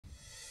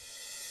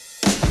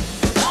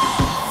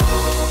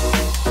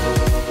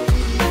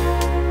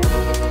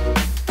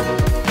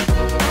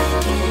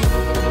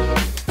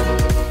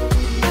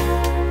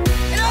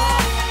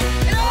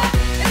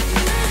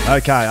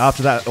Okay,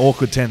 after that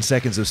awkward 10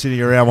 seconds of sitting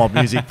around while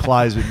music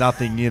plays with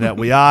nothing in it,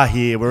 we are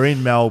here. We're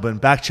in Melbourne,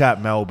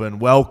 BackChat Melbourne.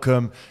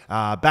 Welcome.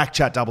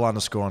 BackChat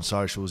 _ on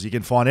socials. You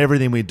can find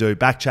everything we do,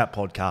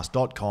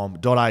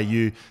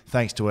 backchatpodcast.com.au.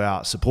 Thanks to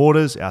our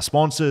supporters, our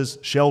sponsors,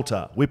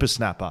 Shelter,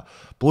 Whippersnapper,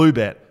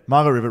 Bluebet,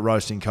 Margaret Rivet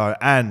Roasting Co.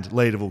 and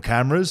Leadable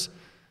Cameras.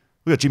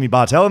 We've got Jimmy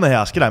Bartel in the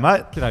house. G'day,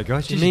 mate. G'day,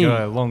 guys. You've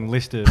got a long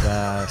list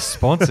of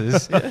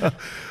sponsors.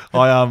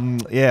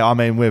 I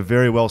mean, we're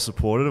very well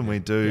supported, and we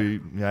do,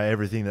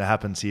 everything that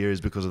happens here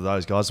is because of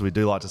those guys. So we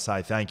do like to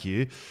say thank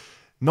you.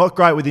 Not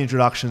great with the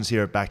introductions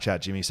here at BackChat,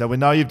 Jimmy. So we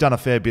know you've done a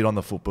fair bit on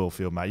the football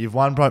field, mate. You've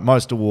won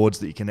most awards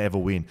that you can ever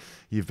win.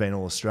 You've been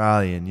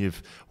All-Australian.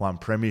 You've won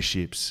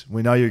Premierships.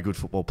 We know you're a good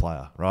football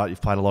player, right?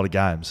 You've played a lot of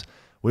games.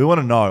 We want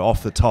to know,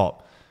 off the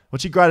top,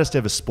 what's your greatest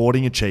ever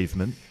sporting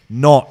achievement,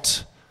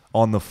 not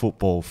on the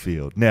football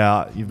field?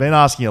 Now, you've been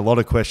asking a lot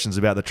of questions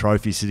about the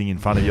trophy sitting in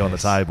front of you on the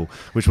table,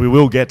 which we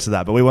will get to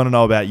that, but we want to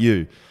know about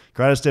you.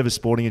 Greatest ever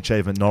sporting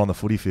achievement, not on the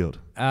footy field?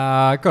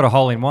 Got a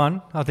hole in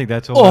one. I think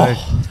that's all.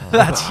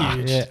 That's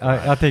huge. Yeah,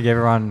 I think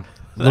everyone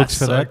looks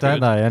for that, don't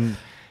they? And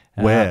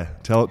where?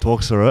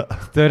 Talk through it.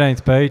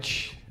 13th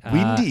Beach.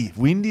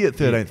 Windy at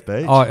 13th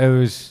Beach? Oh, it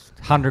was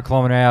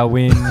 100-kilometre-hour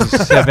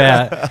winds,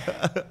 about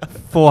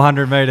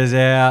 400 metres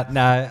out.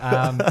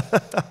 No,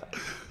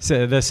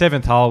 so the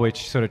 7th hole,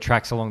 which sort of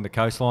tracks along the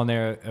coastline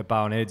there at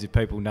Bowen Heads, if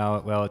people know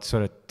it well, it's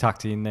sort of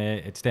tucked in there.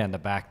 It's down the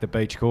back, the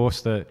beach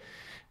course, call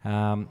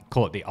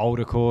it the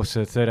older course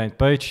of 13th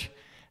Beach.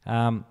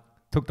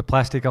 Took the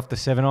plastic off the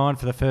 7-iron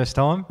for the first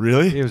time.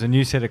 Really? It was a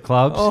new set of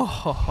clubs.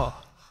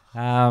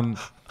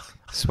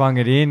 Swung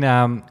it in.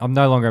 I'm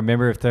no longer a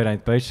member of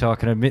 13th Beach, so I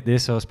can admit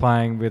this. I was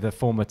playing with a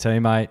former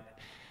teammate,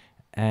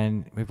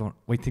 and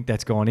we think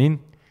that's gone in.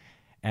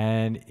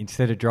 And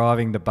instead of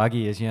driving the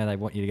buggy, as you know, they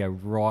want you to go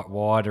right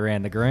wide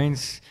around the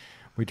greens.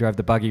 We drove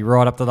the buggy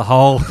right up to the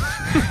hole.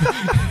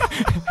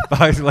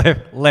 Both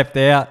left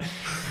out.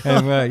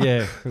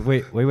 And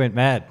we went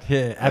mad.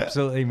 Yeah,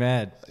 absolutely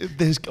mad. You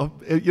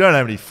don't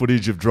have any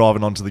footage of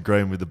driving onto the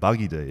green with the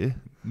buggy, do you?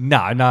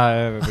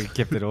 No, we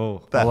kept it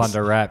all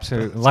under wraps.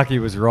 So lucky it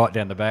was right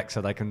down the back, so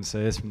they couldn't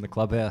see us from the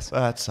clubhouse.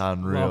 That's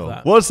unreal.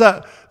 That. What's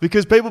that?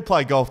 Because people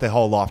play golf their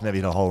whole life, never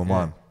hit a hole in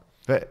one.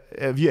 But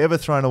have you ever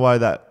thrown away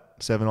that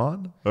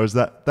 7-iron? Or is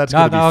that's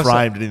going to be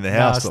framed and in the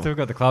house? No, I still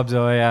got the clubs.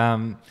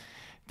 I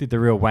did the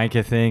real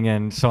wanker thing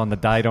and signed the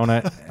date on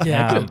it.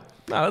 Good.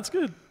 No, that's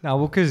good. No,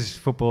 well, because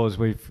footballers,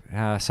 we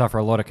suffer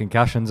a lot of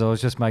concussions. I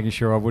was just making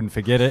sure I wouldn't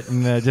forget it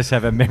and just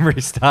have a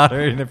memory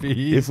starter in a few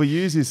years. If we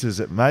use this as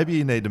maybe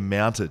you need to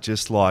mount it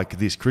just like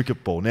this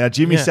cricket ball. Now,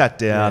 Jimmy sat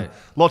down.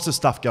 Lots of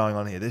stuff going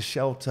on here. There's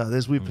Shelter.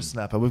 There's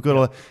Whippersnapper. We've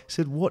got he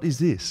said, what is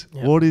this?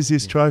 Yeah. What is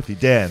this trophy?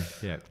 Dan,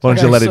 why don't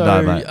you let him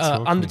know, mate?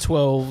 Under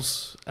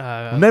 12s.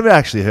 I've never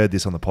actually heard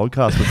this on the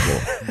podcast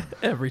before.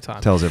 Every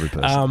time. Tells every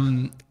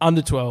person.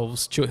 Under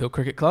 12s, Chute Hill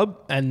Cricket Club.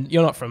 And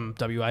you're not from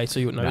WA, so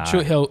you wouldn't know. No.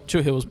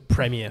 Chute Hill's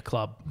premier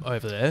club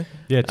over there.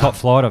 Yeah, top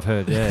flight, I've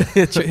heard, yeah.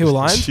 Chute Hill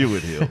Lions.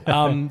 Chute Hill.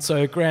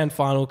 So grand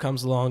final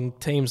comes along,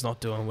 team's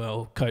not doing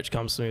well. Coach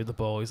comes through the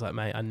ball. He's like,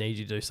 mate, I need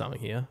you to do something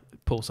here.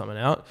 Pull something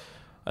out.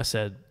 I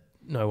said,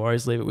 no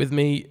worries, leave it with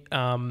me.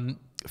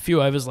 A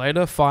few overs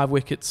later, 5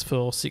 wickets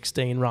for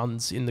 16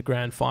 runs in the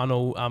grand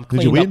final.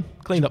 Did you win?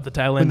 Cleaned up the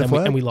tail end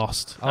and we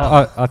lost.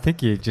 I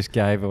think you just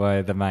gave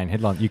away the main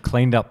headline. You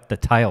cleaned up the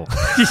tail.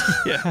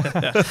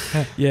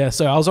 Yeah,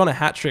 so I was on a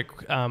hat-trick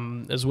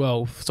as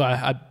well. So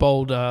I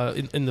bowled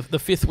in the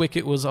 5th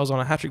wicket I was on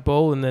a hat-trick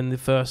ball, and then the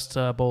first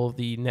ball of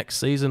the next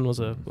season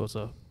was a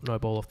no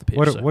ball off the pitch.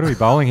 What are we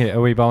bowling here?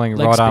 Are we bowling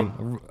leg right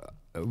spin.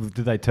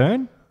 Did they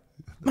turn?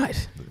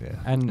 Mate,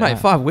 and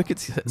 5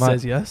 wickets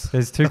says yes.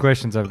 There's 2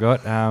 questions I've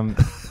got.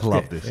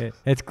 Love this.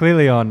 It's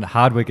clearly on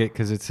hard wicket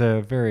because it's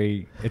a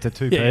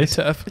 2-piece.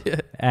 Turf, yeah.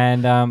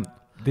 And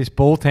this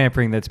ball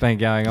tampering that's been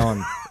going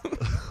on.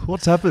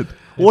 What's happened?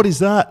 What is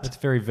that? It's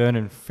very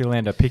Vernon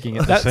Philander picking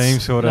at the seam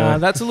sort of.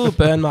 That's a little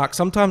burn mark.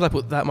 Sometimes I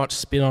put that much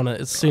spin on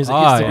it. As soon as it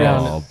hits the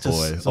ground, it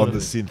just on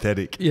the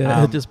synthetic.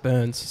 Yeah, it just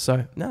burns.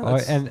 So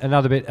and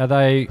another bit. Are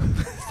they?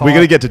 We're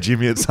going to get to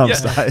Jimmy at some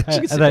stage.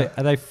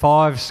 Are they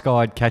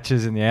 5-skide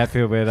catches in the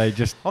outfield where they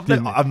just?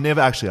 I've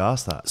never actually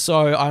asked that.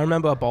 So I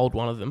remember I bowled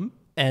one of them.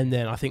 And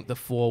then I think the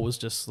 4 was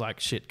just like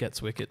shit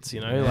gets wickets,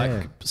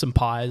 like some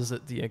pies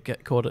that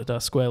get caught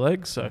at square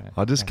legs. So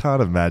I just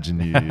can't imagine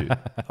you.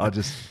 I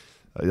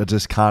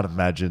just can't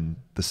imagine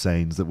the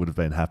scenes that would have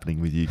been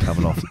happening with you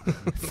coming off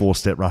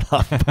 4-step run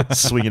up,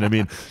 swinging them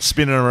in,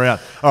 spinning them around.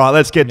 All right,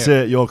 let's get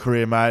to your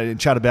career, mate, and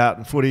chat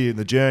about footy and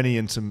the journey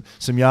and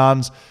some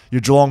yarns. You're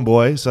a Geelong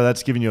boy, so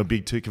that's giving you a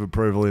big tick of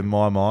approval in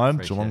my mind.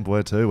 Appreciate Geelong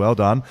boy too, well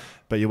done.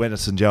 But you went to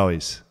St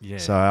Joey's. Yeah.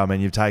 So, I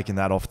mean, you've taken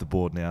that off the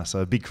board now.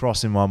 So, a big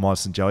cross in my mind,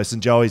 St Joey's.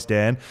 St Joey's,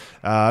 Dan,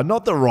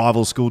 not the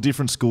rival school,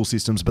 different school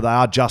systems, but they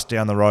are just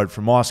down the road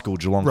from my school,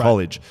 Geelong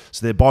College.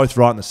 So, they're both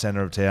right in the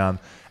centre of town.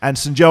 And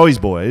St Joey's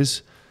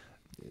boys,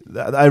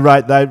 they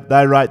rate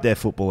their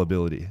football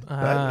ability.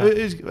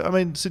 I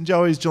mean, St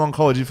Joey's, Geelong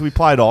College, if we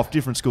played off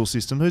different school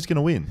system, who's going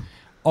to win?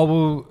 Oh,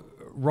 well,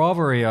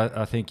 rivalry,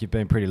 I think you've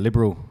been pretty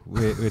liberal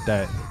with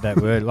that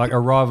word. Like a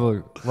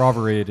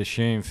rivalry, you'd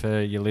assume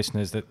for your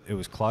listeners that it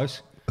was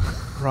close.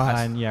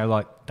 Right. And,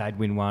 like they'd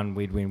win one,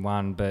 we'd win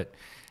one. But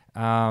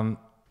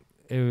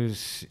it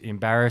was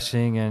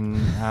embarrassing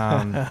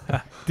and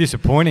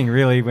disappointing,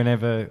 really,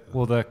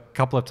 the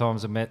couple of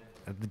times I met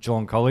at the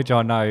Geelong College.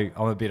 I know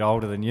I'm a bit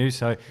older than you,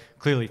 so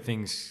clearly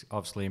things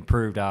obviously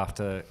improved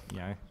after,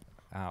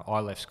 I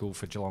left school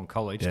for Geelong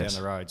College down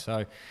the road.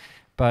 So,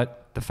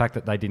 but the fact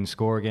that they didn't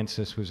score against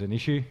us was an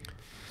issue.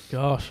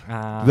 Gosh.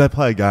 They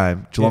play a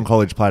game. Geelong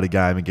College played a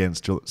game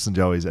against St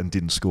Joey's and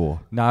didn't score.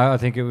 No, I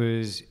think it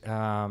was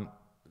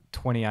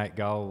 28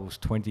 goals,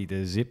 20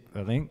 to zip,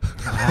 I think.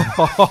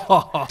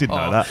 Didn't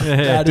know that.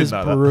 That is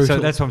brutal. So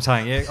that's what I'm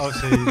saying. Yeah,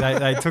 obviously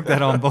they took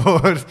that on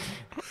board.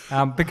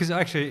 Because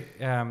actually,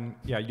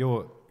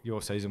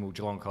 your season with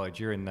Geelong College,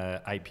 you're in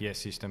the APS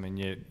system and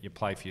you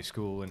play for your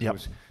school. And it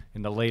was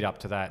in the lead up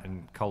to that,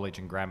 and college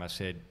and grammar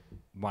said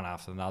one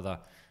after another,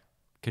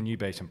 can you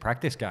be some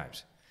practice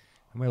games?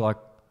 And we're like,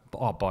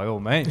 oh, by all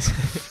means.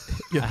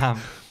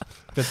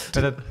 But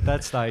at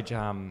that stage,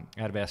 out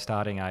of our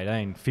starting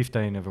 18,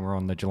 15 of them were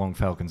on the Geelong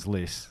Falcons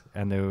list,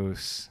 and there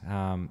was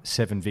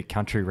 7 Vic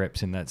Country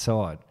reps in that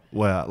side.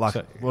 Wow,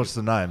 what's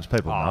the names?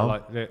 People know.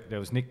 Like there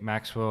was Nick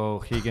Maxwell,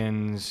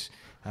 Higgins,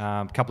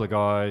 a couple of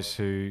guys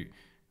who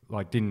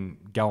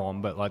didn't go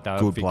on, but they were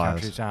good Vic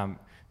players. Countries.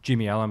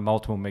 Jimmy Allen,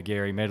 multiple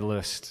McGarry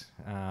medalist.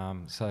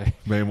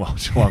 Meanwhile,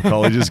 Geelong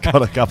College has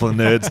got a couple of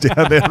nerds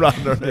down there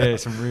running around. Yeah,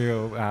 some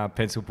real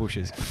pencil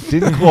pushers.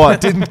 Didn't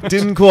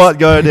quite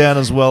go down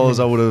as well as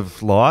I would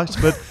have liked.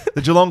 But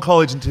the Geelong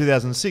College in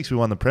 2006, we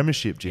won the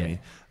Premiership, Jimmy. Yeah.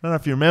 I don't know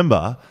if you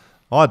remember.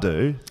 I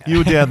do. You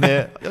were down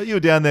there. You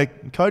were down there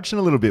coaching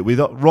a little bit with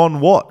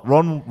Ron Watt.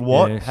 Ron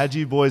Watt had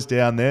you boys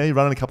down there. You're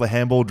running a couple of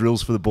handball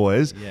drills for the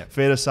boys. Yeah.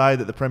 Fair to say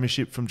that the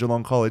Premiership from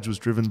Geelong College was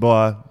driven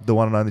by the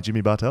one and only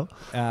Jimmy Bartel.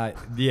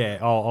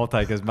 I'll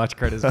take as much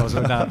credit as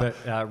possible. No, but,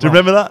 do you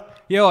remember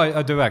that? Yeah,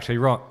 I do actually.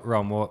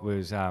 Ron Watt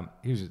was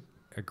he was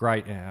a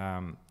great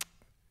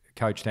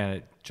coach down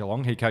at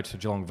Geelong. He coached the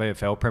Geelong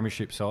VFL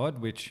Premiership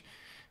side, which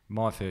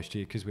my first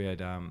year, because we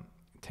had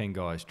 10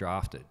 guys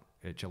drafted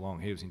at Geelong,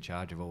 he was in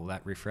charge of all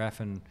that riffraff,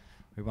 and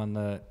we won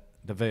the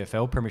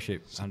VFL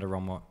Premiership under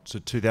Ron Watt. So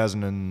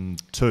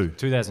 2002.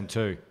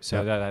 2002.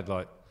 So that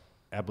had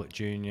Ablett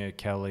Jr.,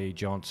 Kelly,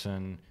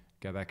 Johnson.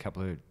 Go back a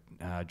couple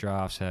of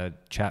drafts. Had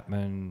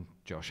Chapman,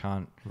 Josh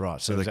Hunt.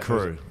 Right. So the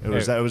crew. It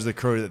was the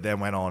crew that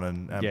then went on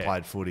and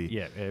played footy.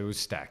 Yeah, it was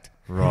stacked.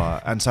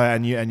 Right.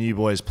 And you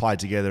boys played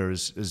together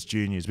as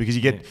juniors, because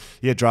you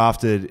get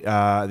drafted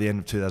at the end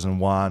of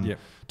 2001. Yep.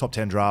 Top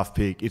 10 draft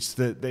pick. It's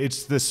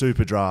the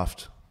super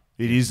draft.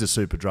 It is the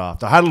super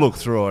draft. I had a look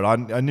through it.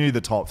 I knew the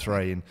top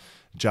 3 in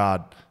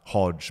Jard,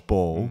 Hodge,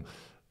 Ball,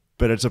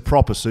 but it's a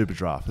proper super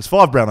draft. There's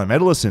 5 Brownlow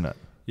medalists in it.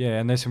 Yeah,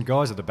 and there's some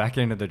guys at the back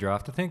end of the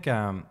draft. I think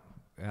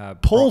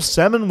Paul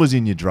Salmon was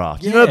in your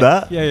draft. You know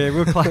that? Yeah,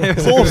 we'll play.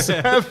 Paul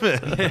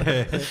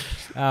Salmon.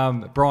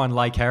 Brian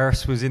Lake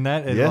Harris was in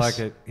that. And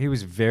Yes. He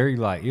was very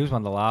late. He was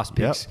one of the last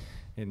picks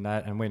in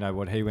that, and we know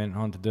what he went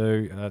on to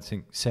do. I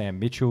think Sam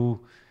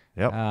Mitchell.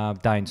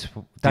 Yep. Dane Do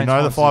you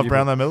know the 5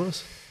 Brownlow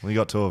medalists? Well, you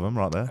got 2 of them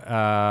right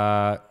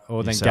there.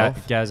 Or then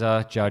Yourself.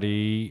 Gaza,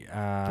 Jody.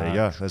 There you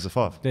go. There's the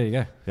 5. There you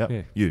go. Yep.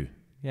 Yeah. You.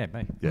 Yeah,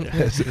 me. Yeah.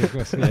 Yeah, of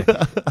course.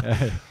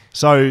 Yeah.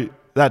 So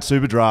that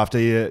super draft,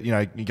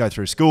 you go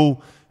through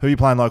school. Who are you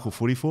playing local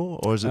footy for,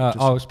 or is it?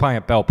 I was playing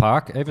at Bell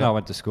Park, even though I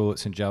went to school at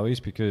St Joey's,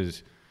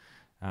 because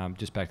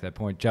just back to that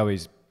point,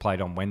 Joey's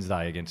played on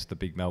Wednesday against the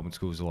big Melbourne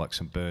schools like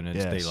St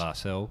Bernard's, Yes. D.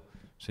 Lascelles.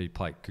 So you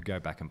could go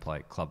back and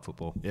play club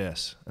football.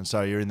 Yes, and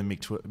so you're in the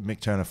Mick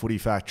Turner Footy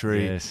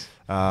Factory. Yes.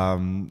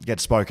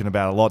 Gets spoken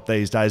about a lot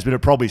these days, but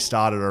it probably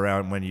started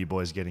around when you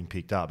boys getting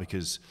picked up,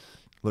 because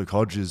Luke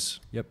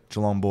Hodges,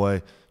 Geelong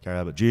boy, Gary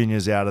Ablett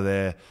Jr.'s out of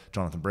there,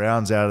 Jonathan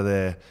Brown's out of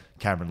there,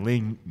 Cameron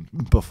Ling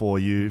before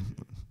you,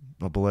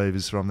 I believe,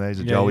 is from there.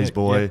 He's a Joey's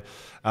boy.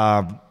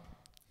 Yeah.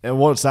 And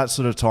what's that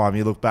sort of time?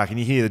 You look back and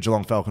you hear the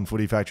Geelong Falcon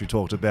Footy Factory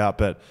talked about,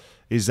 but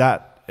is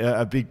that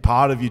a big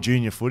part of your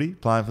junior footy,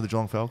 playing for the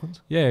Geelong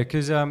Falcons? Yeah,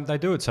 because they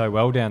do it so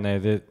well down there.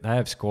 They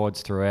have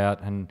squads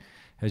throughout, and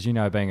as you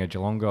know, being a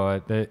Geelong guy,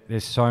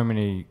 there's so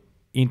many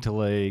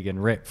interleague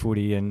and rep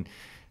footy, and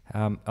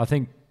I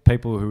think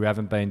people who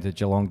haven't been to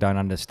Geelong don't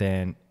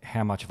understand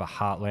how much of a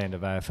heartland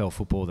of AFL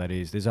football that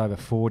is. There's over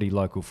 40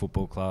 local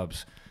football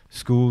clubs.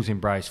 Schools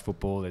embrace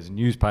football. There's a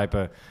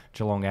newspaper,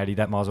 Geelong Addy,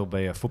 that might as well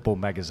be a football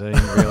magazine,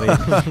 really,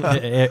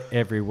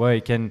 every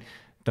week. And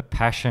the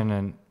passion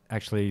and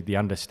actually the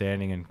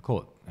understanding and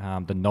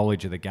the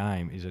knowledge of the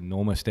game is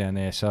enormous down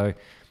there. So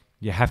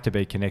you have to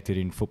be connected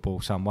in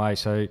football some way.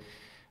 So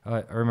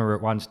I remember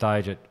at one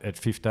stage at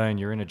 15,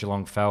 you're in a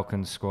Geelong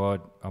Falcons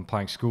squad. I'm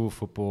playing school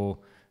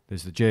football.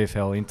 There's the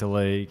GFL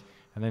Interleague.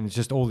 And then it's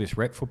just all this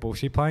rep football.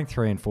 So you're playing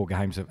 3 and 4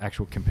 games of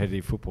actual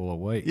competitive football a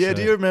week. Yeah, so.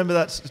 do you remember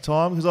that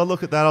time? Because I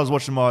look at that. I was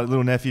watching my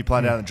little nephew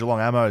playing down at Geelong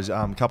Ammos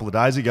a couple of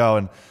days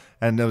ago,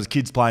 and there was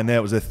kids playing there.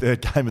 It was their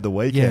 3rd game of the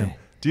weekend.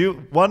 Do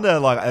you wonder,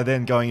 like,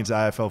 then going into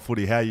AFL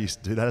footy, how you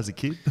used to do that as a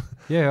kid?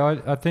 Yeah,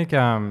 I think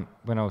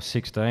when I was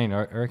 16,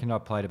 I reckon I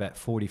played about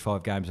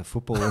 45 games of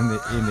football in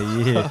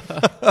the year.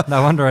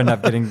 No wonder I ended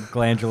up getting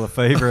glandular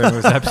fever and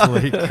was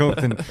absolutely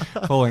cooked and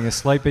falling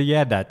asleep. But you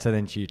add that to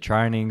your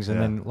trainings,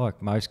 and then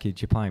like most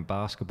kids, you're playing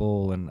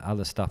basketball and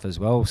other stuff as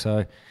well.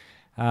 So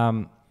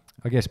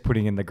I guess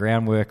putting in the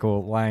groundwork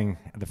or laying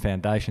the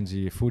foundations of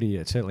your footy,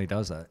 it certainly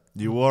does that.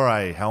 You wore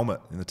a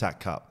helmet in the TAC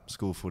Cup,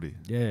 school footy.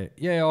 Yeah.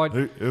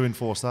 Who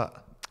enforced that?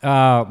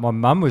 My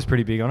mum was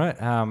pretty big on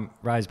it,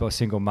 raised by a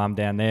single mum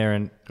down there,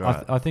 and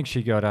I think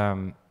she got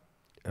a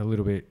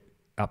little bit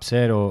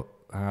upset or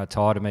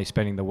tired of me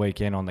spending the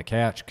weekend on the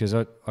couch, because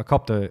I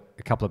copped a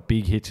couple of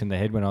big hits in the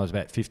head when I was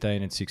about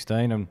 15 and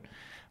 16, and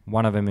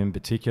one of them in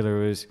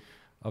particular was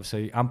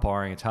obviously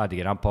umpiring. It's hard to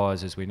get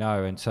umpires, as we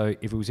know, and so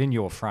if it was in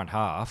your front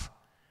half,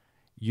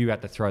 you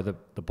had to throw the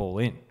ball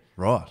in.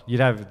 Right.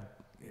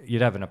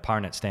 You'd have an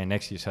opponent stand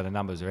next to you, so the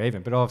numbers are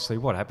even. But obviously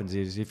what happens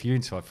is if you're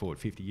inside forward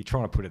 50, you're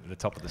trying to put it at the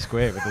top of the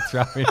square with the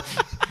throw in.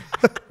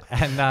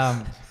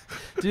 And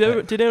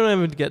did anyone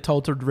ever get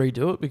told to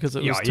redo it because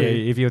it was too... Yeah,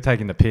 if you're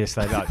taking the piss,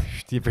 they go,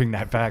 you bring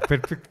that back.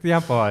 But the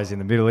umpire's in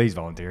the middle, he's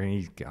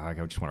volunteering. I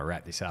just want to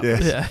wrap this up.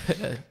 Yes.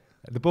 Yeah.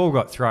 The ball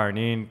got thrown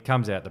in,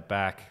 comes out the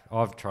back.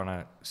 I'm trying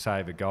to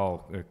save a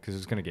goal because it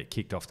was going to get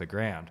kicked off the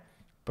ground.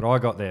 But I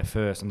got there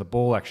first, and the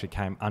ball actually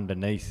came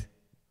underneath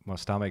my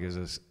stomach as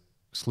a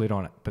slid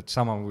on it, but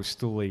someone was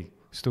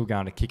still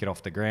going to kick it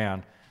off the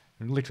ground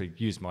and literally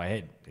used my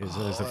head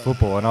as a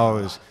football, and I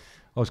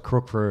was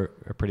crook for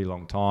a pretty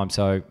long time.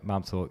 So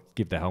mum thought,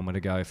 give the helmet a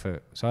go so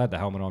I had the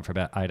helmet on for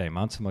about 18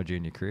 months of my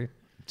junior career.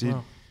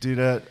 Did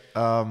it?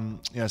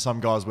 Some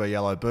guys wear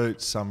yellow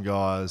boots, some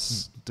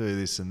guys do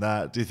this and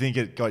that. Do you think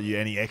it got you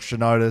any extra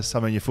notice? I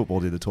mean, your football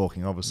did the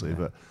talking, obviously,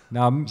 but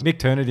no, Mick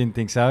Turner didn't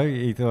think so.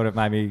 He thought it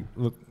made me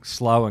look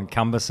slow and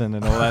cumbersome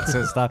and all that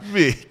sort of stuff.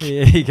 Mick,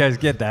 yeah, he goes,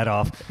 get that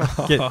off,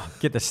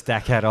 get the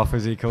stack hat off,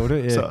 as he called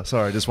it. Yeah.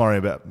 Sorry, just worrying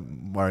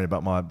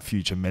about my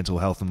future mental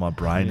health and my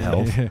brain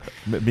health. Yeah.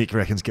 Mick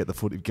reckons get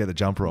the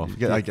jumper off,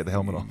 get the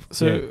helmet off.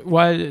 So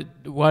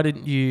why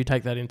didn't you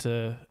take that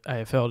into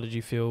AFL? Did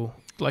you feel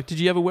like, did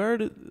you ever wear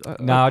it?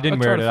 No, I didn't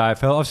wear it at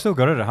AFL. I've still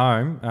got it at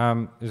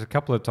home. There's a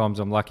couple of times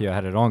I'm lucky I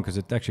had it on because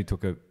it actually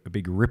took a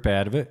big rip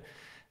out of it.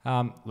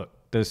 Look,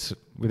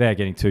 without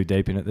getting too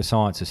deep in it, the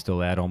science is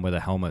still out on whether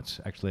helmets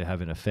actually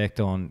have an effect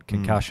on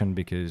concussion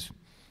because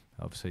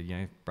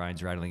obviously,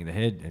 brain's rattling in the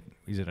head.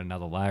 Is it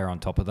another layer on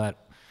top of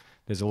that?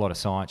 There's a lot of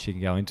science you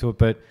can go into it,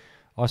 but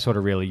I sort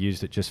of really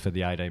used it just for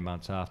the 18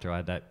 months after I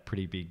had that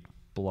pretty big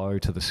blow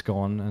to the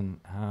scon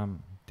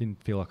and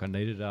didn't feel like I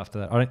needed it after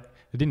that.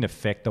 It didn't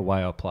affect the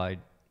way I played.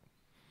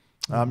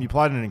 You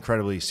played an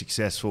incredibly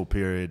successful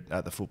period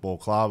at the football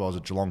club. I was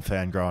a Geelong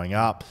fan growing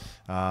up.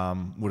 I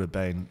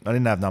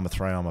didn't have number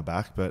 3 on my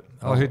back, but...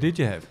 who did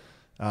you have?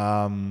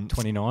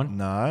 29?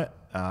 No,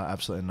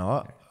 absolutely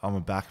not. I'm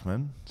a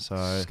backman, so...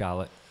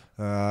 Scarlett.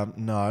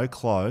 No,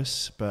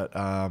 close, but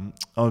I'm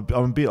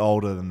a bit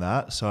older than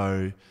that,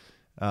 so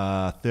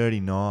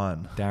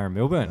 39. Darren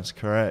Milburn. That's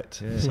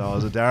correct. Yeah. So I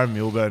was a Darren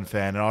Milburn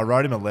fan, and I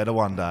wrote him a letter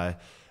one day.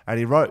 And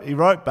he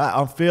wrote back.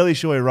 I'm fairly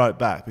sure he wrote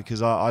back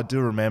because I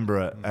do remember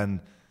it.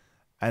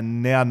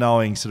 And now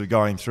knowing sort of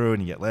going through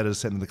and you get letters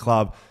sent to the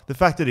club, the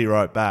fact that he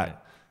wrote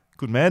back,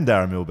 good man,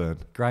 Darren Milburn.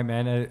 Great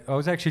man. I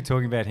was actually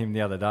talking about him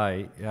the other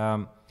day.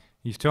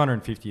 His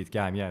 250th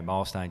game,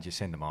 milestones, you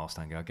send the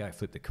milestone, go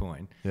flip the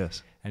coin.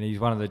 Yes. And he's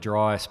one of the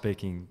driest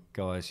speaking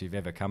guys you've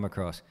ever come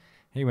across.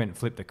 He went and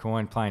flipped the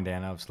coin, playing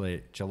down obviously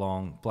at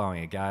Geelong,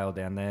 blowing a gale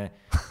down there,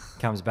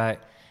 comes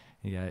back.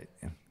 He goes,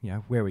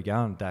 where are we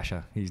going,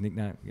 Dasher? His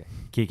nickname.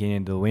 Kicking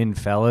into the wind,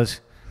 fellas.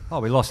 Oh,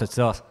 we lost it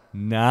to us.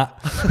 Nah.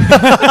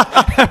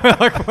 We're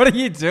like, what are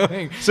you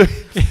doing? So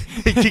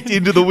he kicked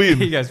into the wind.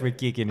 He goes, we're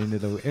kicking into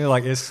the wind.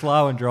 Like, it's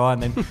slow and dry.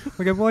 And then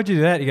we go, why'd you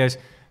do that? He goes,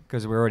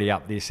 because we're already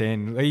up this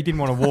end. He didn't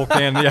want to walk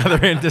down the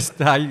other end to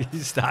stay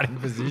his starting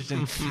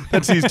position.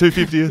 That's his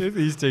 250th?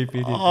 His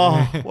 250th.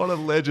 Oh, what a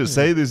legend.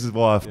 See, this is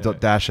why I've got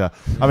Dasher.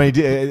 I mean,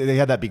 he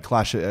had that big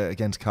clash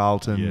against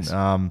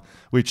Carlton,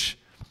 which...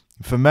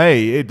 For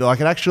me, it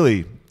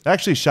actually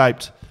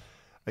shaped.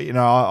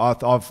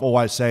 I've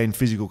always seen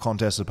physical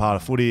contests as a part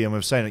of footy, and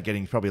we've seen it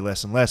getting probably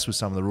less and less with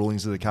some of the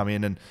rulings that have come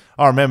in. And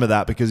I remember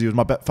that because he was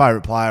my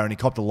favourite player, and he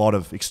copped a lot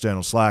of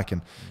external slack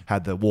and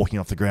had the walking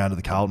off the ground of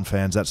the Carlton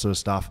fans, that sort of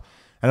stuff.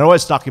 And it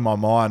always stuck in my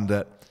mind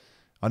that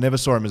I never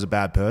saw him as a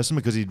bad person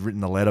because he'd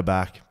written a letter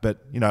back.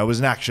 But it was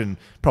an action.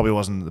 Probably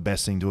wasn't the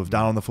best thing to have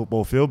done on the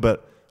football field.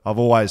 But I've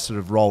always sort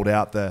of rolled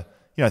out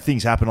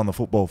things happen on the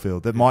football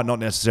field that might not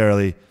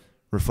necessarily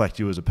reflect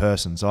you as a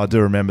person. So I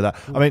do remember that.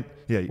 I mean,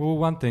 yeah. Well,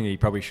 one thing he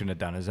probably shouldn't have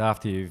done is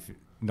after you've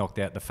knocked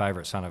out the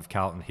favourite son of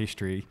Carlton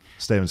history,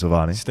 Stephen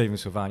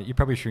Silvani, you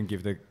probably shouldn't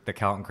give the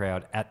Carlton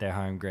crowd at their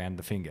home ground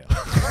the finger.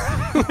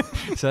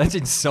 So that's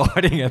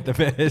inciting at the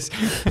best.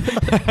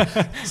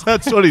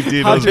 That's what he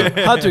did, wasn't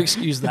it? Hard to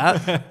excuse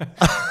that.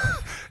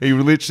 He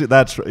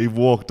literally, he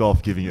walked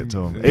off giving it to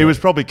him. He was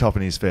probably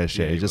copping his fair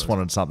share. Yeah, he just was.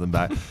 wanted something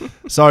back.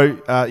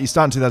 So you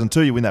start in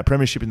 2002, you win that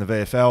premiership in the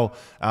VFL,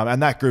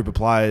 and that group of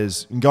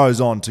players goes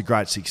on to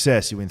great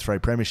success. You win 3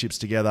 premierships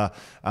together,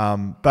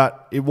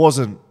 but it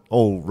wasn't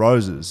all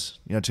roses.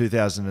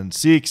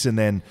 2006, and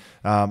then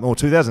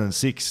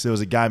 2006, there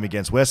was a game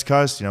against West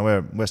Coast. We're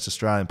a West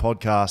Australian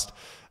podcast.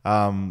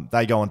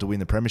 They go on to win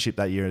the premiership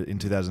that year in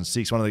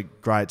 2006. One of the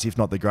greats, if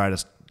not the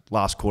greatest,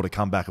 last quarter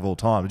comeback of all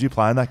time. Did you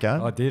play in that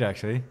game? I did,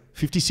 actually.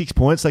 56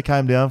 points they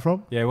came down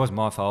from? Yeah, it wasn't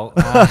my fault.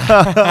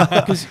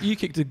 Because you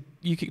kicked a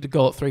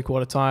goal at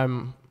 3/4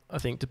 time, I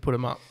think, to put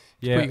them up.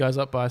 To put you guys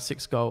up by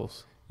 6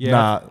 goals.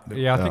 Yeah,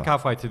 I think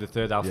halfway through the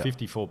third, they were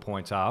 54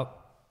 points up.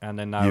 And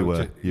then they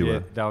were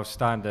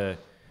starting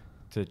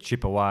to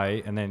chip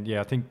away. And then,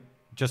 I think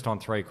just on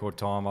 3/4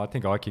 time, I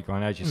think I kicked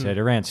one, as you said,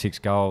 around 6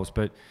 goals.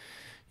 But,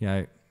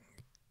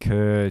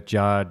 Kerr,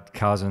 Judd,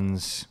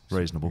 Cousins.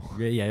 Reasonable.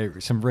 Yeah,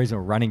 some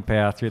reasonable running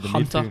power through the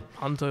midfield.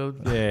 Hunter.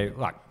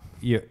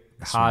 Yeah,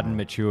 hardened,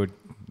 matured.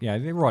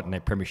 They're right in their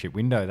premiership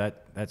window,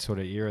 that sort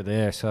of era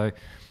there. So,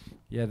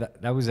 yeah,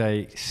 that was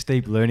a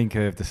steep learning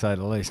curve, to say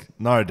the least.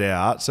 No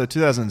doubt. So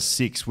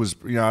 2006 was,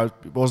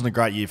 it wasn't a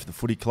great year for the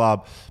footy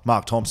club.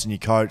 Mark Thompson, your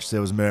coach,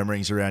 there was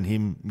murmurings around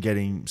him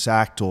getting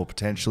sacked or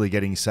potentially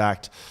getting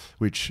sacked,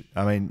 which,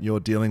 you're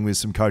dealing with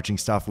some coaching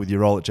stuff with your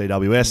role at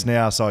GWS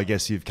now, so I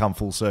guess you've come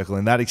full circle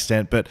in that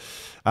extent. But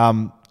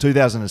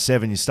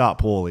 2007, you start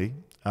poorly.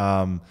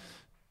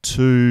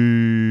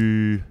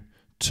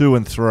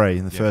 2-3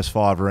 in the first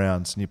 5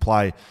 rounds, and you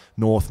play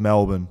North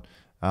Melbourne,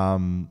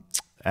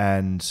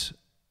 and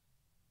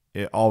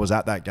I was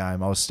at that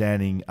game. I was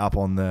standing up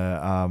on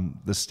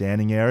the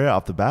standing area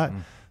up the back.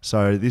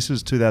 So this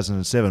was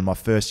 2007, my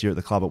first year at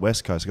the club at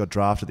West Coast. I got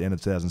drafted at the end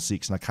of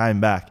 2006, and I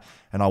came back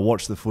and I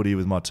watched the footy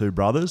with my 2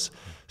 brothers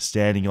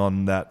standing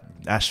on that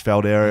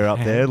asphalt area up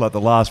there, like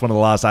one of the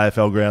last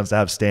AFL grounds to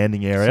have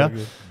standing area.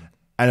 So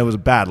and it was a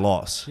bad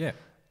loss. Yeah.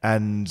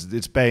 And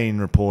it's been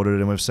reported,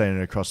 and we've seen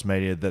it across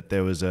media, that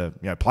there was a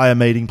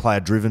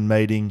player-driven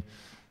meeting.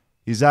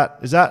 Is that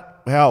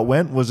how it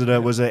went? Was it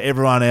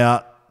everyone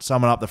out,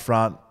 someone up the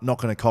front, not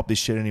going to cop this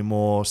shit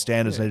anymore,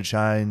 standards need to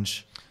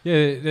change?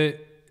 Yeah,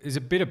 there's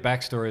a bit of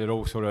backstory that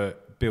all sort of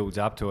builds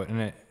up to it.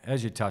 And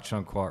as you touched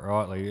on quite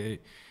rightly,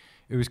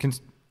 it was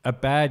a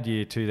bad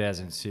year,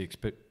 2006,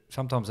 but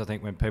sometimes I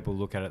think when people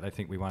look at it, they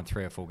think we won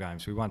 3 or 4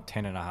 games. We won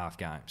 10.5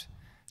 games.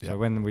 So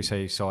when we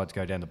see sides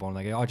go down the bottom,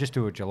 they go, just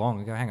do a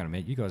Geelong. I go, hang on a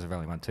minute, you guys have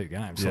only won 2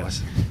 games.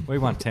 Yes. We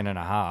won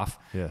 10.5.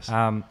 Yes.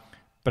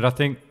 But I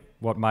think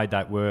what made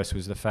that worse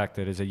was the fact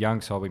that as a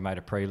young side, we made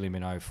a prelim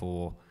in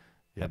 2004,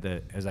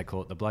 as they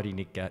call it, the bloody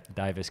Nick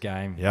Davis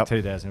game,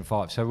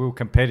 2005. So we were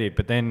competitive,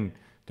 but then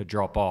the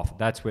drop off,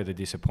 that's where the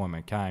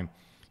disappointment came.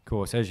 Of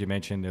course, as you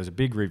mentioned, there was a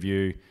big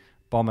review,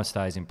 Bomber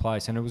stays in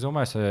place, and it was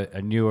almost a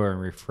newer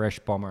and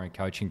refreshed Bomber and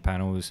coaching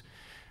panels.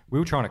 We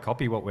were trying to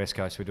copy what West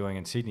Coast were doing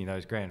in Sydney,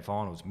 those grand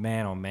finals,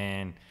 man on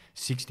man,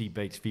 60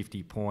 beats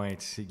 50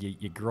 points,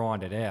 you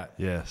grind it out.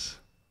 Yes.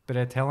 But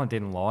our talent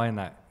didn't lie in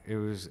that. It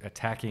was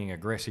attacking,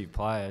 aggressive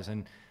players.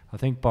 And I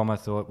think Bomber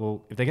thought,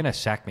 well, if they're going to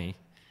sack me,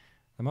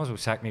 they might as well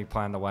sack me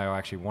playing the way I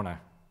actually want to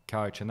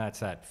coach. And that's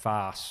that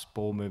fast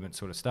ball movement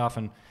sort of stuff.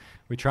 And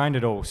we trained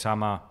it all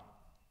summer,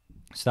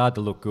 started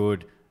to look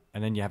good,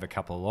 and then you have a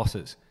couple of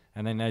losses.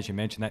 And then, as you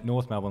mentioned, that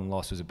North Melbourne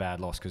loss was a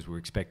bad loss because we were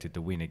expected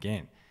to win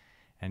again.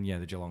 And,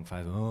 the Geelong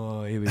fans,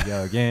 here we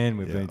go again.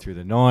 We've been through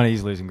the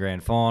 90s, losing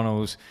grand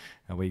finals,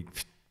 and we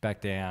back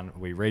down,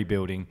 we're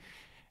rebuilding.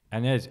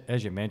 And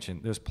as you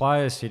mentioned, there's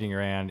players sitting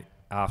around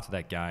after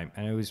that game,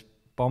 and it was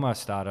Bomber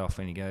started off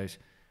and he goes,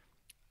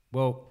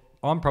 well,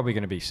 I'm probably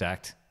going to be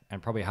sacked,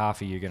 and probably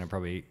half of you are going to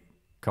probably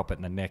cop it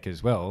in the neck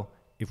as well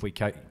if we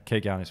keep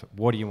going this way.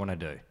 What do you want to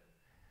do?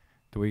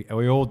 Are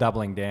we all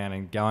doubling down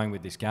and going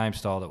with this game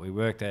style that we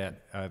worked out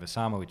over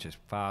summer, which is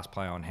fast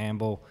play on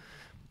handball?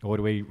 Or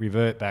do we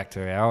revert back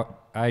to our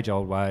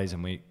age-old ways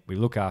and we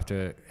look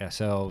after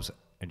ourselves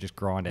and just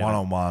grind out?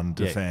 One-on-one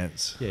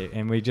defence. Yeah,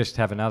 and we just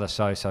have another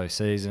so-so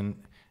season.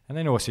 And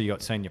then also you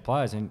got senior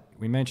players, and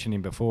we mentioned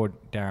him before,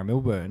 Darren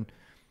Milburn.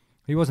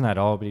 He wasn't that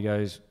old, but he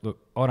goes, look,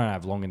 I don't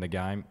have long in the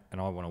game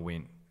and I want to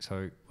win.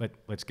 So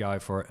let's go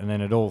for it. And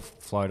then it all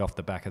flowed off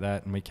the back of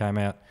that, and we came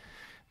out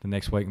the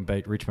next week and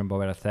beat Richmond by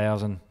about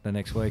 1,000 the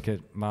next week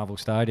at Marvel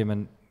Stadium.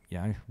 And,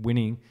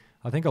 winning,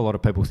 I think a lot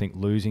of people think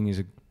losing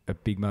is a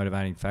big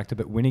motivating factor,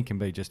 but winning can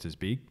be just as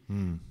big.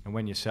 And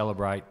when you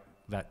celebrate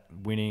that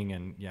winning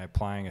and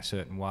playing a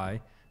certain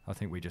way, I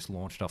think we just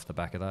launched off the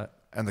back of that.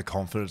 And the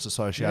confidence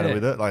associated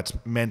with it, like it's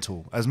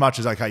mental. As much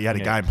as, okay, you had a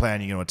game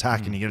plan, you're going to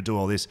attack and you're going to do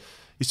all this,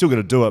 you still got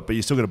to do it, but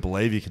you still got to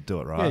believe you could do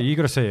it, right? Yeah, you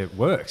got to see it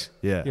works.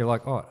 Yeah. You're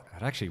like, it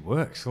actually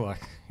works.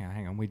 Like,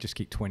 hang on, we just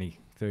kicked 20,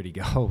 30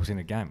 goals in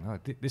a game.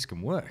 This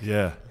can work.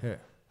 Yeah.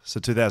 So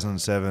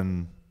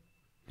 2007,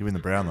 you win the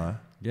Brownlow.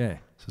 Yeah.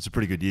 So it's a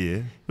pretty good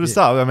year. But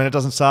it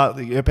doesn't start.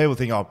 People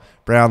think,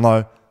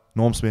 Brownlow,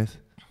 Norm Smith,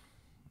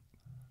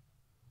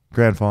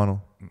 grand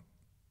final,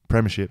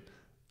 premiership.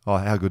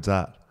 How good's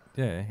that?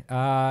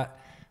 Yeah.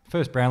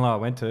 First Brownlow I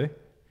went to.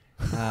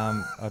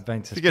 I've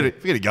been if you're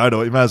going to go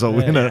to it, you may as well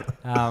win it.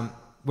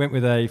 Went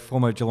with a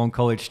former Geelong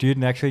College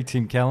student, actually,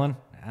 Tim Callan.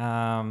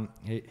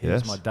 He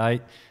was my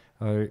date.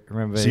 I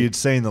remember. So you'd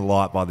seen the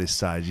light by this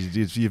stage.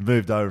 You've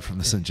moved over from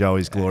the St.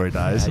 Joey's glory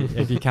days.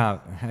 If you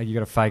can't, you got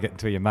to fake it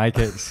until you make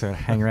it. So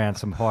hang around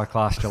some high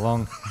class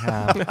Geelong,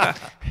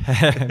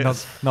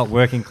 not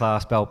working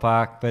class Bell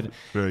Park. But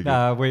Very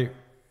good.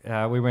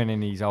 We went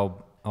in his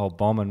old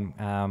bomb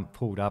and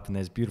pulled up, and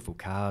there's beautiful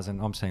cars,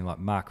 and I'm seeing like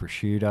Mark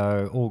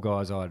Rasciuto, all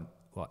guys I'd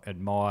like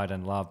admired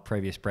and loved,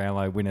 previous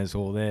Brownlow winners,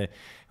 all there.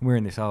 And we're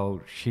in this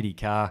old shitty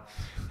car,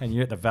 and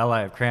you're at the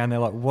valet of Crown. They're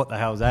like, "What the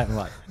hell's that?" And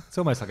like, it's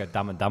almost like a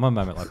Dumb and Dumber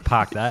moment. Like,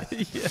 park that.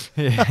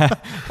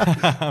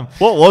 Yeah.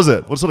 What was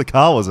it? What sort of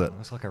car was it? It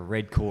was like a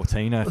red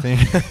Cortina thing.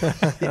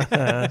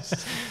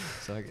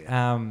 So,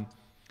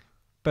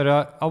 but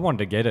I wanted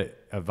to get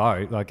a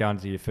vote, like going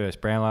to your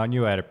first Brownlow. I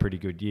knew I had a pretty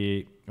good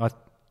year. I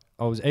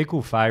was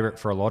equal favourite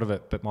for a lot of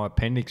it, but my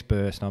appendix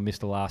burst and I missed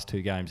the last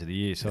 2 games of the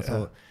year. So I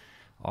thought,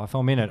 if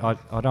I'm in it, I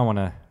don't want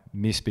to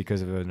miss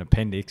because of an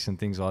appendix and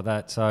things like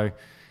that. So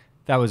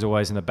that was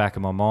always in the back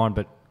of my mind.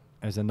 But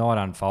as the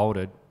night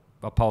unfolded,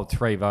 I polled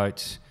 3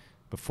 votes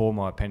before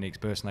my appendix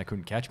burst and they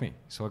couldn't catch me.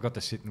 So I got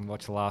to sit and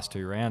watch the last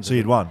 2 rounds. So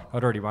you'd won?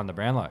 I'd already won the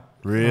Brownlow.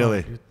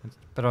 Really?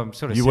 But I'm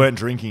sort of... You weren't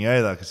drinking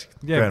either because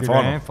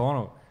grand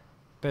final.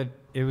 But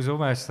it was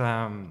almost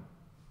a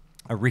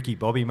Ricky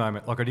Bobby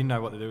moment. Like I didn't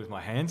know what to do with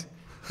my hands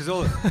because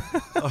all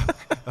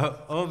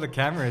the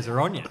cameras are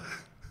on you.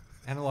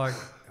 And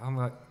I'm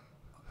like,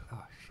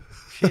 oh,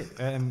 shit.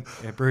 And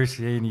Bruce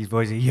in his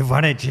voice, "You've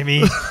won it,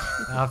 Jimmy."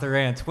 After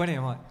round 20,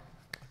 I'm like,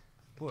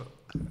 what?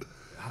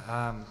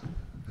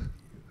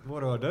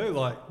 What do I do?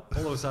 Like,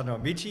 all of a sudden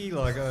I'm itchy.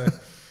 Like,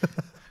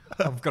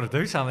 I've got to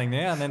do something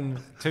now. And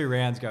then 2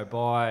 rounds go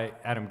by.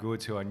 Adam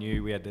Goods, who I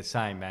knew, we had the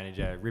same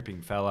manager,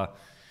 ripping fella.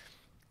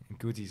 And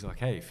Goods, he's like,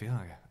 "How you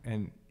feeling?"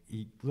 And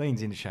he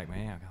leans in to shake my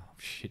hand. I go, "I'm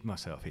shit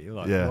myself here."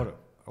 Like,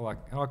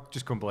 I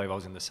just couldn't believe I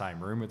was in the same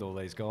room with all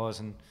these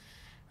guys. And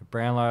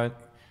Brownlow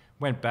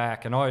went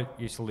back, and I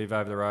used to live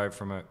over the road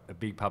from a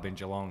big pub in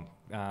Geelong,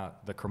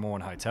 the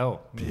Cremorne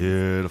Hotel.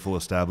 Beautiful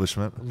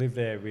establishment. Lived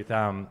there with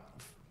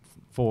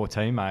 4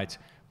 teammates,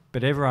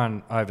 but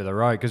everyone over the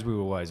road, because we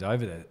were always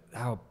over there,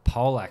 they were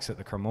poleaxes at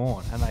the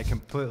Cremorne, and they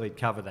completely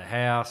covered the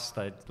house.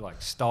 They'd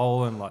like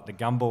stolen like the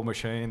gumball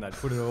machine. They'd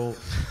put it all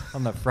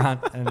on the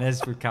front, and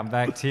as we come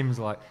back, Tim's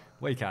like,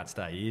 "We can't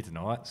stay here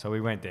tonight." So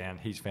we went down.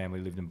 His family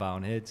lived in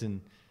Barwon Heads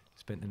and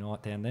spent the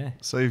night down there.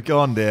 So you've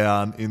gone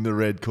down in the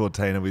red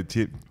Cortina with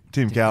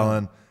Tim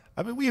Callan.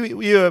 I mean,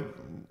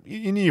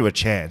 you knew a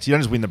chance. You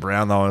don't just win the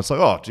Brownlow and it's like,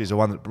 "Oh, geez, I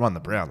won the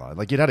Brownlow."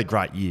 Like, you'd had a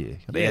great year.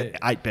 You had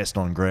 8 best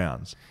on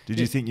grounds. Did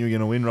you think you were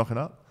going to win rocking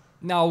up?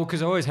 No,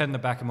 because I always had in the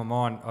back of my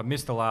mind, I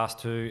missed the last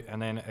 2,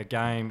 and then a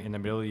game in the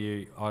middle of the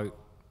year, I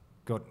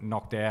got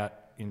knocked out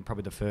in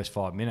probably the first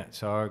 5 minutes.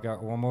 So I go,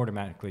 well, I'm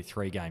automatically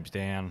 3 games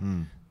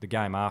down. The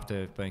game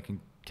after being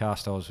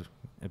concussed, I was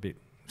a bit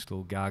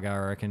still gaga, I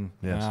reckon.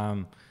 Yes.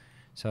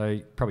 So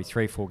probably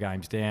 3-4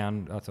 games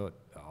down. I thought,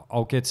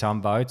 I'll get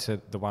some votes,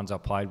 the ones I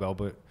played well,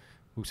 but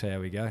we'll see how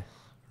we go.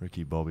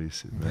 Ricky Bobby's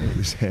sitting there with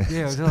his hands.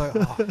 Yeah, I was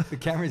like, the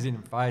camera's in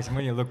your face, and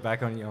when you look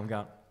back on you, I'm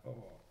going,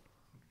 oh,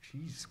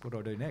 jeez, what do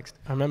I do next?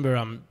 I remember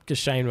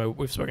because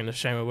we've spoken to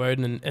Shane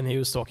Woden, and he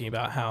was talking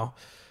about how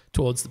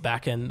towards the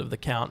back end of the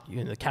count,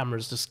 the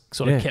cameras just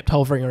sort of kept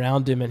hovering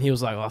around him, and he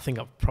was like, I think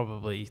I've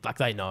probably, like,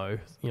 they know,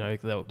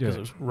 because it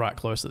was right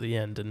close at the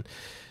end. And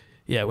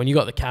yeah, when you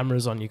got the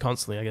cameras on you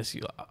constantly, I guess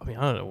I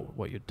don't know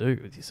what you'd do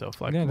with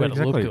yourself, like where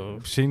to look.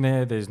 Or sitting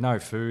there, there's no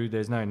food,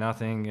 there's no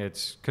nothing.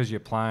 It's because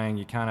you're playing,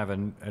 you can't have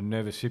a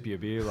nervous sip of your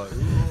beer like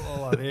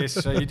this.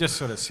 So you're just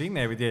sort of sitting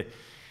there with your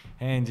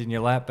hands in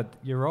your lap. But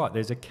you're right,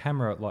 there's a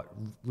camera like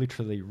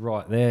literally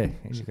right there.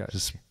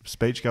 Does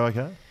speech go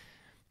okay?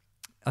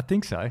 I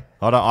think so.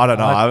 I don't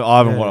know. I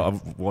haven't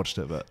I've watched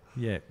it, but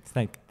yeah.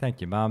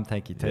 Thank you, Mum.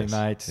 Thank you,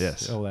 teammates.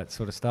 Yes. All that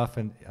sort of stuff,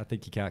 and I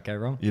think you can't go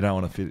wrong. You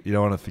don't want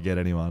to forget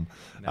anyone.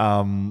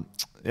 No.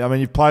 I mean,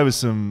 you've played with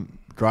some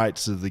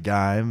greats of the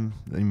game.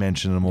 You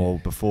mentioned them all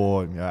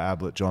before.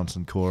 Ablett,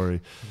 Johnson,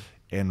 Corey,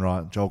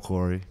 Enright, Joel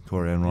Corey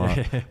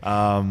Enright,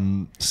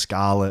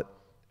 Scarlett.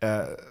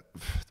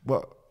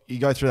 You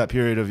go through that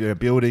period of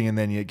building, and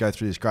then you go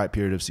through this great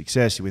period of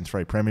success. You win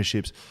 3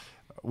 premierships.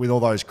 With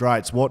all those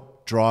greats,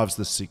 what drives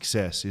the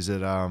success? Is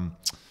it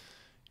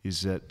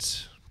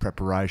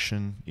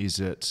preparation? Is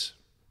it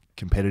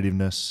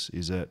competitiveness?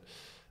 Is it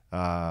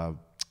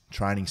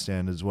training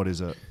standards? What is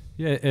it?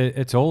 Yeah,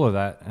 it's all of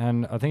that,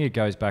 and I think it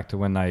goes back to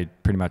when they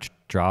pretty much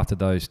drafted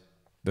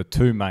the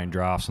 2 main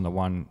drafts and the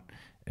one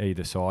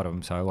either side of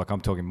them. So, like,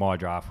 I'm talking my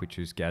draft, which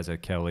is Gazza,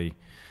 Kelly,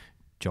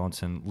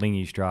 Johnson,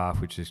 Lingy's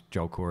draft, which is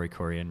Joel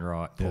Corey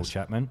Enright, Paul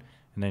Chapman,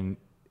 and then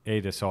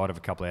either side of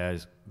a couple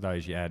of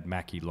those you add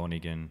Mackie,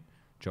 Lonigan,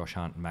 Josh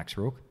Hunt and Max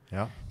Rook.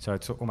 Yeah. So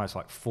it's almost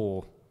like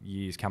 4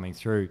 years coming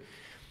through.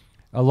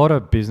 A lot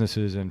of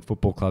businesses and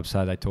football clubs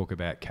say they talk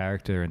about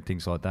character and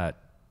things like that.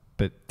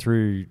 But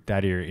through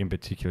that era in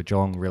particular,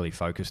 Geelong really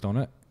focused on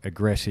it.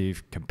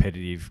 Aggressive,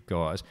 competitive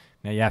guys.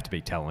 Now, you have to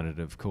be talented,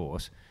 of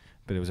course.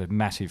 But there was a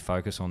massive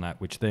focus on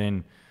that, which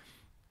then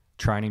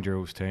training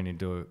drills turned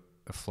into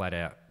a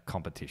flat-out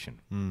competition.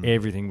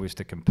 Everything was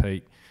to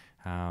compete.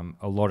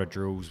 A lot of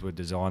drills were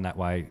designed that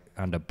way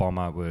under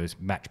Bomber, was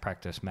match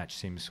practice, match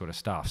sims sort of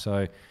stuff.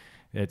 So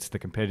it's the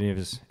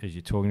competitiveness, as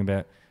you're talking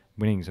about.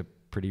 Winning's a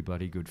pretty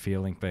bloody good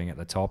feeling, being at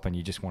the top, and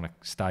you just want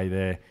to stay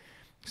there.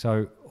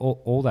 So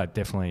all that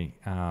definitely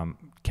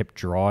kept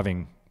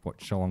driving what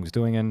Geelong's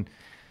doing. And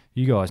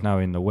you guys know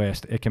in the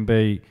West, it can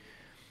be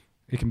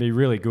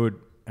really good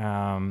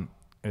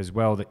as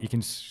well, that you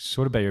can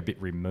sort of be a bit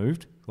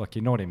removed. Like,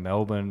 you're not in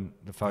Melbourne,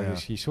 the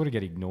focus, you sort of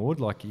get ignored.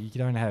 Like, you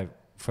don't have,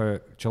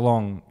 for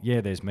Geelong,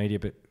 there's media,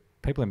 but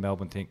people in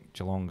Melbourne think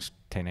Geelong's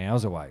 10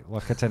 hours away.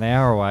 Like, it's an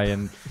hour away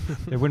and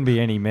there wouldn't be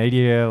any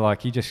media.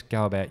 Like, you just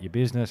go about your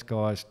business.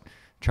 Guys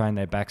train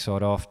their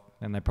backside off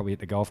and they probably hit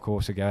the golf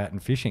course or go out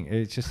and fishing.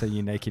 It's just a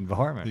unique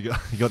environment. You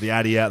got the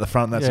Addy out the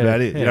front, that's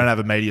about it. You don't have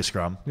a media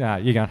scrum. Yeah,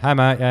 you're going, hey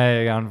mate,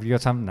 you're going, you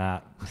got something?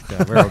 Nah,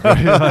 we're all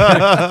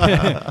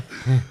good.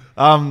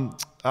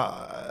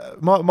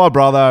 My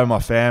brother and my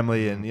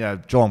family and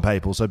Geelong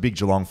people, so big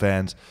Geelong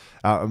fans.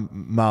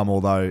 Mum,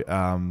 although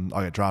I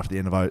got drafted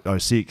at the end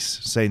of 06,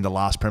 seen the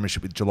last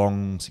premiership with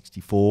Geelong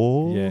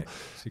 64. Yeah,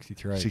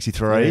 63.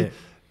 63. Yeah.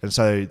 And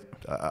so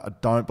I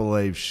don't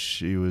believe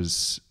she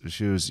was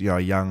a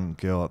young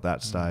girl at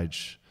that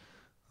stage.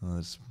 Oh,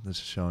 that's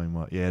showing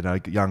what.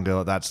 Young girl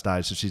at that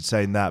stage. So she'd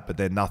seen that, but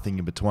then nothing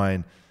in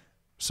between.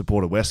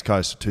 Supported West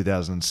Coast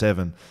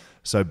 2007,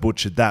 so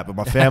butchered that. But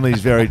my family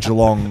is very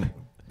Geelong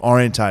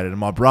orientated, and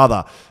my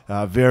brother,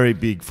 a very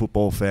big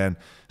football fan,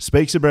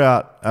 speaks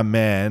about a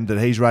man that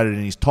he's rated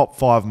in his top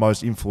 5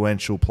 most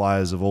influential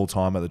players of all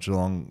time at the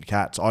Geelong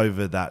Cats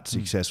over that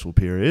successful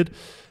period.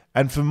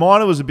 And for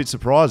mine, it was a bit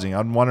surprising.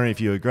 I'm wondering if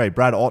you agree.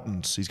 Brad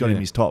Ottens, he's got him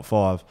in his top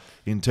 5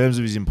 in terms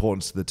of his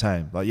importance to the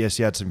team. Like, yes,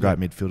 he had some great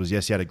midfielders.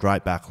 Yes, he had a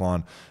great back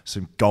line,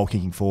 some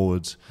goal-kicking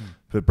forwards.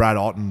 But Brad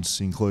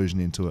Ottens' inclusion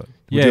into it.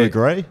 Would you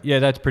agree? Yeah,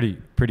 that's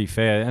pretty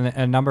fair. And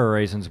a number of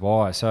reasons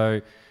why.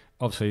 So,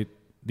 obviously,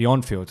 the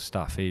on-field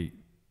stuff, he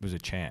was a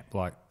champ.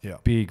 Like,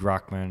 big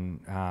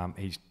ruckman.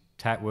 His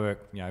tat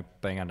work,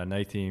 being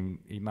underneath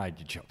him, he made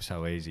your job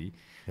so easy.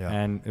 Yeah.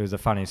 And it was the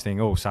funniest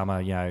thing all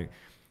summer,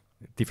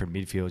 different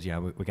midfields,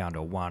 we're going to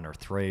a 1 or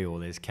 3, or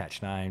there's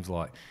catch names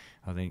like,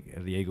 I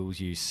think the Eagles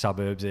used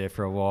suburbs there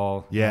for a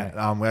while.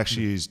 Yeah, we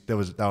actually used, they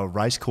were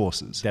race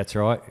courses. That's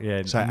right.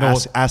 Yeah, so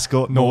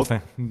Ascot,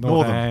 Northern.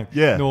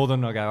 Yeah,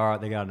 Northern. I go, all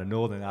right, they're going to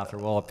Northern. After a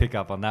while, I pick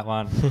up on that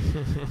one.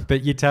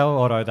 But you tell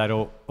Otto that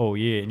all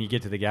year, and you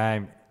get to the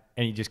game,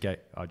 and you just go,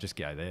 I'll just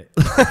go there.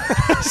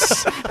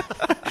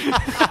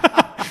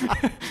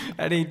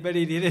 But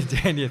he did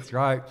it down your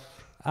throat.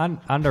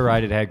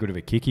 Underrated how good of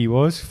a kick he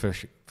was for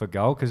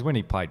goal, because when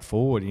he played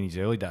forward in his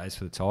early days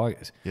for the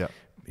Tigers,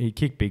 he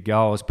kicked big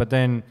goals. But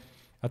then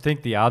I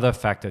think the other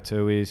factor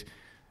too is,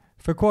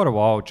 for quite a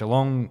while,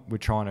 Geelong were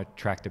trying to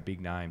attract a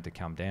big name to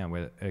come down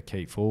with a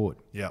key forward.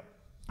 Yep.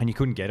 And you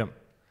couldn't get them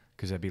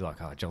because they'd be like,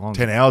 Geelong.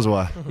 10 hours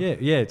away.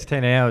 Yeah, it's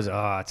 10 hours.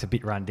 It's a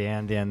bit run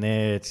down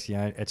there. It's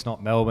it's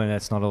not Melbourne.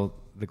 It's not all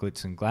the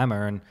glitz and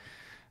glamour. And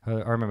I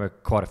remember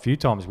quite a few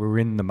times we were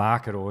in the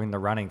market or in the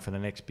running for the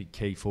next big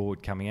key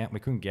forward coming out, and we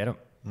couldn't get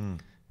him.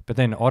 But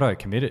then Otto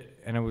committed,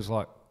 and it was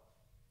like,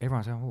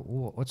 everyone's going,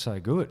 what's so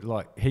good?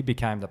 Like, he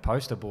became the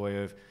poster boy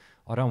of,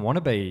 I don't want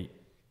to be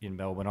in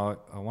Melbourne.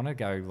 I want to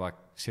go, like,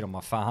 sit on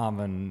my farm,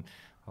 and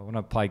I want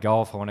to play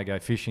golf. I want to go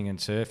fishing and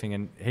surfing.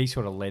 And he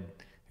sort of led,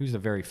 he was the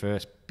very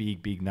first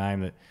big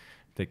name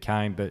that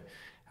came. But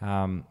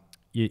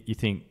you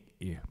think,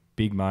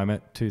 big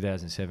moment,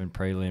 2007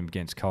 prelim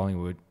against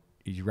Collingwood,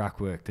 his ruck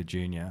work to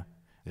junior,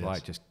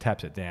 like, just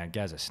taps it down.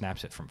 Gazza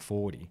snaps it from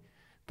 40.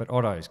 But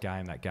Otto's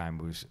game, that game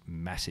was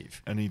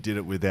massive. And he did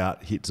it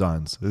without hit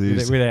zones.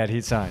 Without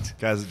hit zones.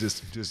 Gazza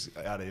just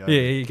out of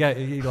here. Yeah,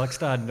 he like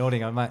started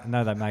nodding. I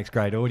know that makes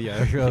great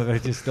audio.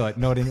 Just like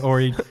nodding, or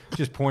he'd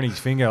just point his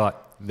finger like,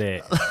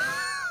 there.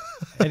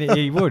 And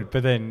he would.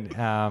 But then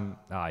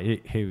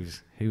he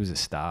was a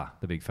star,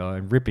 the big fella,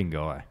 and ripping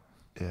guy.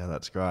 Yeah,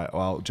 that's great.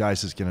 Well,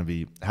 Jace is going to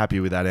be happy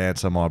with that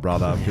answer, my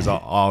brother, because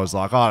I was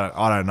like,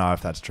 I don't know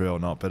if that's true or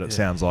not, but it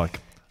sounds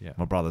like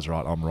my brother's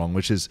right, I'm wrong,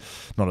 which is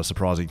not a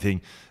surprising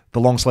thing. The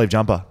long sleeve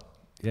jumper.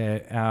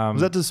 Yeah.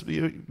 Was that just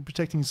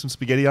protecting some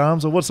spaghetti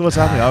arms, or what's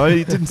happening? I mean,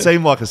 it didn't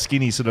seem like a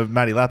skinny sort of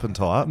Matty Lappin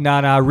type.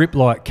 No, ripped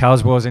like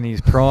Cuz was in his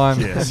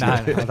prime. Yes. No,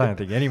 I don't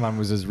think anyone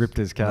was as ripped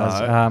as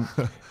Cuz.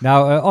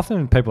 No,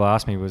 often people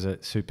ask me, was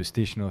it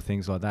superstition or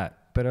things like that?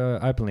 But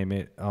I openly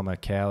admit I'm a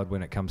coward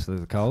when it comes to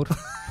the cold.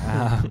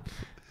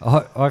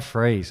 I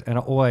freeze, and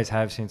I always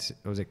have since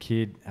I was a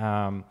kid.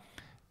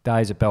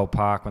 Days at Bell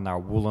Park when they were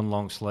woolen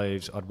long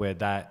sleeves, I'd wear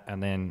that,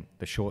 and then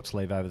the short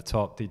sleeve over the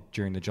top.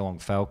 During the Geelong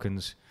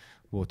Falcons,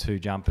 wore 2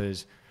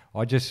 jumpers.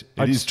 It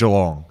is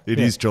Geelong. It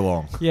is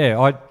Geelong.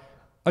 Yeah,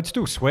 I'd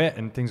still sweat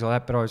and things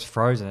like that, but I was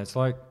frozen. It's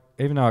like,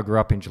 even though I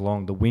grew up in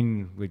Geelong, the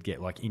wind would get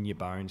like in your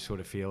bones sort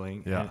of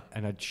feeling,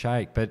 and I'd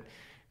shake. But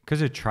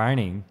because of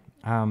training,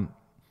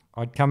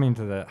 I'd come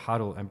into the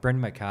huddle, and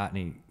Brendan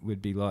McCartney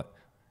would be like,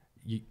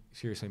 you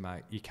seriously,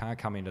 mate, you can't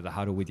come into the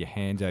huddle with your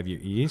hands over your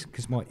ears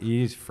because my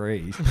ears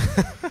freeze.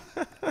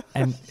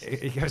 And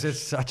he goes, it's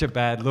such a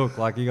bad look.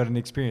 Like, you got an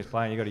experienced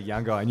player, you got a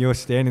young guy, and you're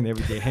standing there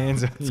with your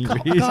hands on your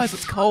ears. Guys,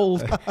 it's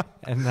cold.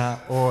 And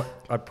or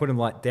I'd put him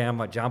like down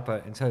my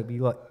jumper, and so it'd be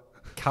like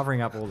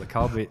covering up all the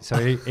cold bits. So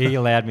he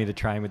allowed me to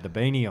train with the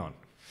beanie on.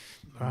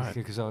 Right.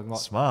 Because I'm like,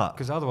 Smart.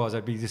 Because otherwise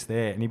I'd be just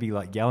there, and he'd be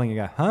like yelling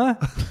and go, huh?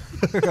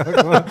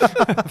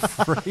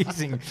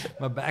 Freezing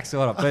my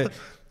backside off. But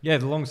yeah,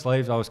 the long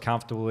sleeves, I was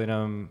comfortable in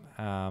them.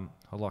 I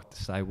like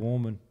to stay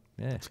warm, and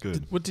yeah, It's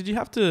good. Did you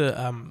have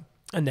to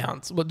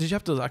announce? Did you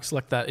have to like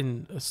select that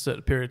in a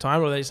certain period of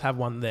time, or they just have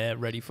one there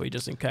ready for you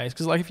just in case?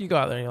 Because like if you go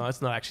out there and you're like,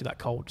 it's not actually that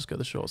cold, just go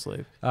the short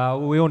sleeve.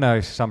 Well, we all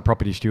know some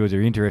property stewards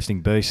are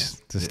interesting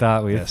beasts to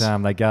start with.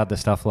 Yes. They guard the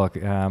stuff like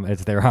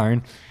it's their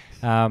own.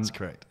 That's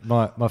correct.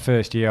 My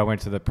first year, I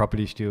went to the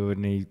property steward,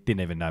 and he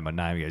didn't even know my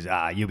name. He goes,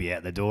 you'll be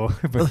out the door.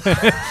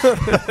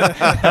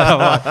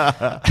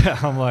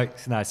 I'm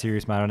like, no,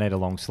 serious, mate, I need a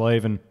long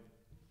sleeve. And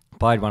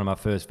played one of my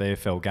first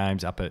VFL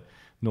games up at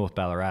North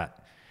Ballarat.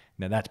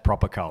 Now, that's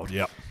proper cold.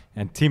 Yep.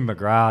 And Tim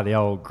McGrath, the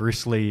old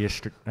grizzly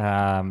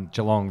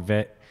Geelong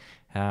vet,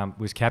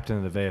 was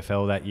captain of the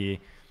VFL that year.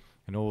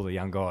 And all the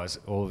young guys,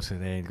 all of a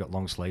sudden, he's got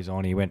long sleeves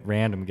on. He went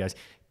round him and goes,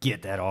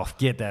 get that off,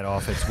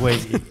 it's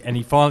weak. And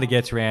he finally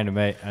gets round to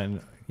me, and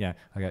I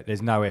go,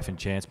 there's no effing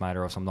chance, mate,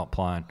 or else I'm not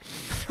playing.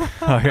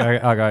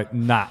 I go,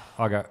 nah.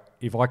 I go,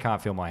 if I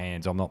can't feel my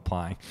hands, I'm not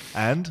playing.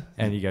 And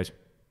he goes,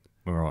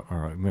 all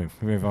right,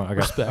 move on.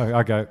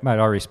 I go, mate,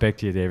 I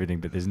respect you to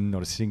everything, but there's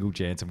not a single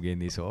chance I'm getting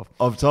this off.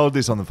 I've told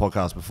this on the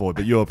podcast before,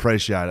 but you'll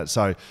appreciate it.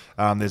 So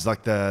there's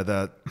like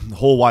the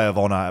hallway of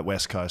honour at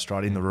West Coast,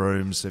 right? In the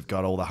rooms, they've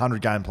got all the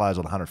 100-game players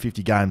or the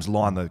 150 games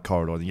line the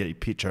corridor, and you get your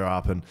picture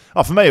up. And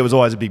for me, it was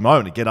always a big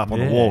moment to get up on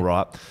the wall,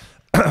 right?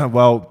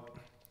 Well,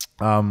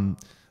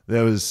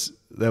 there was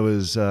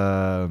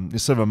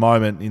sort of a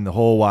moment in the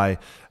hallway.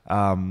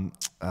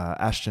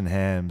 Ashton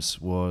Hams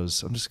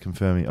was, I'm just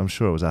confirming, I'm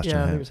sure it was Ashton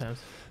Yeah, I Hams. think it was Hams.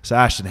 So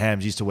Ashton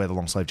Hams used to wear the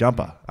long sleeve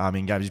jumper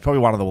in games. He's probably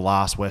one of the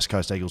last West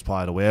Coast Eagles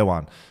player to wear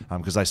one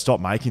because they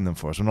stopped making them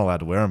for us. We're not allowed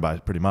to wear them,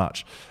 pretty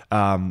much.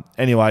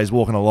 Anyway, he's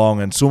walking along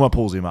and Suma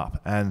pulls him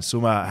up, and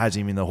Suma has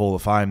him in the Hall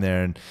of Fame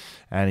there,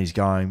 and he's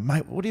going,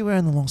 mate, what are you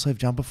wearing the long sleeve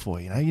jumper for?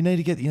 You need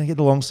to get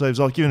the long sleeves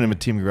off. Giving him a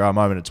Tim McGrath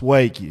moment. It's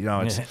weak. You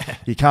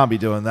can't be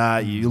doing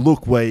that. You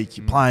look weak.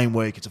 You're playing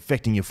weak. It's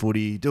affecting your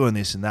footy. Doing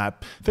this and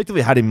that.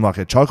 Effectively had him like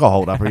a choker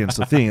hold up against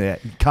the thing. You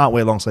can't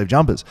wear long sleeve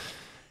jumpers.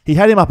 He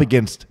had him up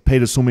against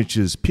Peter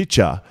Sumich's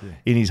pitcher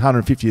in his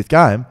 150th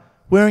game,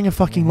 wearing a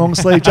fucking long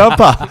sleeve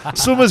jumper.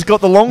 Suma's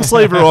got the long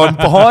sleever on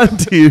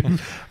behind him,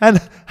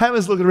 and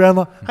Hammer's looking around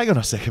like, hang on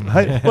a second,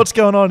 mate, what's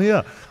going on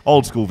here?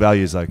 Old school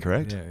values, though,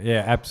 correct?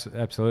 Yeah,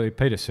 absolutely.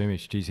 Peter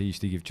Sumich, geez, he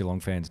used to give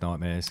Geelong fans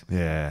nightmares.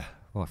 Yeah.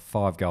 Like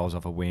 5 goals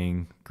off a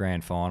wing,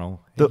 grand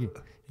final. He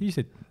used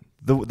to.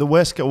 The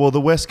West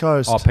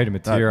Coast. Oh, Peter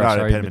Matera.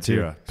 No, Peter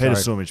Matera. Peter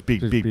Sumich,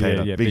 big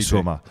Peter, big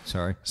swimmer.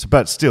 Sorry. So,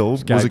 but still,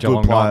 was a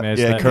good player.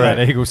 Yeah, correct.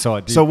 That Eagle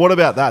side did. So what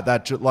about that?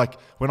 That like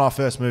when I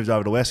first moved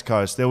over to West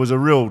Coast, there was a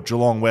real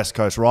Geelong West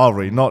Coast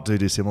rivalry, not too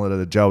dissimilar to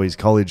the Joey's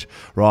College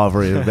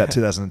rivalry of about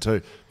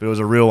 2002, but it was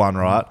a real one,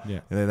 right? Yeah.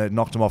 And then they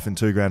knocked them off in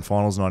 2 grand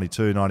finals,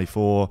 92,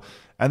 94,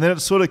 and then it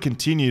sort of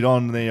continued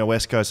on.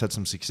 West Coast had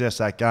some success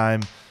that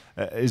game.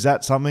 Is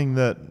that something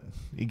that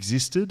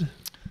existed?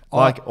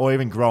 Or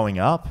even growing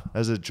up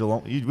as a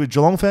Geelong, you were a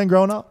Geelong fan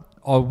growing up?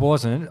 I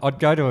wasn't. I'd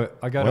go to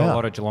a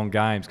lot of Geelong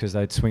games because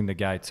they'd swing the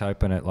gates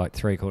open at like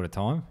 3/4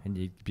 time, and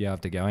you'd be able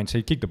to go in. So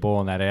you kick the ball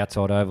on that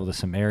outside oval to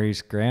St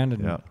Mary's ground,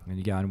 and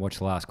you go and watch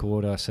the last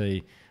quarter.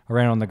 I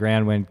ran on the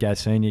ground when Gaz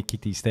Senior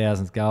kicked his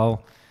 1000th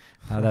goal.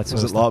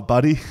 Was it like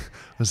Buddy?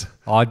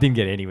 I didn't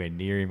get anywhere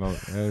near him.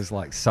 It was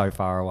like so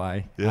far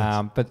away.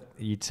 Yes. But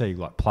you'd see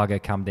like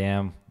Plugger come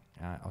down.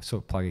 I saw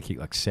Plugger kick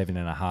like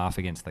 7.5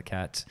 against the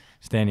Cats,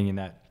 standing in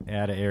that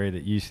outer area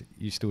that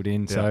you stood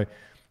in. Yeah. So,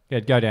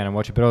 I'd go down and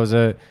watch it. But I was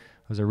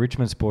a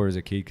Richmond supporter as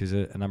a kid because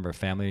a number of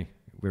family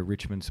were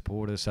Richmond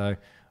supporters. So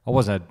I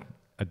wasn't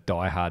a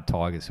diehard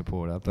Tigers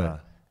supporter,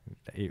 but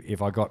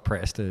if I got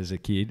pressed as a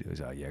kid, it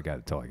was, go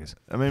the Tigers.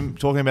 I mean,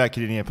 talking about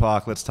Kardinia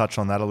Park, let's touch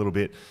on that a little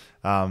bit.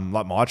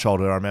 Like my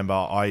childhood, I remember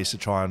I used to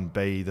try and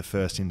be the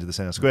first into the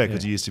centre square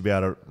because you used to be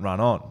able to run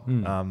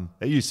on.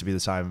 It used to be the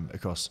same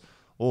across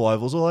all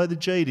ovals, although the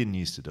G didn't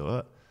used to do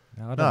it.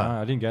 No, I don't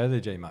know. I didn't go to the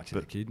G much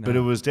as a kid. No. But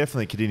it was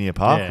definitely Kardinia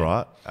Park,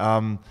 right?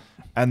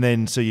 And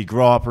then so you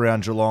grow up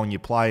around Geelong, you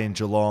play in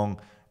Geelong,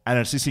 and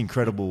it's this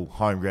incredible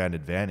home ground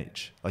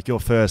advantage. Like your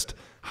first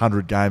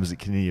 100 games at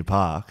Kardinia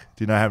Park,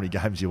 do you know how many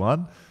games you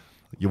won?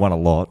 You won a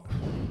lot.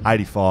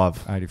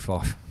 85.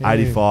 85.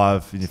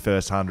 85 in your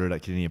first 100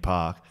 at Kardinia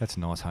Park. That's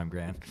a nice home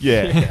ground.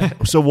 Yeah.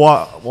 So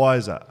why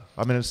is that?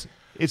 I mean,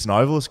 it's an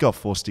oval. It's got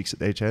 4 sticks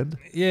at each end.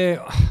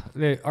 Yeah,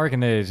 I reckon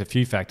there's a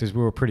few factors.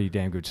 We were a pretty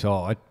damn good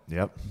side.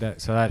 Yep.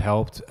 So that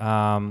helped.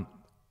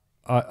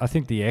 I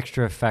think the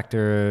extra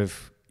factor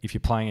of if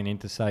you're playing an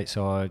interstate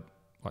side,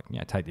 like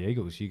take the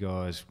Eagles. You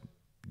guys,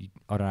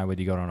 I don't know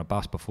whether you got on a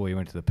bus before you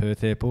went to the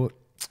Perth airport.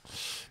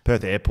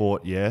 Perth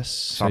Airport, yes,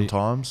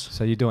 sometimes.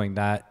 So you're doing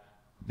that,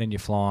 then you're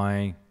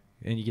flying,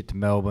 then you get to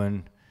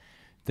Melbourne,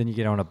 then you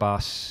get on a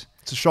bus.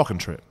 It's a shocking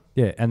trip.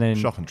 Yeah, and then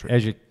Shocking trip.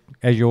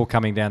 as you're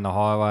coming down the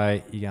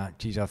highway, you go,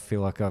 geez, I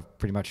feel like I've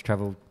pretty much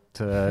travelled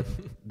to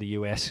the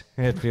US.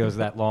 It feels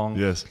that long.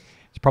 Yes.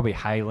 It's probably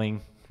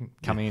hailing,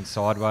 coming in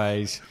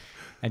sideways,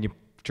 and you're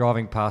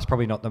driving past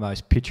probably not the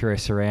most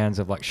picturesque surrounds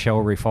of like Shell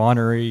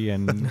Refinery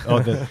and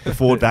the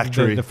Ford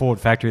factory. The Ford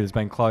factory that's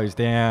been closed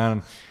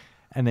down.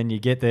 And then you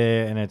get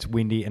there and it's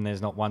windy and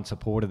there's not one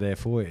supporter there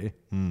for you.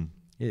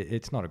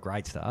 It's not a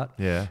great start.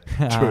 Yeah,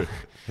 true.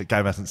 The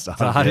game hasn't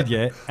started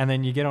yet. And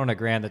then you get on a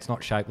ground that's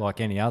not shaped like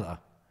any other.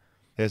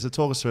 Yeah, so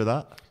talk us through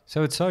that.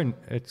 So it's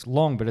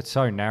long, but it's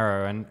so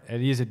narrow, and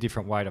it is a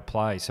different way to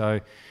play.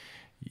 So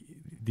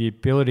the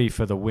ability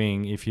for the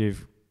wing,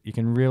 you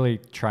can really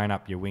train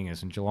up your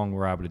wingers, and Geelong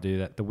were able to do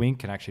that. The wing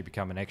can actually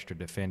become an extra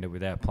defender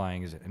without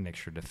playing as an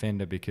extra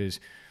defender, because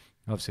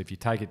obviously if you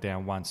take it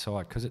down one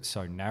side, because it's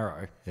so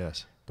narrow,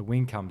 yes, the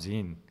wing comes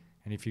in,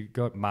 and if you've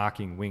got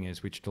marking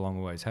wingers, which Geelong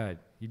always had,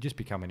 you just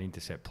become an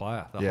intercept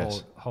player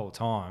the whole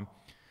time.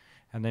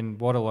 And then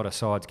what a lot of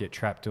sides get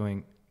trapped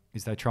doing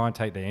is they try and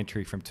take their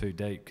entry from too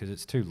deep because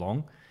it's too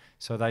long.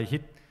 So they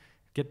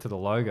get to the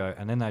logo,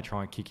 and then they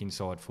try and kick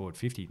inside forward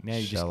 50. Now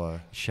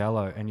you're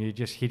shallow, and you're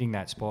just hitting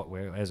that spot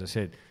where, as I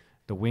said,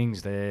 the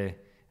wing's there,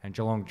 and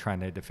Geelong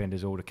train their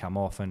defenders all to come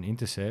off and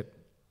intercept,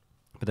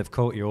 but they've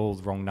caught you all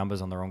the wrong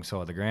numbers on the wrong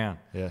side of the ground.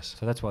 Yes.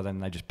 So that's why then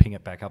they just ping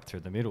it back up through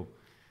the middle.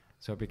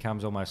 So it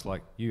becomes almost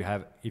like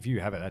if you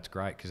have it, that's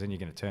great, because then you're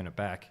going to turn it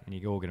back and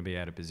you're all going to be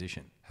out of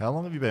position. How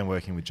long have you been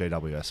working with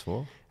GWS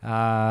for?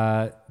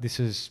 This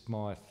is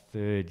my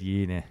 3rd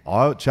year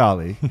now.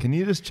 Charlie, can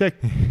you just check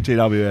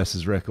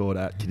GWS's record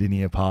at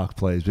Cardinia Park,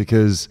 please?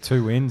 Because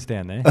 2 wins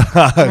down there.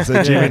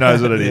 So Jimmy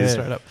knows what it is.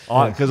 Straight up.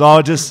 Because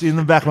I just, in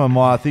the back of my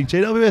mind, I think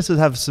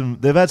GWS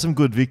they've had some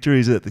good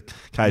victories at the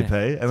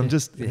KP, and I've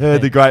just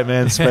heard the great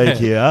man speak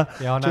here.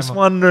 Yeah, I know just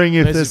wondering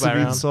if there's some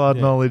around. inside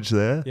knowledge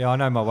there. Yeah, I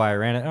know my way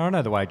around it, and I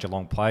know the way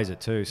Geelong plays it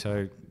too.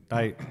 So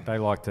they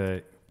like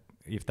to,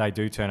 if they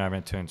do turn over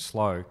and turn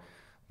slow,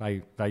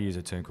 they use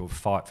a term called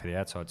fight for the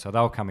outside. So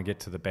they'll come and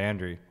get to the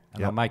boundary,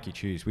 and they'll make you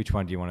choose which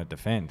one do you want to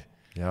defend.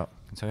 Yeah.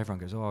 And so everyone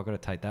goes, I've got to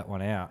take that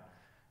one out.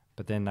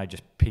 But then they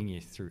just ping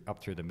you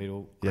up through the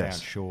middle, ground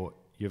short.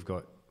 You've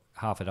got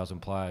half a dozen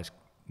players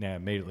now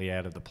immediately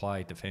out of the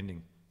play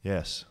defending.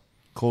 Yes.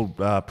 Called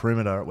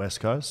perimeter at West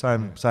Coast.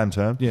 Same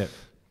term. Yeah.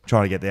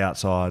 Trying to get the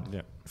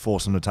outside,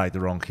 force them to take the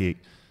wrong kick,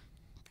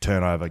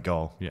 turnover,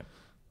 goal. Yeah.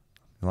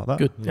 You like that?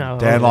 Good. Yeah.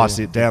 Dan likes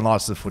it. Dan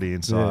likes the footy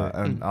inside,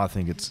 and I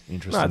think it's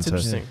interesting. No, it's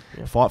interesting.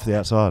 Yeah. Fight for the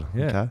outside.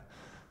 Yeah. Okay.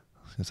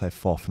 I was going to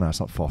say FOF. No, it's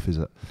not FOF, is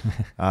it?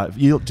 Do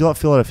you like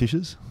filet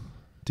fishes?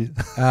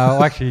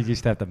 I actually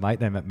used to have to mate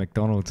them at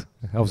McDonald's.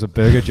 I was a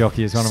burger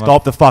jockey as one of my...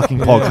 Stop the fucking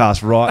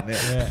podcast right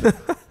now.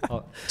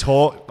 Yeah.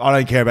 I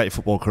don't care about your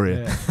football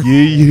career. Yeah. You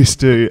used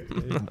to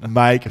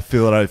make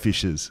filet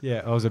fishes.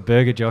 Yeah, I was a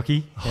burger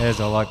jockey,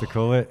 as I like to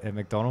call it, at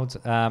McDonald's.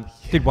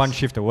 Did one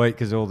shift a week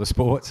because of all the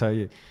sport.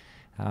 So,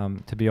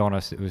 to be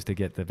honest, it was to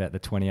get about the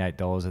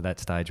 $28 at that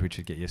stage, which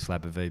would get you a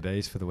slab of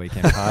VBs for the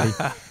weekend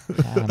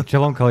party.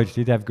 Geelong College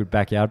did have good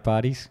backyard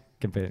parties.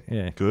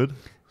 Good.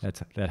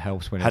 That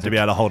helps when had to be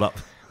able to hold up.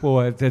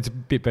 Well, it's a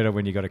bit better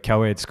when you got a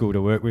co-ed school to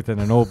work with than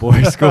an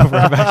all-boys school for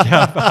a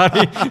backyard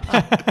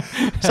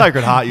party.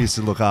 Sacred Heart used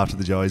to look after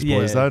the Joey's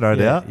boys, though, no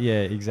doubt.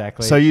 Yeah,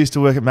 exactly. So you used to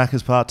work at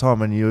Macca's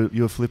part-time and you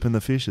were flipping the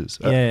fishes.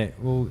 Yeah,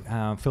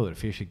 well, Philip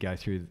Fish would go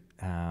through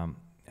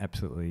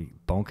absolutely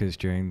bonkers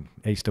during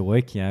Easter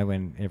week,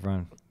 when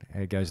everyone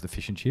goes to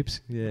fish and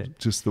chips. Yeah,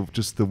 just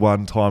the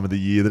one time of the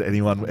year that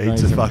anyone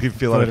eats a fucking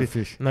fillet of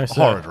fish. No,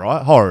 horrid,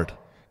 right? Horrid.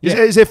 Yeah.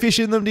 Is there fish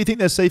in them? Do you think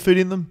there's seafood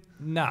in them?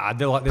 Nah,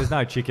 there's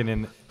no chicken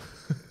in.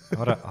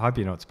 I hope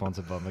you're not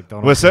sponsored by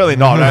McDonald's. We're certainly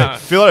not. No.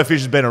 Filet of fish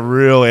has been a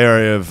real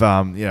area of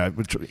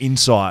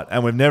insight,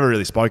 and we've never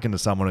really spoken to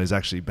someone who's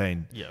actually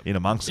been in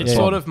amongst it. It's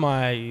sort of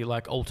my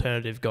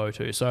alternative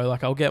go-to. So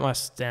I'll get my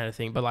standard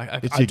thing, but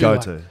it's your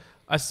go-to.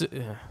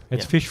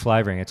 It's fish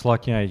flavouring. It's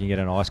like you can get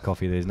an iced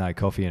coffee. There's no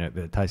coffee in it,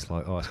 but it tastes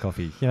like iced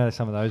coffee.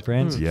 Some of those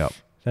brands. Yep.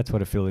 That's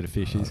what a fillet of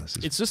fish is.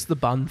 It's just the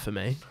bun for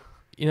me.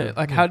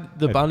 How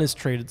the bun is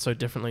treated so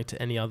differently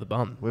to any other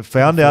bun. We've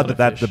found out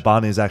that the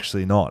bun is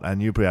actually not,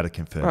 and you'll be able to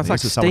confirm. It's like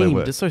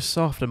steamed. It's so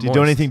soft and moist. Do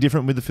you do anything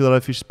different with the fillet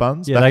of fish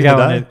buns? Yeah,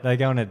 they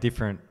go in a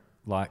different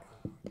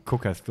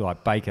cooker,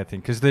 baker thing,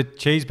 because the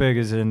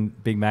cheeseburgers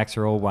and Big Macs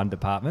are all one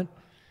department,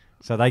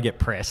 so they get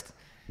pressed.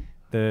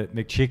 The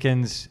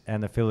McChickens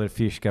and the fillet of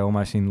fish go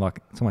almost in like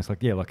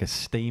a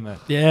steamer.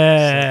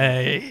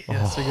 Yeah.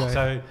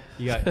 So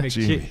you got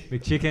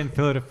McChicken,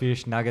 fillet of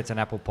fish, nuggets, and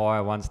apple pie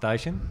at one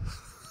station.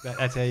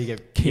 That's how you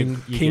get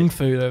king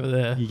food over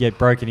there. You get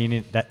broken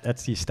in.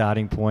 That's your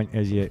starting point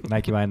as you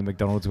make your way in the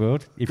McDonald's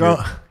world. If you're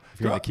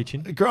in the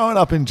kitchen. Growing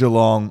up in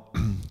Geelong,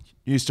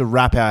 used to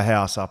wrap our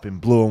house up in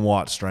blue and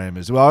white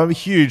streamers. Well, I'm a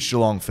huge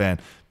Geelong fan.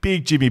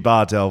 big Jimmy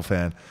Bartel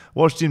fan.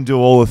 Watched him do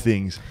all the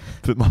things.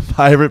 But my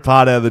favourite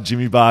part out of the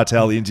Jimmy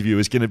Bartel interview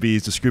is going to be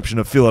his description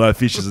of Fillet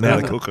fishes and how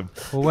to cook them.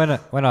 Well,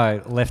 when I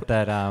left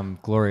that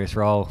glorious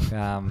role,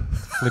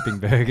 flipping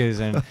burgers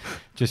and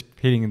just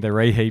hitting the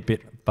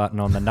reheat button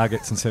on the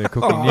nuggets instead of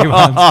cooking new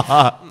ones,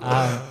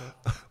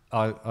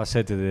 I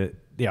said to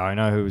the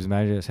owner who was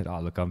manager, I said, "Oh,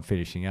 look, I'm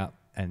finishing up,"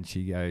 and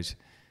she goes,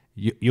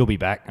 "You'll be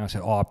back." And I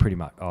said, "Oh, pretty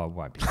much. Oh, I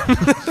won't be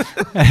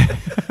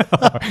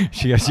back."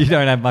 She goes, "You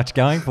don't have much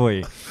going for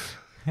you."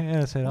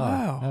 Yeah, I said,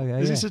 Wow.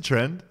 Okay, Is this a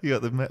trend? You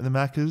got the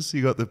Maccas,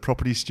 you got the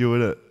property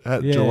steward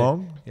at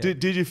Geelong. Yeah.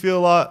 Did you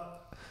feel like?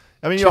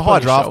 I mean, you're a Chip on high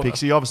your draft shoulder. pick,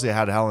 so you obviously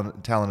had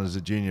talent as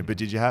a junior.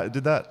 But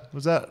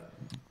was that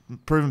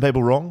proving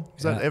people wrong?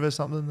 Was that ever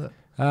something that?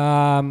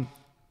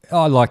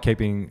 I like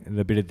keeping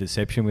the bit of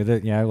deception with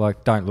it.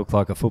 Like don't look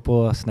like a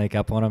footballer, sneak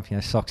up on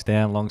them. Socks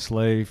down, long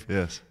sleeve.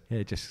 Yes.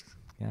 Yeah, just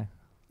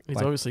He's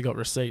Like- obviously got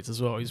receipts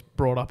as well. He's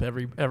brought up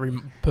every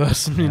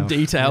person in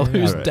detail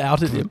who's Right.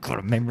 doubted him. got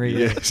a memory.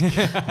 Yes.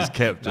 He's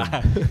kept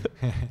them.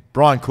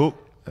 Brian Cook,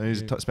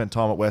 he's spent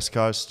time at West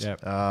Coast.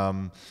 Yep.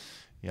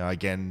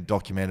 Again,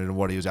 documented on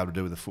what he was able to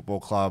do with the football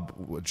club,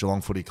 with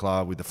Geelong Footy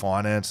Club, with the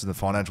finance and the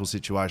financial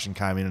situation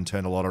came in and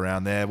turned a lot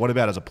around there. What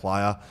about as a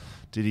player?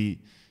 Did he,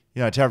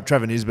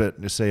 Trevor Nisbet,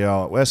 the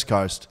CEO at West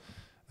Coast,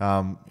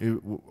 I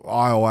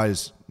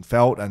always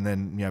felt, and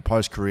then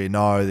post-career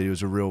know that he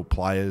was a real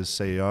players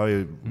CEO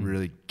who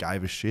really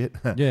gave a shit.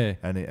 Yeah.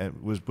 And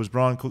was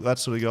Brian Cook that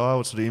sort of guy?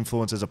 What sort of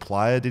influence as a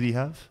player did he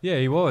have? Yeah,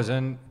 he was,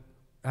 and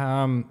a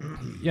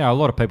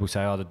lot of people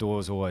say, the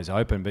door's always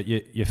open, but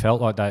you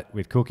felt like that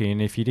with Cookie,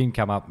 and if you didn't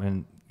come up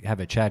and have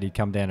a chat, he'd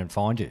come down and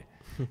find you.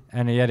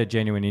 And he had a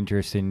genuine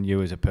interest in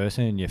you as a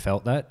person, and you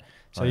felt that.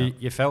 So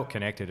you felt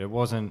connected. It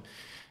wasn't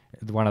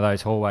one of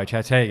those hallway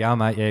chats, "How you going,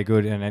 mate? Yeah,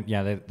 good." And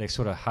they're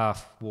sort of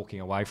half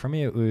walking away from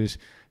you. It was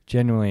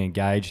genuinely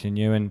engaged in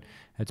you, and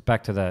it's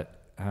back to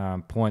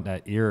that point,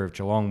 that era of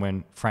Geelong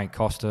when Frank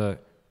Costa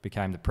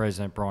became the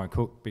president, Brian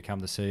Cook became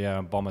the CEO,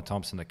 and Bomber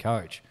Thompson the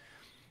coach.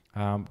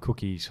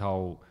 Cookie's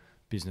whole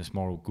business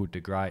model, good to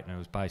great, and it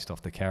was based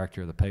off the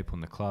character of the people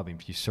in the club. And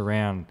if you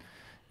surround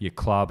your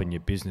club and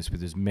your business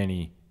with as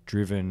many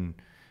driven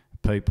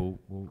people,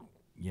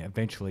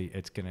 eventually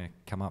it's going to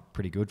come up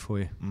pretty good for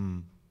you.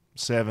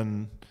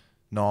 7,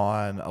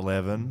 9,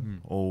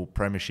 11, all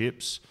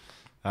premierships.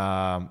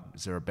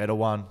 Is there a better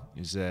one?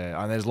 Is there?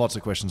 And there's lots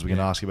of questions we can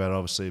ask about it,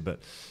 obviously,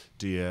 but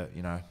do you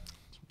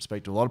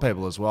speak to a lot of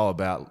people as well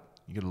about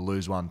you got to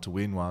lose one to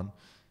win one?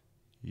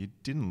 You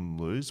didn't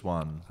lose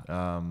one.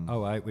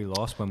 08, we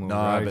lost when we were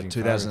No, raging but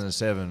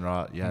 2007,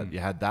 right? You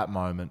had that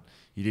moment.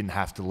 You didn't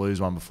have to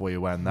lose one before you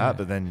won that,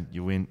 but then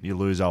you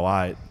lose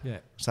 08. Yeah.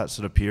 It's that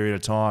sort of period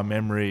of time,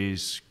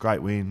 memories,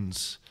 great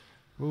wins.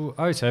 Well,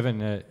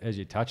 07, as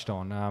you touched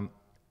on,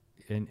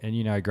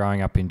 and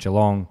growing up in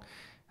Geelong,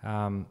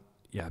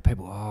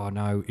 people,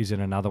 no, is it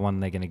another one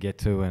they're going to get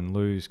to and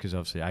lose? Because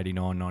obviously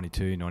 89,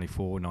 92,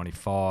 94,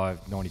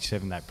 95,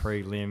 97, that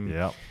prelim.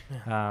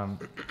 Yeah.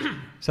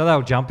 So they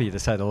were jumpy, to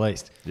say the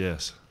least.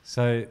 Yes.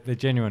 So the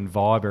genuine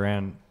vibe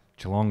around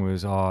Geelong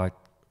was, are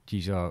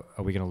we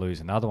going to lose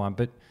another one?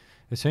 But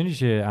as soon as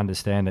you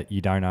understand that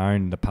you don't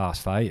own the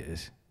past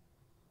failures,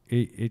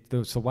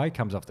 the weight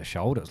comes off the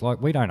shoulders.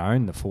 Like, we don't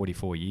own the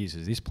 44 years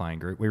as this playing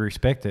group. We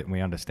respect it and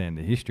we understand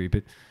the history,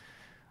 but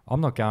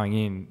I'm not going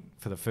in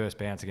for the first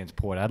bounce against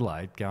Port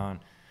Adelaide going,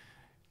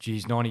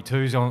 geez,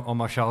 92's on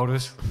my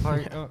shoulders.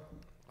 Like,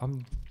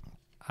 I'm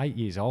 8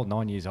 years old,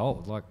 9 years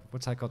old. Like,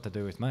 what's that got to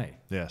do with me?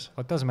 Yes.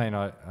 It doesn't mean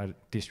I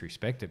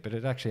disrespect it, but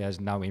it actually has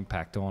no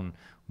impact on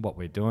what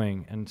we're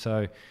doing. And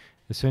so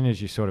as soon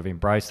as you sort of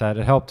embrace that,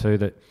 it helped too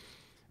that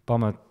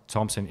Bomber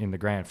Thompson in the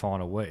grand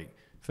final week,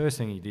 first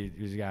thing he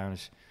did was going,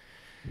 this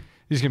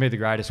is going to be the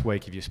greatest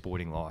week of your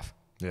sporting life.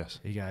 Yes.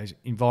 He goes,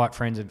 invite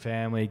friends and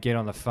family, get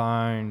on the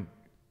phone,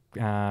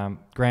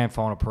 grand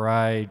final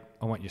parade.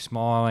 I want you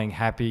smiling,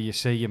 happy. You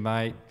see your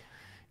mate,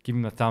 give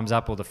him the thumbs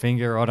up or the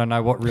finger. I don't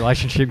know what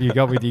relationship you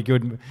got with your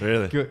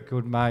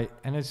good mate.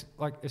 And it's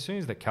like, as soon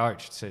as the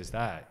coach says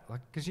that,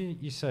 like, because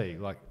you see,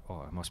 like,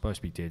 am I supposed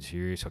to be dead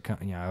serious? I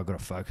can't, I've got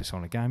to focus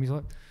on the game. He's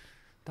like,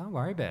 don't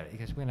worry about it. He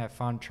goes, we're going to have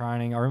fun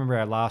training. I remember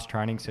our last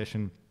training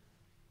session.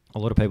 A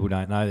lot of people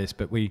don't know this,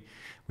 but we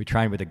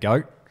trained with a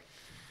goat.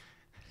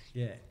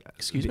 Yeah.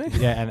 Excuse me?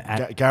 Yeah,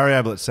 and Gary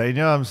Ablett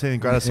Senior, I'm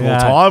seeing greatest of all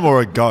time, or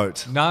a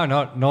goat? No,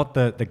 not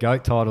the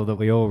GOAT title that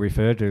we all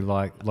refer to,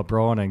 like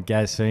LeBron and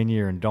Gaz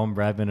Senior and Don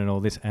Bradman and all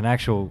this. An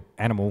actual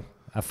animal,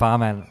 a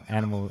farm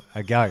animal,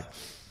 a goat.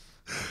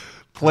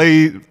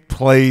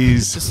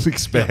 Please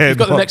expand. You've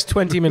got the next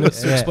 20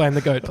 minutes to explain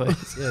the goat,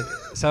 please. Yeah.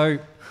 So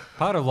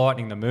part of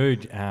lightening the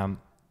mood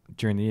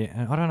during the year,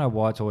 and I don't know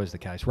why it's always the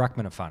case,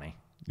 ruckmen are funny.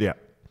 Yeah.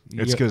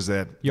 It's because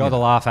they're... You either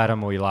laugh at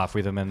them or you laugh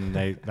with them, and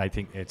they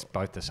think it's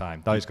both the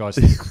same. Those guys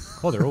think,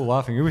 they're all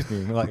laughing with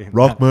me. Like,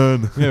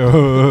 Ruckman.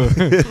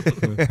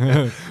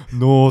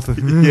 North.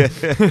 Yeah.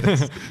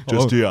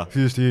 Just here.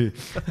 Just here.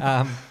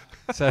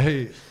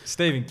 So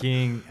Stephen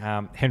King,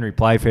 Henry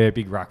Playfair,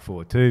 big ruck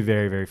forward, two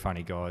very, very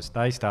funny guys.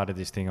 They started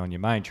this thing on your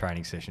main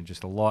training session,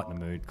 just to lighten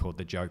the mood, called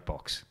the Joke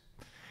Box.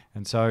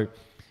 And so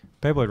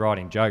people are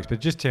writing jokes, but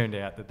it just turned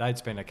out that they'd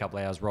spent a couple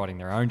of hours writing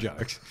their own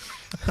jokes.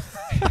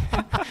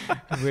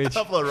 A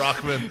couple of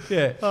ruckmen.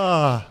 Yeah.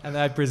 Ah. And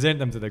they'd present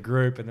them to the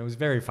group, and it was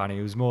very funny.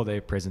 It was more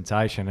their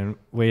presentation. And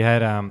we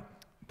had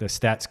the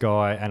stats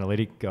guy,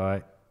 analytic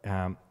guy,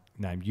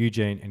 named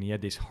Eugene, and he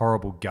had this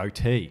horrible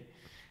goatee.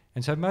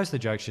 And so most of the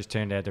jokes just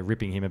turned out to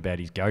ripping him about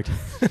his goatee.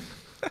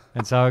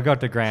 And so I got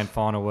to grand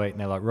final week,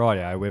 and they're like,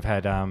 rightio, we've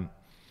had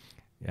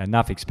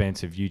enough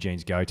expense of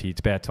Eugene's goatee.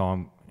 It's about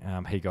time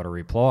he got a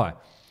reply.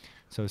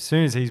 So as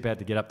soon as he's about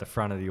to get up the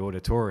front of the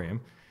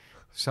auditorium,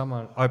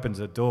 someone opens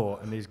the door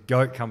and this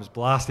goat comes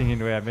blasting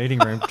into our meeting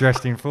room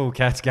dressed in full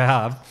cat's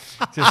garb,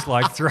 just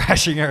like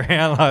thrashing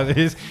around like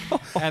this,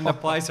 and the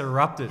place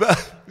erupted.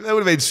 That would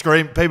have been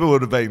scream. People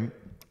would have been.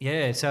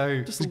 Yeah, so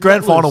It's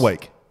grand final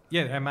week.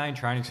 Yeah, our main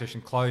training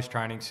session, closed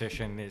training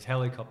session. There's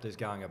helicopters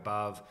going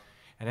above,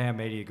 and our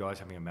media guy's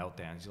having a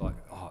meltdown. He's like,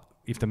 "Oh,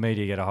 if the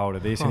media get a hold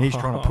of this," and he's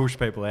trying to push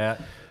people out.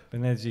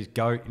 And there's this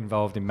goat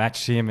involved in match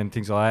sim and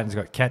things like that. And it's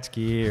got cat's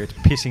gear. It's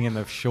pissing in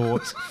the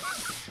shorts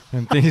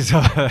and things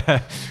like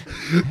that.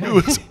 It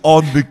was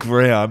on the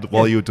ground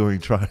while you were doing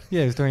training.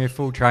 Yeah, it was doing a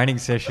full training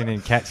session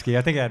in cat's gear.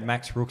 I think I had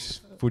Max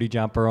Rook's footy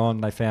jumper on.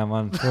 They found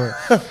one for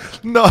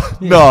it. No.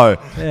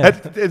 Yeah.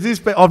 Has this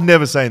been, I've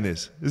never seen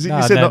this. Is it, No,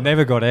 you said that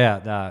never got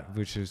out,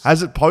 which was...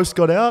 Has it post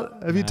got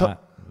out? Have you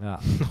No.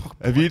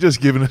 have you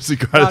just given us the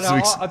No,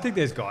 greatest? I think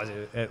there's guys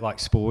at like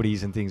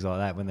sporties and things like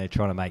that when they're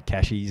trying to make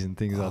cashies and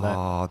things like that.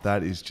 Oh,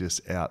 that is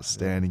just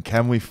outstanding.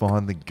 Can we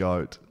find the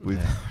goat?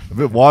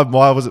 But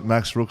why was it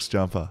Max Rook's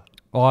jumper?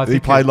 Oh, I He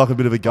think played like a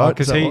bit of a goat.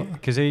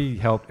 because he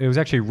helped. It was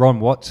actually Ron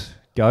Watt's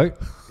goat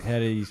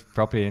had his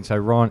property, and so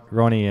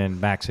Ronnie and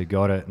Max had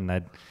got it, and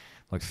they'd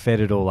like fed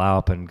it all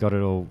up and got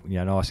it all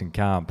nice and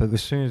calm. But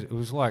as soon as it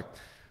was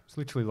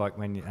literally like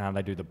when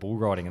they do the bull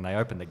riding and they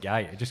open the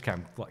gate, it just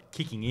came like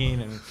kicking in,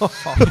 and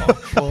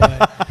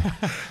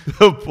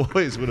The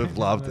boys would have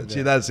loved it.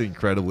 Gee, that's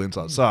incredible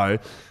insight. So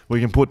we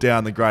can put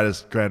down the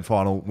greatest grand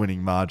final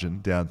winning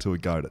margin down to a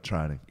goat at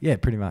training. yeah,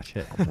 pretty much.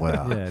 Yeah.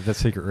 Wow. Yeah, the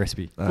secret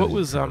recipe. What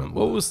was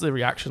the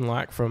reaction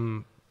like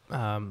from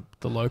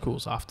the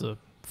locals after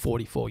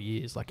 44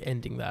 years, like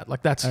ending that?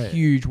 Like that's Oh, yeah.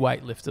 huge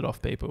weight lifted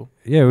off people.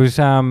 Yeah, it was.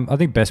 I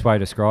think best way to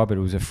describe it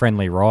was a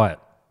friendly riot.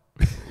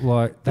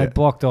 Like they Yeah.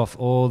 blocked off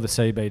all the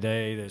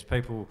CBD. There's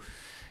people,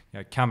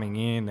 coming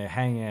in. They're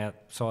hanging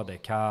outside their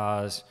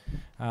cars,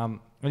 and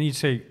you'd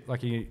see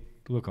like you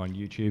look on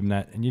YouTube and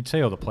that, and you'd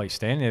see all the police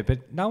standing there,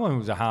 but no one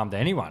was a harm to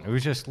anyone. It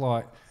was just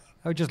like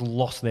they just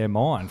lost their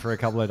mind for a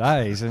couple of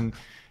days, and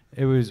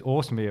it was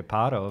awesome to be a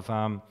part of.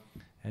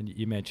 And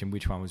you mentioned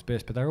which one was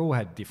best, but they all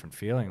had different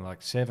feeling.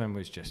 Like 7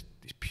 was just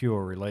this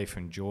pure relief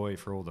and joy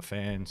for all the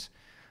fans.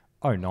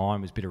 09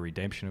 was a bit of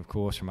redemption, of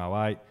course, from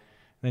 08.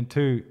 Then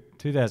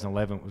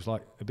 2011 was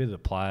like a bit of the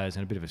players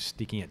and a bit of a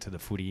sticking it to the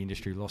footy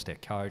industry. Lost our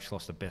coach,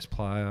 lost the best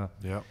player.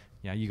 Yeah.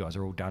 You guys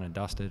are all done and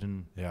dusted,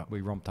 and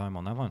we romped home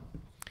on that one.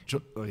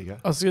 There you go.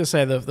 I was going to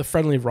say the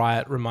friendly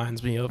riot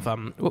reminds me of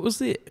was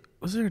there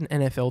an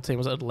NFL team?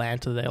 Was it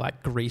Atlanta? They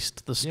like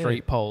greased the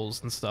street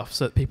poles and stuff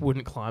so that people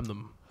wouldn't climb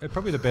them.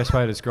 Probably the best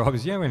way to describe it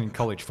is, when in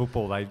college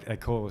football they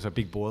call it a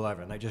big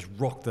boilover and they just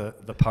rock the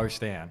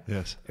post down.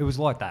 Yes. It was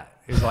like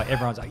that. It was like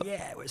everyone's like,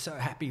 yeah, we're so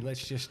happy,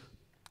 let's just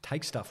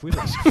take stuff with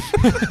us.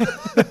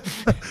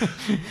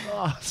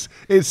 Oh,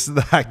 it's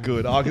that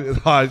good.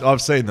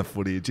 I've seen the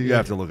footage. You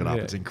have to look it up.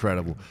 Yeah. It's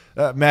incredible.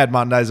 Mad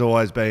Monday's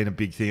always been a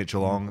big thing at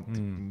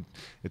Geelong.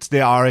 It's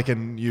now, I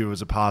reckon you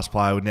as a past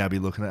player would now be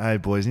looking at, hey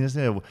boys,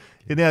 you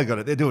now got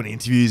it. They're doing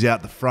interviews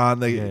out the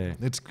front.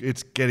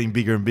 It's getting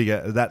bigger and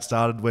bigger. That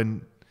started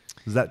when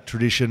there's that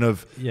tradition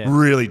of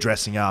really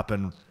dressing up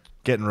and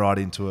getting right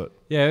into it.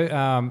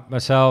 Yeah,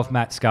 myself,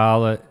 Matt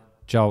Scarlett,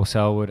 Joel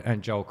Selwood,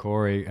 and Joel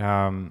Corey.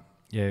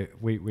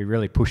 We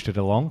really pushed it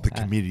along. The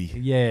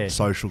committee,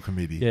 social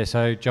committee. Yeah,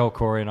 so Joel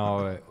Corey and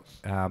I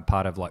were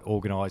part of like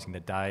organising the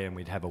day, and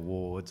we'd have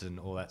awards and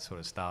all that sort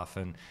of stuff.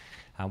 And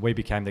we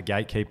became the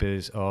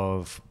gatekeepers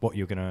of what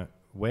you're going to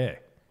wear,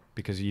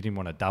 because you didn't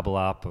want to double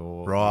up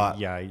or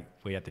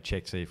we had to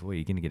check see if you're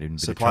going to get in.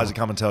 So players would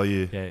come and tell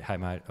you, hey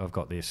mate, I've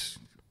got this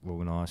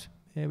organised.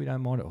 Yeah, we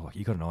don't mind it. Oh,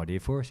 you got an idea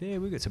for us? Yeah,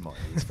 we've got some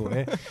ideas for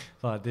you,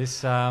 like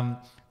this.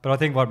 But I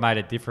think what made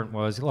it different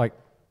was like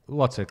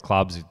lots of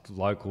clubs,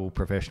 local,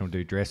 professional,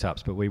 do dress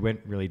ups, but we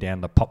went really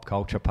down the pop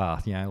culture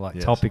path.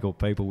 Topical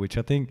people, which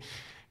I think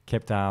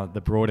kept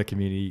the broader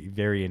community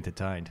very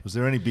entertained. Was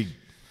there any big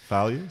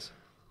failures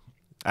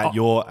at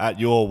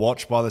your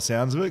watch by the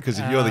sounds of it? Because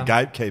if you're the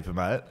gatekeeper,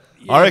 mate,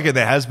 I reckon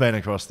there has been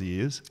across the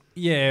years.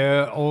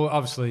 Yeah,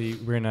 obviously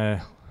we're in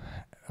a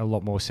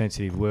lot more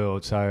sensitive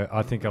world, so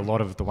I think a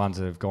lot of the ones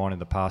that have gone in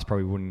the past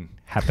probably wouldn't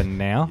happen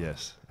now.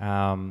 Yes.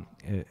 And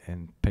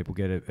people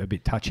get a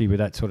bit touchy with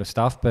that sort of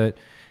stuff, but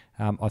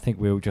I think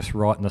we were just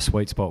right in the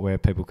sweet spot where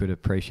people could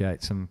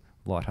appreciate some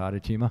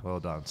light-hearted humour. Well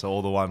done. So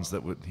all the ones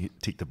that would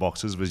tick the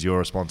boxes was your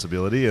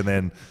responsibility, and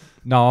then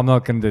No, I'm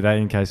not going to do that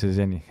in case there's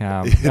any.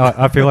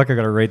 I feel like I've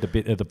got to read the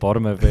bit at the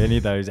bottom of any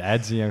of those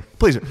ads.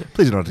 please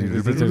don't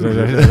do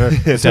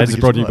This ads is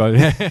brought to you by.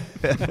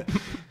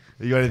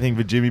 You got anything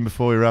for Jimmy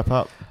before we wrap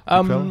up?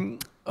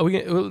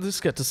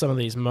 Let's get to some of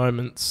these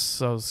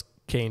moments. I was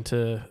keen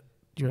to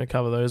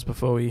cover those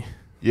before we.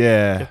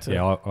 Yeah. Get to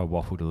I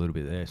waffled a little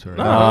bit there. Sorry.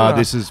 No.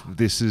 This is.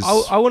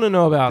 I want to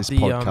know about this the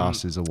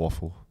podcast is a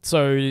waffle.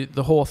 So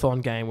the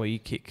Hawthorn game where you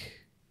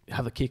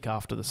have a kick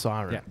after the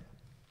siren. Yeah.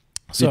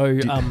 So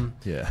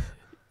yeah.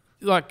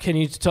 Like, can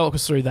you talk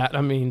us through that?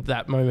 I mean,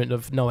 that moment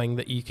of knowing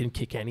that you can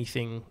kick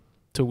anything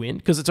to win,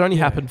 because it's only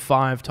happened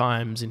 5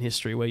 times in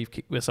history where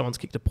where someone's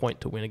kicked a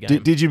point to win a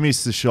game. Did you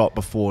miss the shot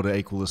before to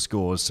equal the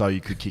scores so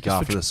you could kick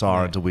after the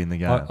siren to win the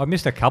game? I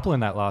missed a couple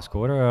in that last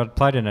quarter. I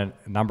played in a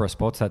number of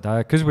spots that day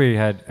because we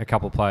had a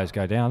couple of players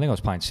go down. I think I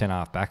was playing centre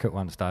half back at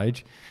one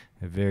stage,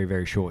 a very,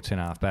 very short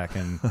centre half back,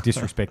 and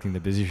disrespecting the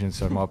position.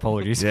 So my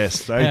apologies.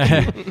 Yes,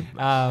 thank you.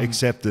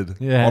 Accepted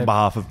on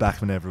behalf of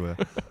backmen everywhere.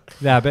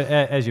 No, but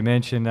as you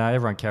mentioned,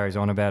 everyone carries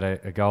on about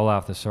a goal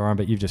after siren,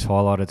 but you've just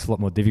highlighted it's a lot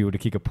more difficult to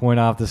kick a point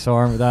after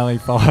siren with only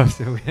 5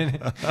 to win.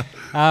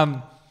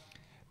 Now,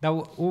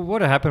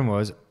 what happened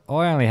was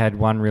I only had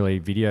one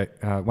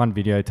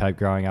videotape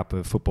growing up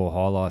of football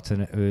highlights,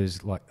 and it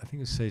was like, I think it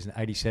was season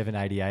 87,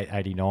 88,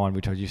 89,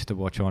 which I used to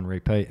watch on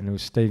repeat, and it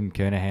was Stephen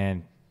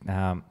Kernahan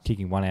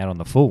kicking one out on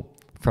the full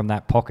from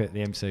that pocket,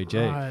 the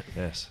MCG. Right.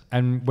 Yes.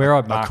 And where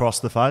I marked... Across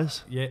the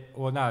face? Yeah,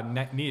 well, no,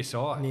 near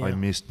side. I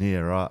missed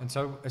near, right. And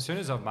so as soon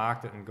as I've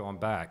marked it and gone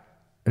back,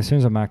 my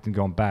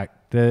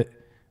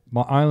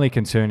only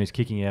concern is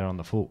kicking out on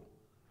the full.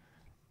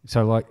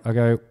 So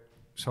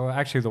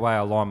actually the way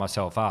I line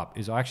myself up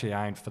is I actually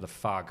aimed for the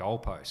far goal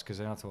post, because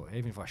then I thought,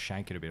 even if I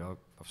shank it a bit, I've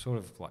sort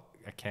of like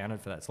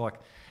accounted for that. It's like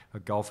a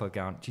golfer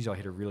going, geez, I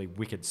hit a really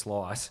wicked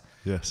slice.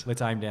 Yes.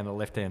 Let's aim down the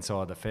left-hand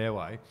side of the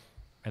fairway,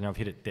 and I've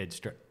hit it dead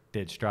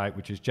straight,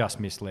 which is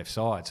just missed left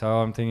side. So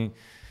I'm thinking,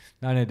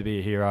 no need to be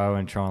a hero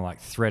and try and like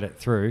thread it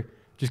through.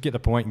 Just get the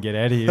point and get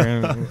out of here,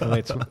 and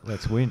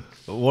let's win.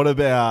 What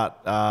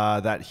about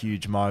that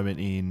huge moment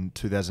in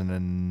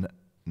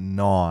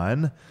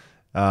 2009?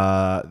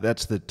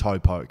 That's the toe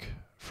poke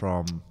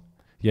from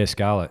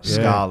Scarlett.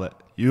 Scarlett.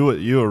 You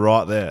were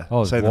right there. I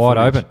was wide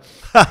open.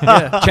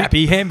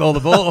 Chappie handball the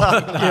ball.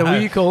 Were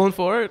you calling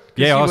for it?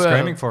 Yeah, I was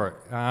screaming for it.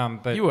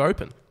 But you were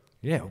open.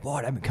 Yeah,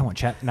 wide open. Come on,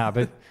 Chap. No,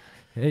 but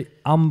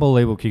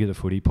unbelievable kick of the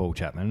footy, Paul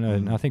Chapman.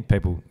 And I think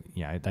people,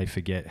 they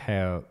forget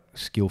how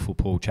skillful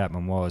Paul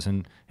Chapman was,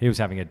 and he was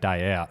having a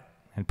day out.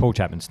 And Paul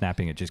Chapman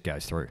snapping, it just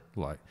goes through.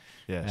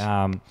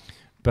 Yes.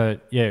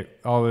 But yeah,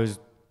 I was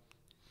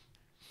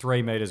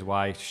 3 metres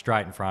away,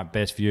 straight in front,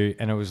 best view,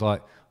 and it was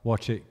like,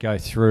 watch it go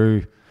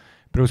through.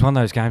 But it was one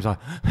of those games like,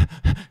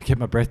 get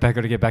my breath back,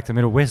 got to get back to the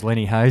middle. Where's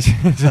Lenny Hayes?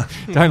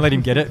 Don't let him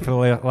get it for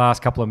the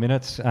last couple of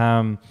minutes.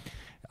 I've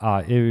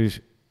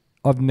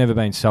never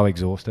been so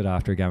exhausted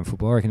after a game of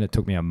football. I reckon it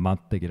took me a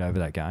month to get over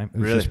that game. It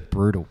was just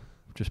brutal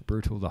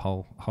the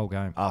whole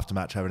game.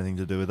 Aftermatch have anything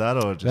to do with that,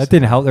 or just that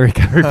didn't help the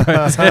recovery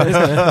process?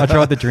 I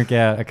tried to drink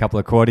out a couple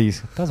of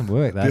quaddies. It doesn't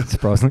work, that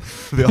surprisingly.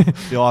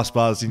 the ice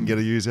bars didn't get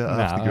a use out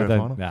after the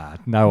grand final.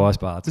 No ice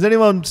bars. Does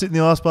anyone sit in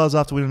the ice bars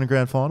after winning a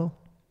grand final?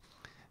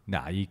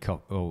 Nah, you'd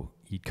cop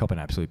an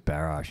absolute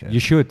barrage. Yeah. You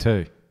should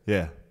too.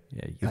 Yeah.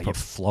 Yeah, you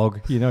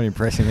flog. You're not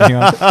impressing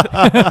anyone.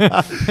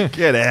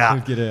 Get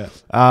out. Get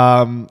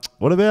out.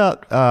 What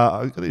about?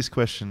 I've got this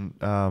question.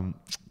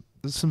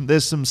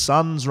 There's some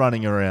sons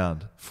running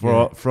around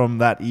from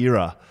that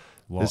era.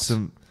 There's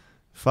some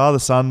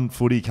father-son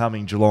footy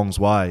coming Geelong's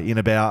way in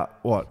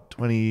about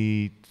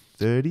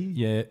 2030.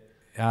 Yeah.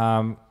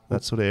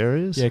 That sort of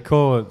areas. Yeah,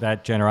 call it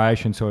that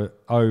generation, sort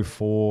of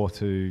 04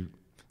 to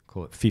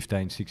call it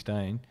 15,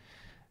 16.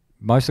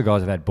 Most of the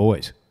guys have had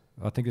boys.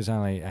 I think there's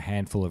only a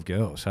handful of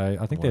girls. So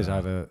I think there's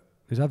over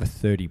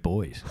 30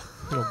 boys.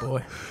 Oh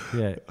boy.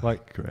 Yeah,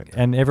 correct.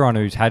 And everyone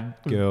who's had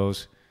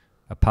girls,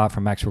 apart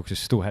from Max Brooks, has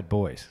still had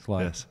boys.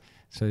 Yes.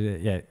 So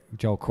yeah,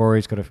 Joel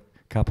Corey's got a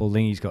couple.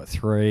 Lingy's got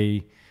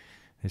 3.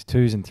 There's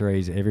 2s and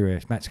 3s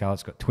everywhere. Matt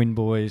Scarlett's got twin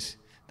boys.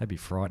 That'd be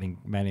frightening,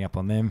 manning up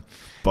on them.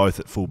 Both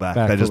at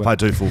fullback. They just play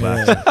 2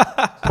 fullbacks.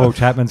 Yeah. Paul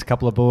Chapman's a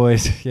couple of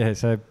boys. Yeah,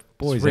 so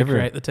boys just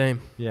everywhere. Recreate the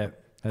team. Yeah.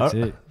 That's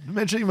it.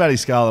 Mentioning Matty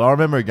Scarlett, I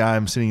remember a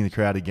game sitting in the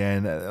crowd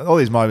again. All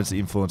these moments that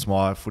influenced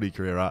my footy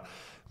career are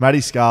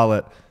Matty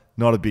Scarlett,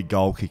 not a big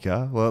goal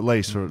kicker, well, at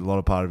least for a lot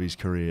of part of his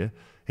career.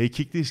 He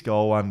kicked this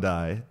goal one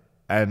day,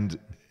 and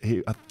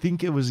I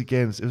think it was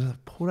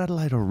Port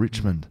Adelaide or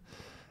Richmond,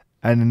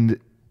 and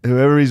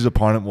whoever his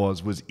opponent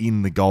was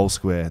in the goal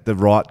square, the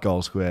right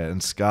goal square,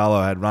 and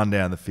Scarlett had run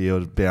down the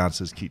field,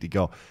 bounces, kicked a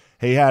goal.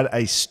 He had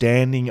a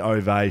standing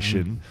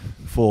ovation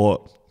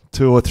for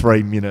 2 or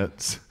 3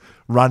 minutes.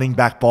 Running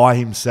back by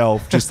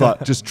himself,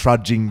 just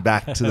trudging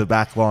back to the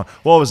back line.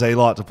 What was he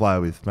like to play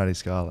with, Matty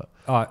Scarlett?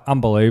 Oh,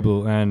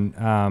 unbelievable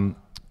and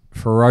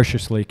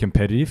ferociously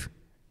competitive,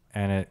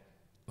 and it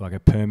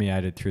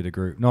permeated through the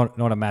group. Not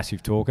a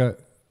massive talker.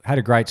 Had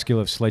a great skill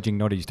of sledging,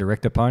 not his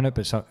direct opponent,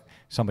 but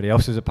somebody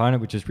else's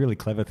opponent, which is a really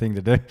clever thing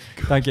to do.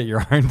 Don't get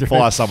your own.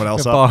 Fire someone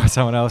else up. Fire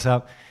someone else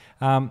up.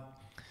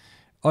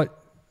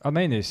 I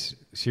mean this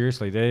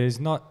seriously. There's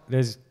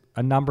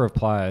a number of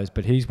players,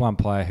 but he's one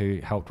player who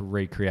helped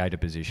recreate a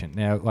position.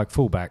 Now, like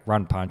fullback,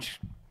 run punch,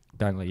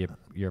 don't let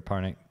your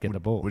opponent get the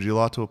ball. Would you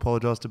like to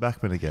apologise to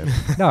Backman again?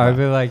 No,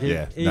 but like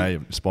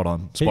spot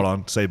on.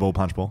 See ball,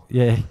 punch ball.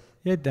 Yeah,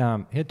 he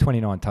had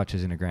 29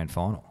 touches in a grand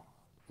final,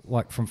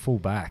 like from full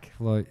back.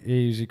 Like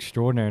he was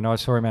extraordinary, and I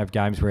saw him have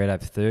games where he'd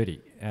have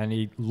 30, and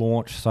he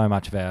launched so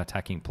much of our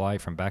attacking play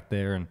from back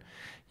there, and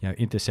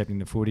intercepting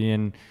the footy.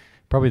 And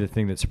probably the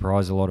thing that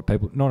surprised a lot of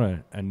people, not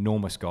an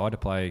enormous guy to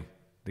play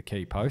the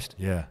key post,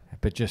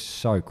 but just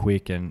so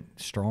quick and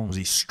strong. Was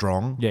he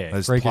strong? Yeah,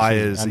 those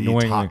players that you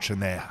touch and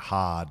they're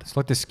hard. It's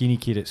like the skinny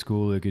kid at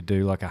school who could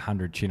do like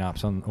 100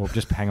 chin-ups or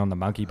just hang on the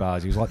monkey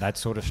bars. He was like that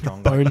sort of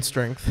strong. Bone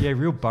strength. Yeah,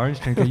 real bone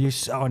strength. You're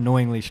so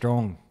annoyingly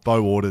strong.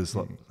 Bo Waters,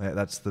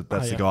 that's the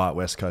guy at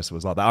West Coast that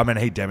was like that. I mean,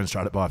 he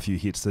demonstrated by a few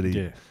hits that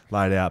he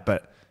laid out,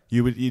 but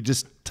you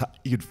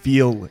could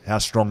feel how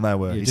strong they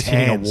were. Yeah, His just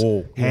hands, hitting a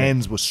wall.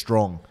 Hands were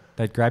strong.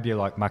 They'd grab you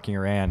like mucking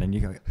around, and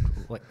you go,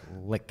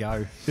 let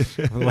go,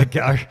 let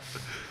go.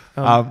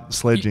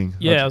 Sledging.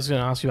 I was going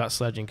to ask you about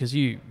sledging because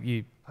you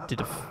did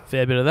a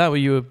fair bit of that. Were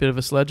you a bit of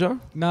a sledger?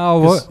 No,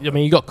 what? I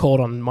mean, you got caught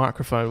on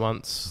microphone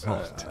once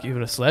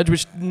giving a sledge,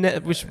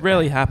 which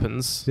rarely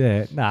happens.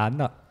 Yeah,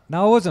 no,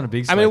 I wasn't a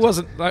big sledger. I mean, it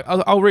wasn't like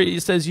I'll read.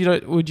 It says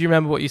would you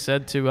remember what you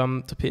said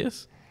to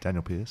Pierce?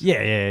 Daniel Pierce.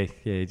 Yeah.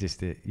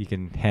 Just you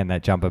can hand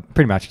that jumper.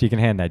 Pretty much, you can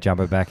hand that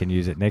jumper back and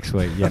use it next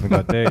week. You haven't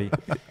got dirty.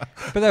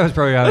 But that was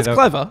probably that's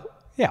clever.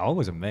 Yeah, I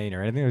wasn't mean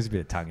or anything. It was a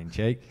bit of tongue in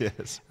cheek.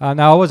 Yes.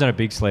 No, I wasn't a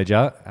big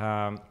sledger.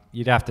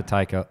 You'd have to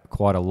take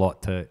quite a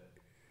lot to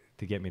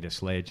get me to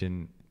sledge,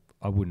 and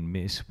I wouldn't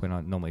miss when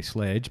I normally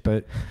sledge.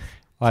 But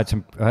I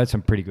had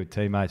some pretty good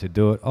teammates who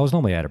do it. I was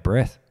normally out of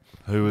breath.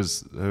 Who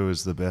was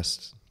the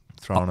best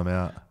throwing them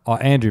out?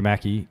 Andrew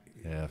Mackie.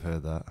 Yeah, I've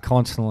heard that.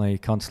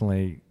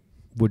 Constantly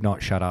would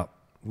not shut up.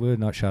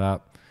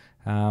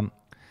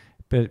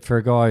 But for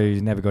a guy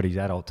who's never got his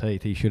adult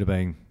teeth, he should have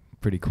been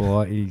pretty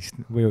quiet.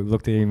 We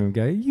looked at him and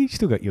go, "You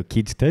still got your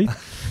kids' teeth."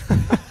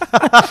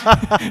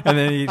 And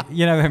then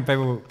when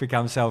people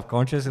become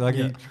self-conscious, like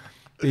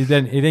he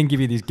then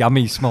give you this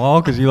gummy smile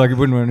because he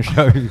wouldn't want to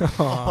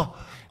show.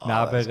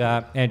 But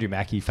Andrew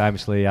Mackie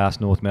famously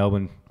asked North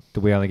Melbourne,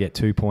 "Do we only get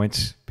 2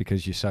 points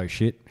because you're so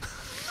shit?"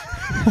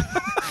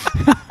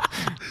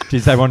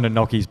 Jeez, they wanted to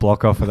knock his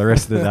block off for the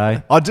rest of the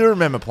day. I do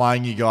remember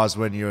playing you guys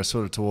when you were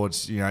sort of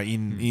towards,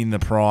 in the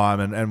prime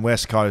and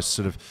West Coast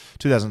sort of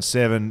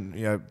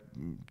 2007,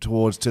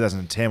 towards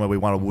 2010 where we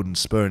won a wooden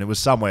spoon. It was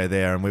somewhere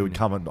there, and we would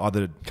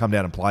either come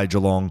down and play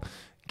Geelong,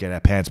 get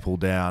our pants pulled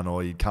down,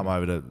 or you'd come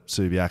over to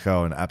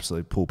Subiaco and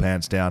absolutely pull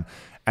pants down.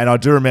 And I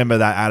do remember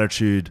that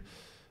attitude.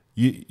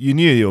 You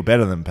knew you were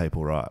better than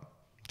people, right?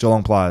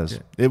 Geelong players.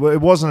 Yeah.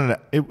 It wasn't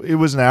it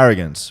was an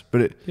arrogance,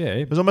 but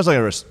it was almost like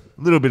a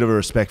little bit of a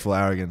respectful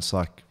arrogance,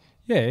 and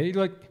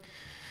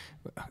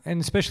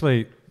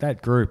especially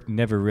that group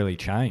never really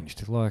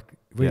changed. It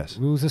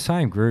was the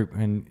same group,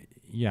 and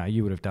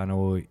you would have done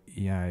all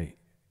your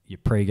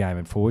pre-game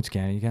and forward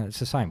scan. It's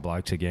the same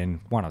blokes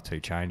again, 1 or 2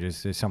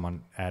 changes. There's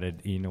someone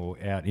added in or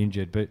out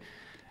injured, but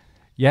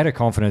you had a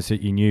confidence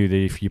that you knew that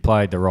if you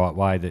played the right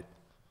way, that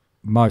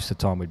most of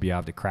the time we'd be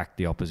able to crack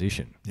the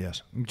opposition.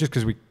 Yes. Just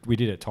because we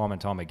did it time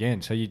and time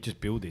again. So you just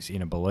build this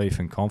inner belief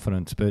and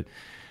confidence. But,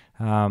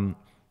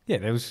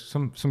 there was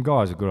some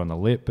guys who were good on the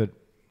lip, but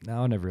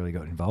no, I never really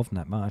got involved in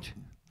that much.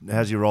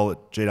 How's your role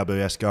at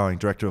GWS going?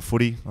 Director of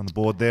footy on the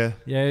board there?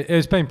 Yeah,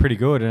 it's been pretty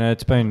good, and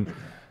it's been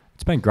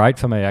great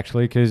for me,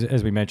 actually, because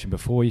as we mentioned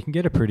before, you can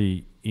get a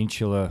pretty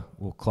insular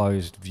or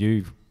closed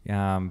view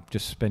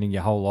just spending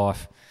your whole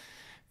life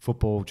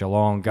football,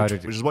 Geelong,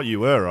 which is what you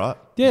were, right?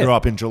 Yeah. Grew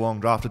up in Geelong,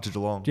 drafted to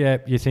Geelong. Yeah,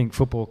 you think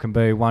football can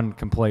be one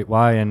complete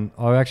way, and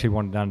I actually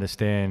wanted to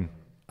understand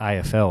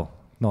AFL.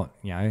 Not,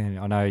 and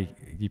I know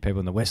you people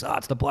in the West,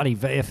 it's the bloody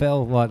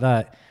VFL like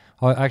that.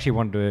 I actually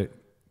wanted to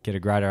get a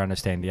greater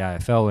understanding of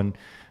the AFL and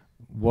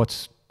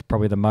what's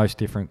probably the most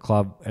different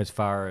club as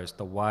far as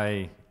the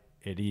way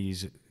it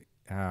is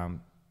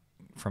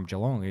from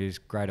Geelong is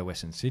Greater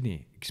Western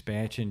Sydney.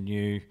 Expansion,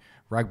 new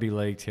rugby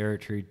league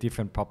territory,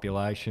 different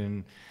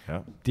population,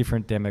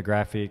 different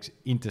demographics,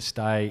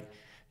 interstate.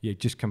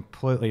 Just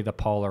completely the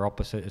polar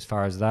opposite as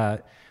far as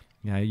that.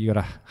 You got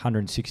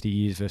 160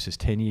 years versus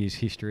 10 years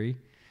history,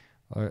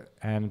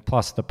 and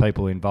plus the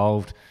people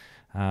involved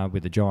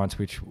with the Giants,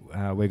 which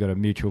we got a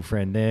mutual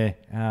friend there.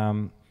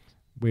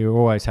 We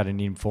always had an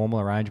informal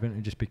arrangement.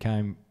 It just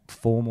became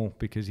formal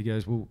because he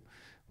goes, well,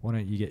 why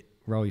don't you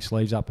roll your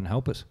sleeves up and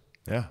help us?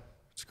 Yeah,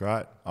 it's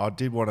great. I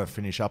did want to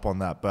finish up on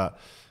that, but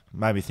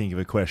made me think of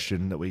a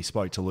question that we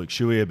spoke to Luke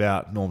Shuey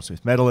about, Norm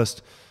Smith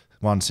medalist,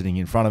 one sitting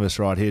in front of us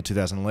right here,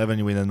 2011,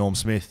 you win the Norm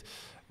Smith.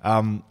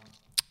 Do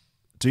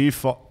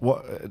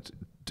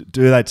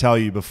they tell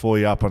you before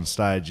you're up on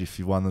stage if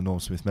you won the Norm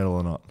Smith medal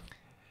or not?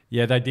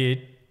 Yeah, they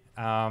did.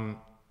 But I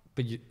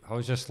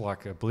was just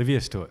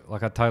oblivious to it.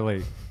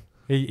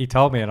 He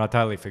told me and I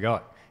totally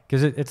forgot.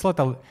 because it's like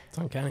the It's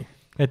uncanny.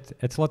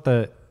 it's like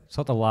the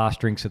last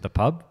drinks at the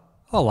pub.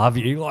 I love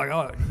you, like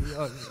I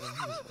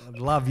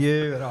love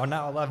you, and I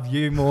know I love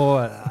you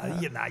more.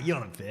 You're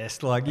the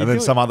best. Like, And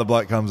then some other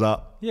bloke comes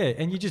up. yeah,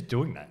 and you're just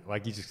doing that.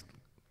 Like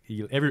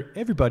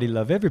everybody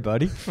love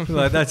everybody,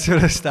 like that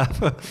sort of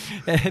stuff.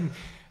 And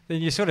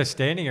then you're sort of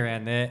standing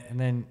around there, and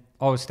then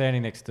I was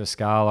standing next to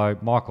Scarlo,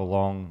 Michael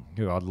Long,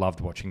 who I loved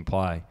watching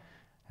play.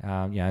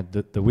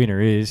 The winner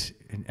is,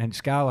 and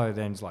Scarlo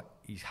then's like,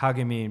 he's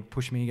hugging me and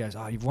pushing me. He goes,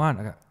 "Oh, you've won."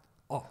 I go,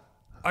 "Oh,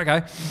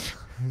 okay."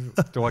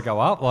 Do I go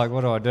up? Like,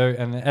 what do I do?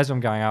 And as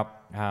I'm going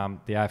up,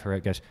 the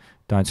AFRET goes,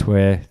 "Don't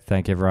swear.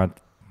 Thank everyone.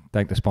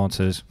 Thank the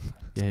sponsors."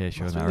 Yeah,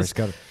 sure. No, it's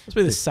got Must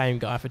be the same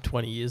guy for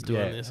 20 years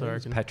doing this, I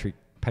reckon.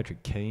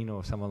 Patrick Keane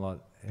or someone like.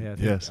 Yeah,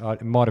 Yes.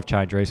 It might have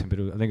changed recently,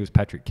 but I think it was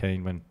Patrick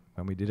Keane when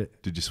we did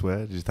it. Did you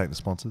swear? Did you thank the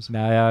sponsors?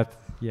 No,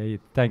 you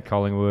thank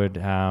Collingwood,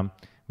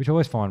 which I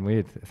always find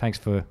weird. Thanks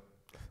for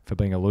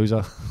being a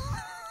loser.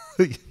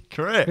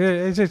 Correct. Yeah,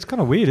 it's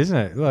kind of weird, isn't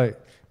it? Like,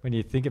 when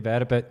you think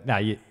about it, but no,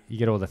 you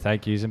get all the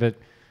thank yous, but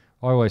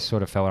I always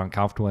sort of felt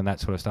uncomfortable in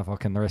that sort of stuff. Like,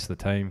 can the rest of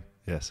the team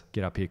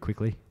get up here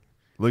quickly?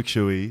 Luke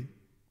Shuey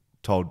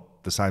told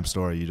the same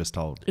story you just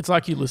told. It's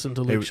like you listened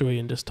to Luke Shuey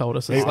and just told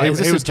us. He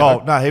was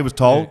told. No, he was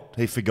told.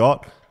 Yeah. He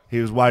forgot. He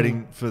was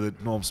waiting for the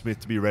Norm Smith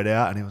to be read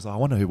out, and he was like, "I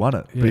wonder who won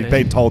it." Yeah. But he'd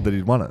been told that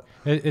he'd won it.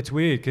 It's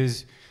weird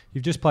because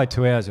you've just played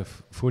 2 hours of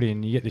footy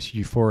and you get this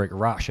euphoric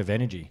rush of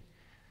energy.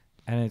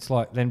 And it's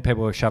like then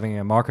people are shoving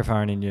a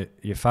microphone in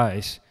your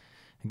face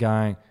and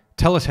going,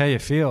 "Tell us how you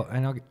feel."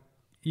 And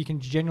you can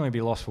genuinely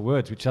be lost for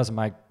words, which doesn't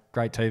make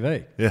great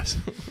TV. Yes.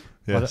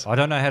 Yes. I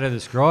don't know how to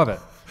describe it.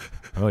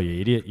 Oh, you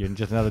idiot. You're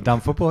just another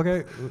dumb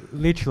footballer.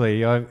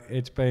 Literally,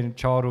 it's been a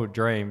childhood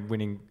dream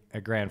winning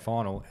a grand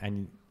final,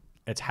 and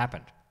it's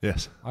happened.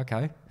 Yes.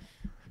 Okay.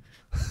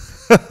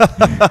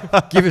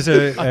 Give us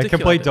a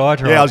complete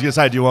diatribe. Yeah, I was going to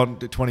say, do you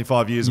want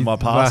 25 years of my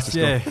past?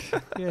 Yeah.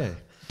 Yeah.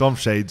 Dom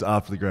Sheeds,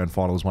 after the grand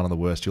final, was one of the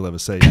worst you'll ever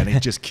see, and he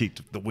just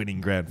kicked the winning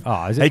grand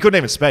final. Oh, is it? He couldn't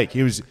even speak.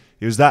 He was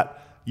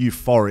that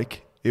euphoric.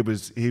 He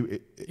was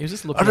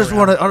just looking I just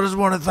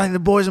want to thank the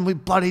boys, and we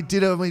bloody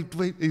did it.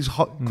 And he's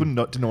hot, didn't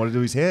know what to do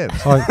with his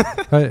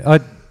hands.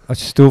 I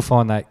still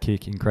find that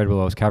kick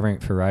incredible. I was covering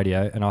it for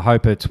radio, and I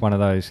hope it's one of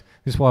those.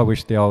 This is why I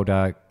wish the old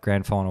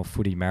grand final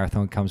footy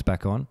marathon comes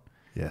back on.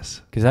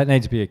 Yes. Because that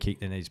needs to be a kick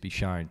that needs to be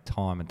shown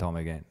time and time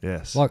again.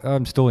 Yes. Like,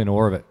 I'm still in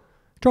awe of it.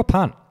 Drop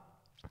punt.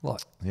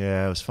 Like,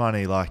 yeah, it was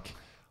funny. Like,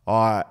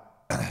 I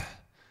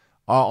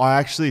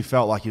actually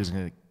felt like he was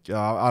going to.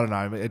 I don't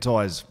know. It's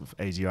always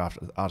easier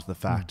after the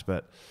fact,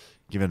 but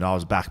given I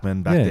was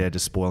backman back there,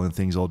 just spoiling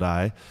things all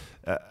day,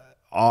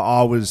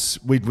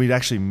 we'd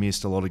actually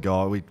missed a lot of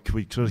goals.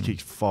 We sort of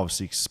kicked 5 or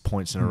 6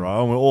 points in a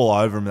row, and we're all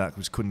over him. That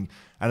just couldn't,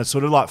 and it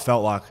sort of like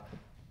felt like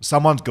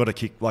someone's got to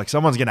kick. Like,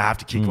 someone's going to have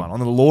to kick one. On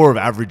the law of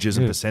averages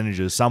and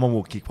percentages, someone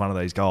will kick one of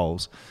these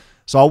goals.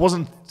 So I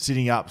wasn't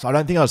sitting up. So I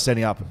don't think I was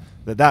setting up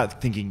that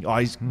thinking, oh,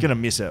 he's going to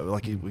miss it.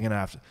 Like, we're going to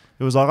have to.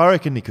 It was like, I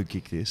reckon he could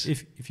kick this.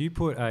 If you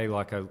put a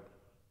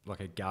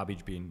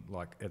garbage bin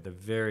like at the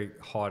very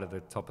height of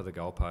the top of the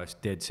goalpost,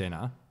 dead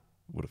centre,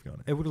 would have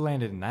gone. It would have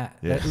landed in that.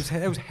 Yeah.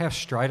 That was how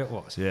straight it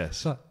was. Yes.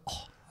 So,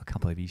 I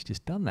can't believe he's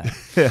just done that.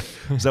 Yeah.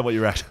 Is that what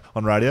you were at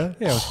on radio?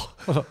 Yeah.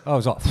 I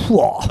was like,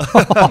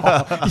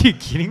 are you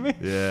kidding me?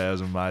 Yeah, it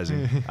was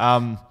amazing.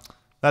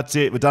 That's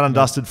it. We're done and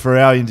dusted for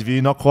our interview.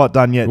 Not quite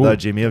done yet, though,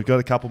 Jimmy. I've got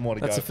a couple more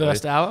to go. That's the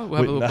first hour.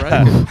 We'll have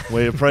a little break.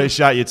 We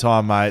appreciate your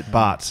time, mate,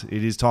 but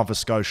it is time for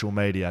social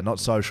media, not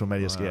social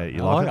media. I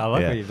like how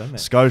you've done that.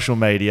 Social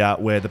media,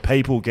 where the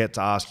people get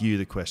to ask you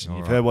the question.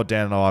 You've heard what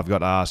Dan and I have got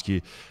to ask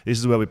you. This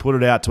is where we put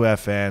it out to our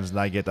fans, and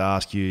they get to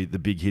ask you the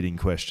big hitting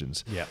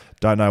questions. Yeah.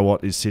 Don't know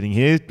what is sitting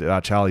here.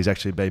 Charlie's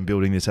actually been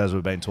building this as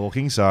we've been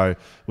talking, so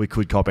we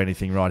could cop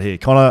anything right here.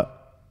 Connor,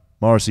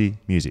 Morrissey,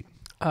 music.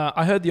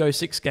 I heard the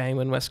 06 game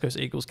when West Coast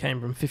Eagles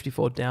came from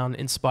 54 down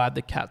inspired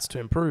the Cats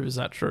to improve. Is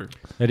that true?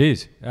 It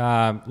is.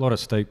 A lot of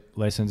steep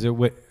lessons. It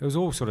was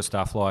all sort of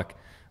stuff like,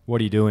 what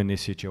do you do in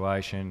this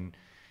situation?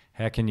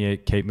 How can you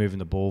keep moving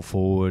the ball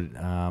forward?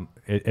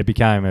 It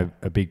became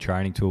a big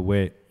training tool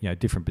where,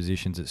 different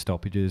positions at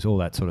stoppages, all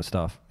that sort of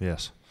stuff.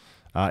 Yes.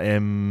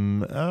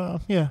 M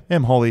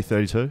Holly,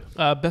 32.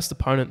 Best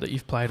opponent that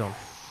you've played on?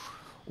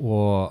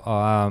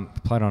 Well,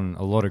 played on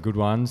a lot of good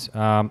ones.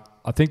 I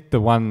think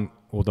the one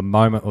or the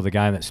moment or the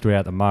game that stood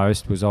out the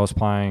most was I was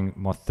playing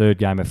my third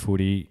game of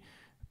footy,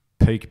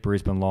 peak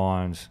Brisbane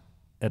Lions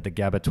at the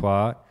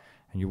Gabatoir,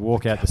 and you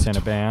walk out the centre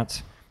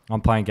bounce.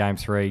 I'm playing game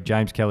 3.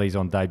 James Kelly's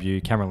on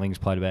debut. Cameron Ling's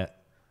played about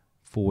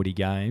 40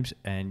 games,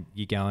 and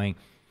you're going,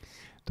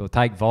 do I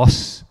take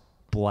Voss,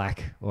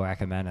 Black, or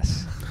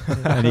Ackermanis?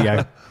 And you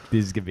go,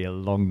 this is going to be a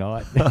long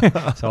night.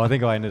 So I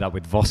think I ended up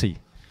with Vossi.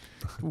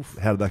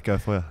 How did that go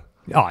for you?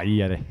 Oh, he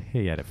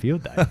had a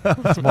field day.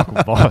 It's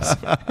Michael Voss.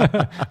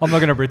 I'm not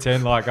going to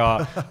pretend like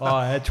I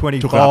had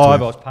 25, I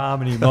was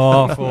palming him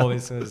off, all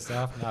this sort of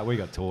stuff. No, we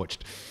got torched.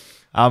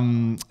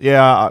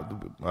 Yeah,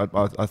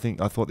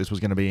 I thought this was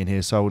going to be in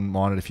here, so I wouldn't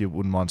mind it if you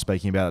wouldn't mind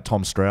speaking about it.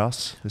 Tom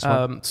Strauss, this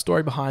one.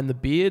 Story behind the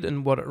beard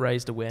and what it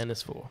raised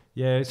awareness for.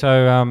 Yeah,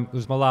 so it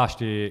was my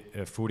last year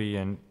of footy,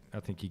 and I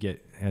think you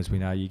get, as we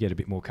know, you get a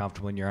bit more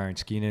comfortable in your own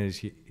skin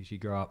as you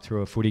grow up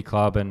through a footy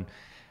club, and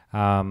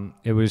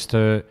it was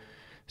to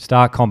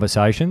start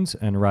conversations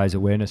and raise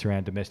awareness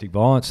around domestic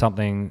violence,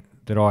 something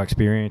that I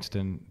experienced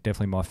and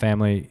definitely my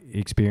family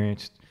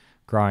experienced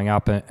growing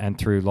up and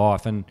through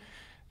life. And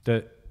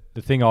the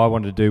thing I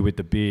wanted to do with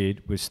the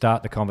beard was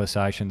start the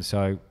conversation.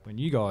 So when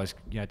you guys,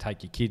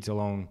 take your kids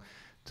along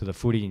to the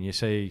footy and you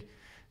see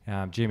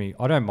Jimmy,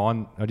 I didn't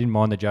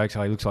mind the jokes.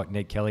 Oh, he looks like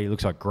Ned Kelly. He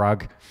looks like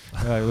Grug.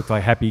 He looks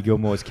like Happy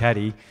Gilmore's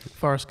caddy.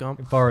 Forrest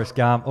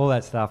Gump, all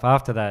that stuff.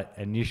 After that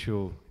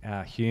initial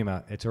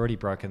humour, it's already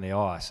broken the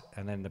ice.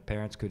 And then the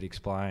parents could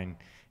explain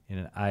in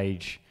an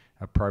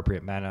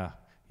age-appropriate manner,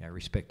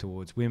 respect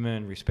towards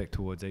women, respect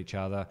towards each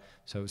other.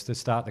 So it was to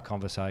start the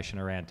conversation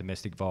around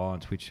domestic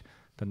violence, which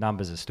the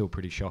numbers are still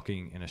pretty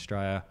shocking in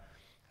Australia.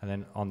 And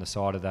then on the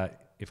side of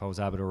that, if I was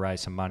able to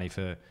raise some money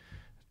for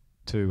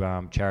two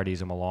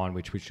charities on my line,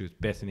 which was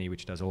Bethany,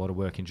 which does a lot of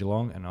work in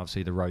Geelong, and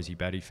obviously the Rosie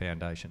Batty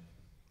Foundation.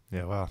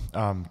 Yeah, wow.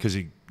 Because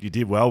you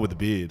did well with the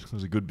beard. It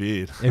was a good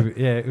beard.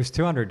 It was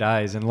 200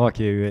 days, and like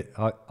you,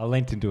 I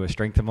leant into a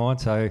strength of mine.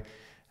 So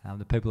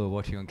the people who are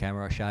watching on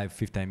camera, I shaved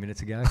 15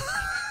 minutes ago.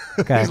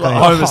 Okay, like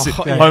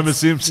Homer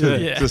Simpson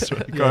just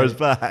grows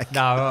back.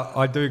 No,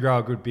 I do grow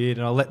a good beard,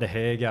 and I let the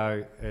hair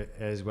go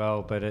as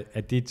well. But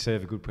it did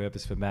serve a good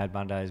purpose for Mad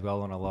Monday as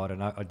well on a lot,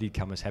 and I did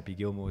come as Happy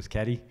Gilmore's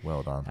caddy.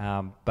 Well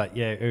done. But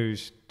yeah, it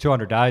was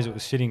 200 days. It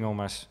was sitting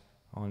almost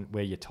on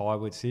where your tie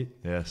would sit.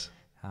 Yes.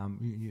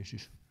 You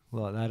just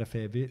like that a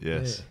fair bit.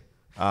 Yes.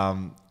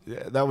 Yeah.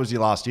 That was your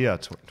last year,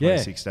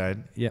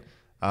 2016. Yeah.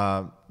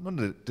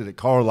 Did it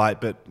correlate?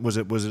 But was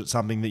it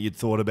something that you'd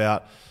thought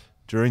about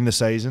during the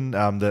season,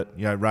 that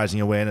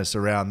raising awareness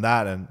around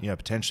that, and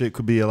potentially it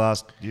could be your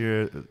last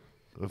year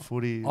of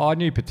footy? I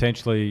knew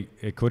potentially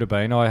it could have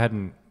been. I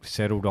hadn't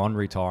settled on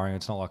retiring.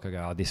 It's not like I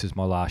go, oh, this is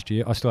my last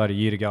year. I still had a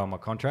year to go on my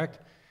contract,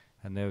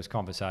 and there was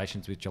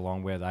conversations with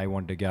Geelong where they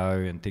wanted to go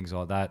and things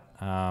like that.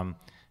 And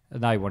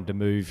they wanted to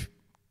move,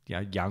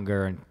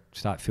 younger and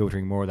start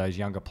filtering more of those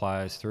younger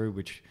players through,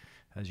 which,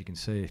 as you can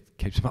see, it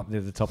keeps them up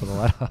near the top of the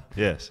ladder.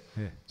 Yes.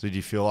 Yeah. So did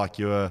you feel like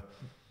you were?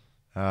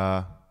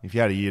 If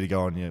you had a year to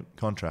go on your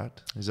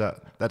contract,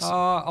 that's?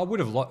 I would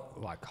have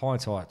like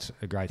hindsight's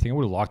a great thing. I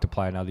would have liked to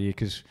play another year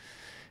because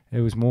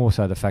it was more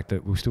so the fact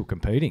that we were still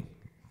competing.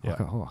 Yeah.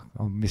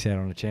 I'll miss out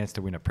on a chance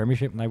to win a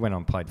premiership, and they went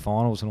on and played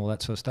finals and all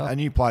that sort of stuff. And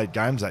you played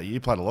games that year.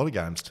 You played a lot of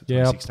games.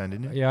 2016,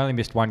 didn't you? Yeah, I only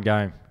missed one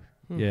game.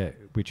 Yeah,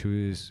 which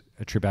was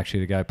a trip actually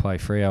to go play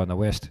Freo in the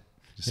West.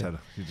 Just had a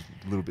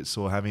little bit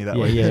sore hammy that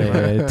week.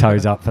 Yeah,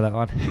 toes up for that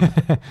one.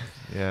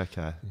 Yeah,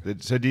 okay.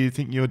 So do you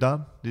think you were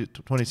done?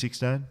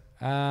 2016?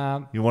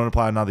 You wanted to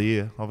play another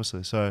year,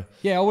 obviously. So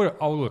yeah, I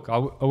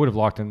would have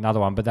liked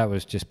another one, but that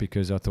was just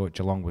because I thought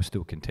Geelong was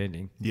still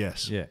contending.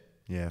 Yes.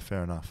 Yeah,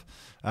 fair enough.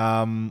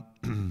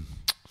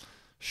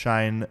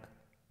 Shane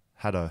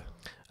Haddo.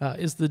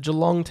 Is the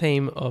Geelong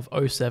team of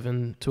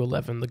 07 to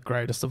 11 the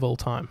greatest of all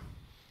time?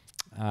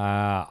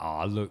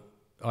 Look,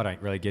 I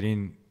don't really get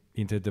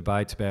into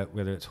debates about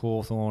whether it's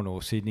Hawthorn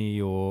or Sydney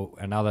or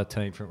another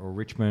team or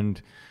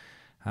Richmond.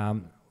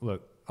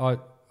 Look, I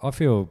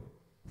feel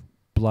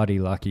bloody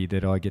lucky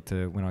that I get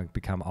to, when I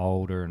become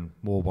older and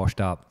more washed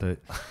up, that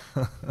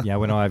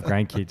when I have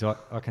grandkids,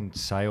 I can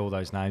say all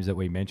those names that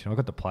we mentioned. I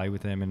got to play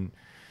with them, and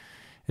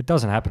it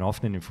doesn't happen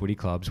often in footy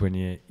clubs when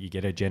you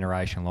get a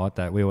generation like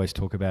that. We always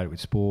talk about it with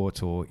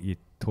sports, or you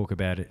talk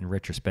about it in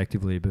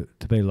retrospectively, but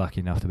to be lucky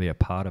enough to be a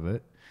part of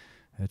it,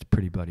 it's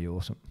pretty bloody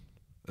awesome.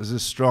 There's a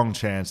strong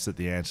chance that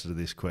the answer to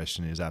this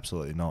question is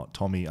absolutely not.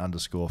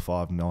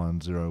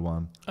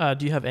 Tommy_5901.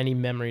 Do you have any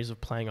memories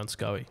of playing on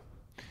Scoey?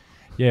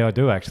 Yeah, I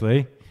do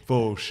actually.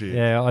 Bullshit.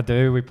 Yeah, I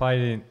do. We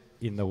played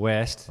in the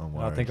West.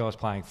 I think I was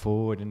playing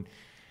forward, and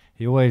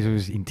he always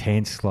was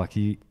intense. Like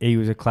he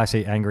was a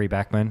classic angry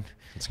backman.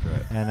 That's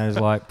great. And it was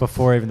like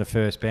before even the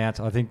first bounce,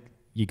 I think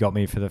you got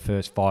me for the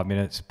first 5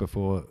 minutes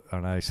before, I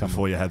don't know,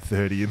 before you had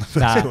 30 in the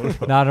first quarter.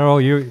 No, not at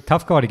all. You're a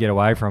tough guy to get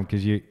away from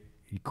because you're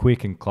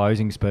quick and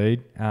closing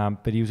speed.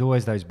 But he was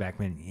always those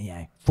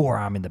backmen,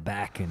 forearm in the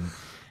back and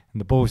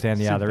the ball's down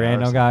the other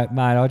end. I'll go,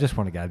 mate, I just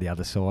want to go to the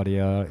other side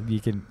here.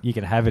 You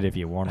can have it if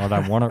you want. I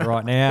don't want it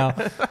right now.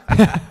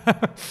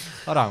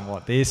 I don't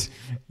want this.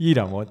 You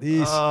don't want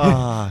this.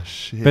 Oh,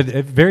 shit. But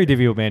a very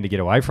difficult man to get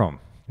away from.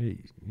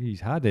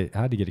 He's hard to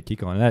get a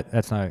kick on.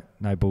 That's no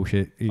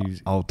bullshit.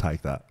 I'll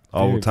take that.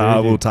 I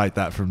will take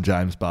that from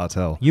James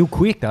Bartel. You're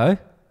quick though.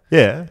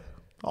 Yeah.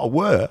 I've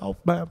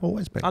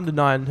always been. Under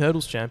 9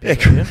 hurdles champion.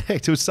 Yeah,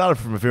 correct. It started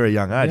from a very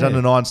young age. Yeah.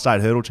 Under 9 state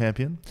hurdle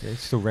champion. Yeah,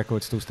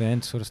 record still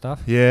stands sort of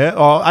stuff. Yeah.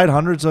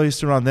 800s, I used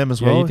to run them as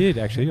well. Yeah, you did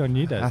actually. I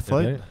knew that.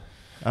 Athlete.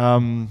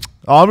 I'm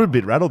a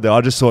bit rattled there.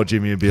 I just thought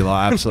Jimmy would be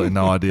like, absolutely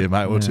no idea,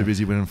 mate. We're too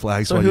busy winning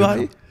flags. So who are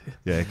you?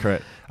 Yeah,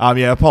 correct. Yeah,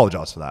 I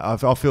apologise for that.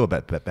 I feel a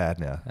bit bad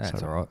now.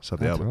 That's all right. So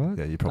That's all right.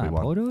 Yeah, you probably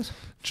Don't won. apologise.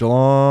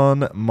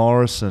 John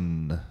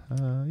Morrison.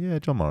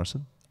 John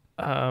Morrison.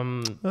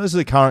 This is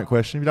a current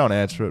question. If you don't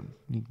answer it,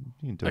 you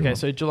can do it. Okay,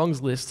 so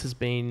Geelong's list has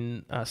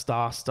been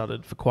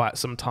star-studded for quite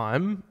some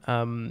time.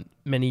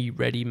 Many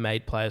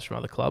ready-made players from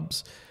other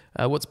clubs.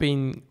 What's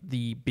been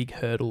the big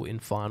hurdle in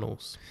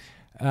finals?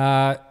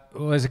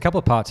 Well, there's a couple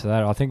of parts to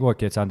that. I think what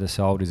gets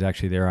undersold is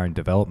actually their own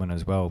development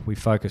as well. We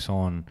focus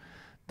on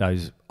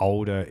those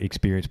older,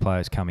 experienced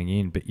players coming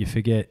in, but you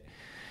forget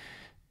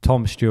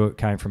Tom Stewart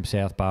came from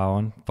South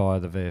Barwon via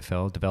the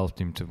VFL, developed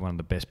him to one of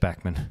the best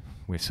backmen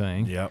we're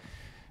seeing. Yep.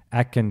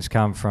 Atkins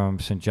come from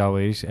St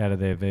Joey's out of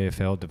their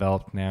VFL,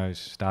 developed now is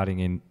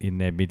starting in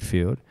their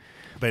midfield.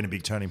 Been a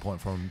big turning point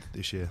for him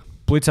this year.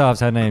 Blitzarves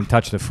hadn't even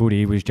touched the footy.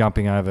 He was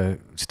jumping over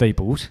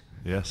steeples.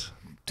 Yes.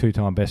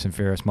 2-time best and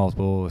fairest,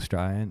 multiple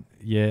All-Australian.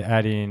 Yeah,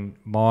 add in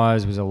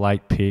Myers was a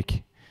late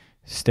pick.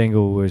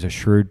 Stengel was a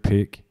shrewd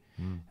pick.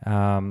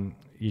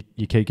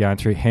 You keep going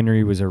through.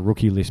 Henry was a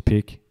rookie list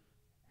pick.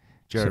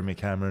 Jeremy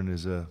Cameron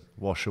is a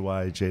wash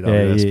away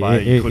GWS player.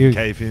 You couldn't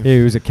keep him.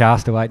 He was a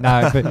castaway.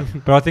 No,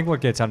 but I think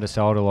what gets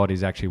undersold a lot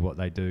is actually what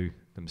they do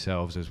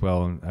themselves as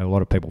well. And a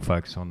lot of people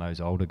focus on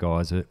those older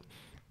guys that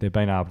they've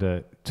been able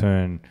to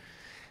turn,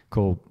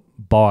 called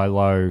buy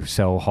low,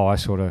 sell high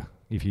sort of,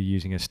 if you're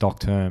using a stock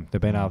term.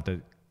 They've been able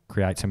to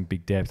create some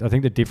big depth. I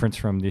think the difference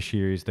from this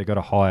year is they've got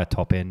a higher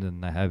top end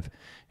than they have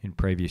in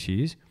previous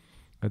years.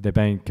 They've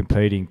been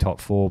competing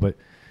top four, but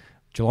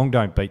Geelong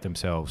don't beat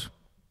themselves.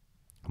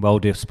 Well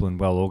disciplined,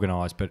 well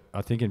organised, but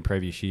I think in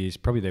previous years,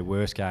 probably their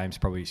worst games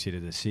probably sit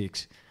at a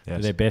 6.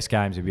 Yes. Their best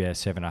games would be a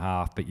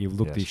 7.5. But you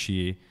look Yes. this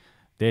year,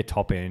 their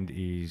top end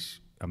is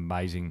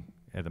amazing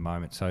at the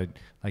moment, so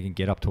they can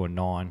get up to a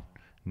 9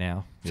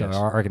 now. So Yes.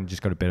 I reckon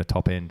just got a better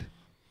top end.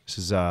 This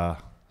is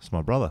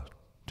my brother,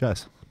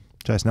 Jace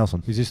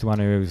Nelson. Is this the one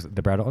who was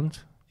the Braddottons?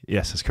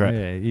 Yes, that's correct.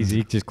 Yeah, is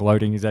he just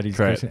gloating? Is that his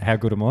Correct. question? How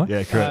good am I?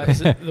 Yeah, correct.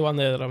 Is it the one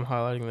there that I'm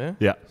highlighting there?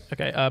 Yeah.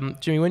 Okay,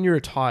 Jimmy, when you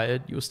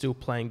retired, you were still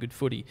playing good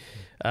footy.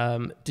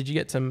 Did you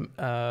get to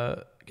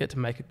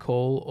make a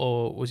call,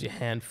 or was your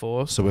hand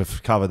forced? So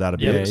we've covered that a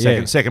bit.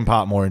 Yeah. Second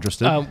part, more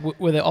interested.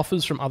 Were there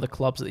offers from other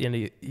clubs at the end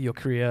of your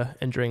career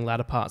and during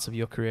latter parts of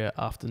your career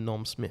after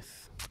Norm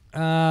Smith?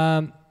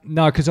 No,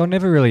 because I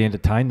never really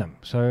entertained them.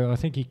 So I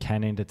think you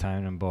can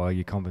entertain them by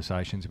your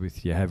conversations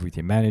you have with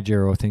your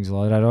manager or things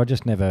like that. I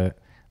just never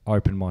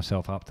opened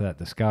myself up to that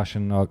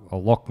discussion. I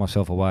locked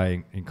myself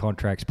away in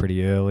contracts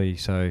pretty early,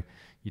 so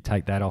you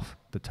take that off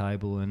the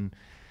table. And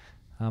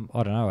I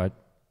don't know,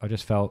 I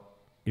just felt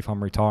if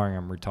I'm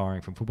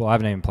retiring from football. I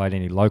haven't even played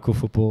any local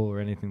football or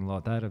anything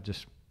like that.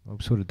 I'm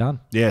sort of done.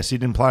 Yeah, so you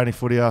didn't play any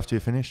footy after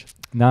you finished?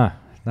 No.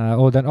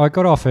 All done. I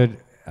got offered,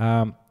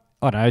 I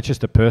don't know, it's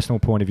just a personal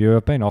point of view.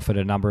 I've been offered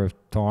a number of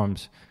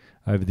times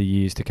over the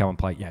years to come and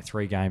play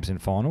 3 games in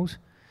finals.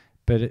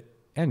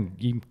 And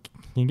you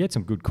can get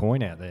some good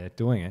coin out there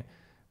doing it,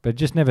 but it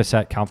just never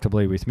sat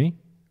comfortably with me.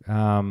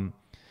 And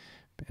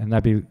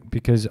that'd be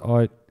because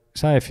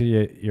say if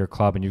you're a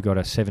club and you've got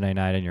a 17,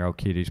 18-year-old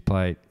kid who's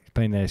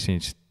been there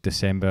since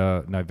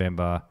December,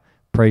 November,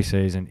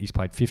 pre-season, he's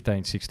played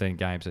 15, 16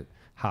 games at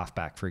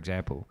halfback, for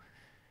example.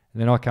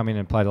 And then I come in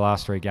and play the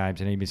last 3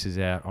 games and he misses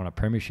out on a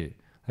premiership.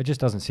 It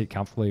just doesn't sit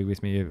comfortably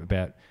with me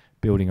about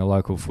building a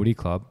local footy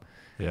club.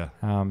 Yeah.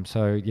 I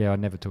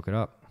never took it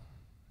up.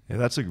 Yeah,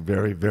 that's a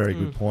very, very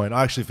good point.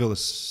 I actually feel a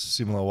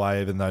similar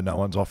way, even though no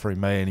one's offering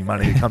me any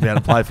money to come down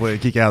and play for it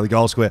and kick out of the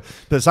goal square.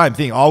 But the same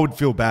thing, I would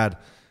feel bad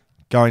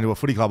going to a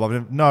footy club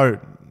I've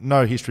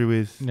no history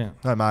with,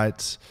 no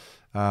mates,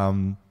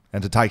 and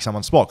to take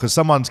someone's spot because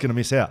someone's going to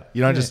miss out.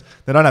 You don't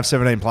they don't have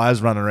 17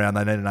 players running around.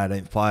 They need an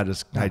 18th player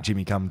to hey,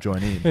 Jimmy, come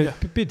join in. A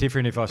bit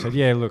different if I said,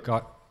 look,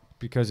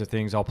 because of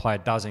things, I'll play a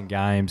dozen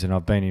games and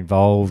I've been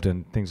involved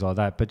and things like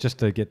that. But just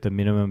to get the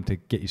minimum to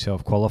get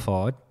yourself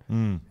qualified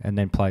and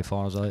then play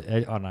finals, I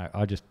don't know.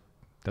 I just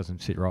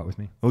doesn't sit right with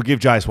me. We'll give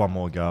Jace one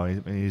more go.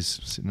 He's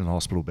sitting in a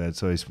hospital bed,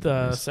 so he's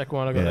the second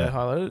one I got there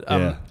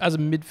highlighted. As a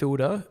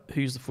midfielder who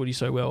used the footy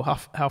so well,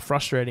 how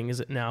frustrating is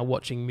it now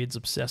watching mids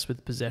obsessed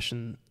with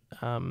possession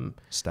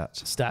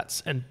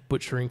stats and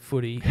butchering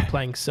footy,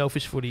 playing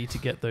selfish footy to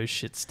get those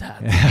shit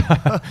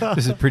stats?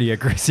 This is pretty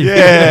aggressive.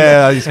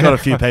 Yeah, he's got a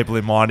few people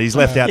in mind. He's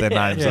left out their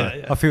names.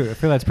 Yeah. I feel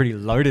that's pretty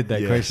loaded,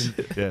 that question.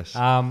 Yes.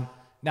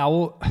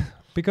 Now,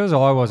 because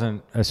I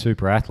wasn't a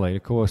super athlete,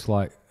 of course,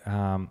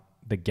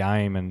 the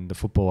game and the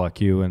football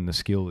IQ and the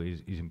skill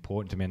is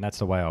important to me, and that's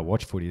the way I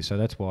watch footy. So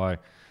that's why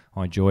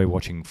I enjoy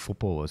watching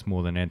footballers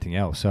more than anything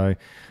else. So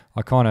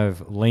I kind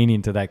of lean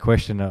into that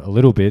question a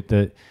little bit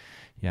that,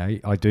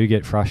 I do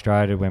get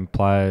frustrated when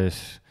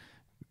players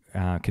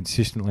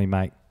consistently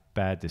make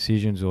bad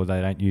decisions or they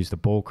don't use the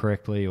ball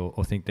correctly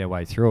or think their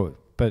way through it.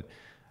 But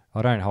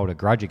I don't hold a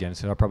grudge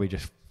against it. I probably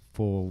just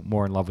fall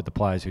more in love with the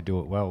players who do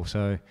it well.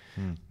 So,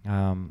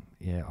 I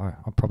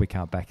probably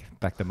can't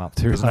back them up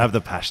too. Doesn't have the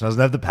passion. Doesn't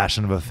have the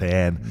passion of a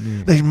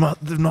fan. They're not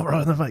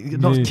right. They're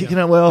not kicking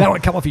it well. That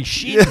won't come off his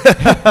shit.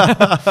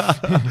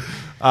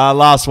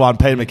 Last one,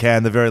 Peter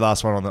McCann, the very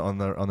last one on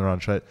the run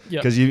sheet.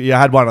 Yep. Because you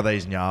had one of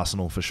these in your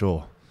arsenal for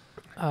sure.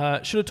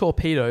 Should a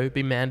torpedo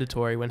be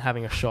mandatory when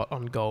having a shot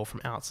on goal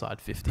from outside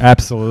 50?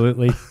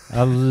 Absolutely.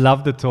 I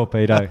love the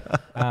torpedo.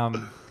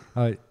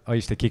 I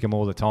used to kick them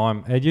all the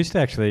time.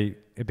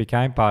 It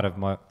became part of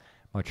my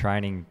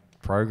training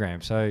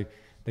program. So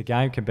the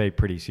game can be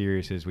pretty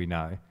serious, as we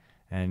know.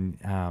 And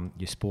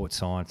your sports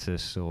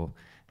scientists, or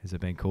as they've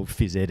been called,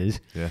 phys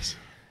editors. Yes.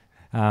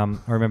 I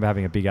remember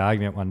having a big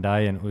argument one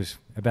day, and it was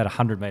about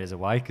 100 metres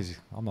away because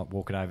I'm not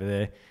walking over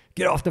there.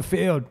 Get off the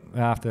field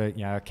after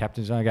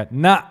captain's zone. I go,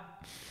 nah,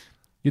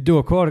 you do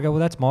a quarter. I go, well,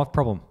 that's my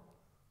problem.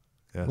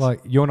 Yes. Like,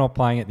 you're not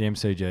playing at the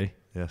MCG.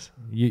 Yes.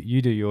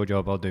 You do your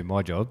job, I'll do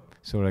my job,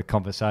 sort of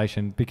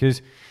conversation,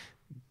 because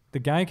the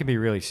game can be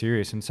really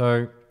serious. And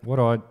so what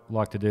I'd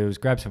like to do is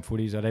grab some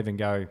footies. I'd even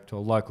go to a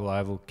local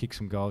oval, kick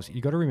some goals.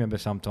 You got to remember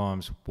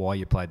sometimes why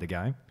you played the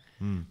game.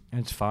 And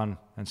it's fun.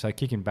 And so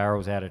kicking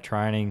barrels out of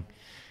training,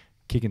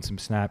 kicking some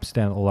snaps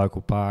down at the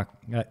local park,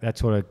 that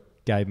sort of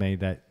gave me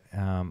that,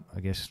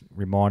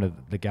 reminder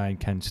that the game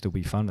can still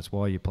be fun. That's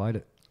why you played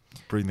it.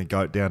 Bring the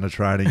goat down to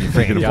training if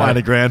you're going to play in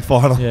a grand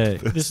final. Yeah.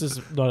 This is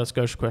not a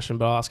Scotia question,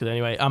 but I'll ask it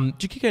anyway.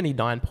 Did you kick any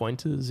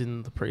 9-pointers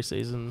in the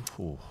preseason?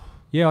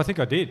 Yeah, I think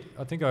I did.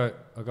 I think I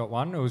got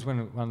one. It was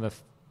one of the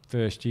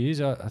first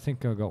years. I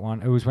think I got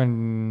one. It was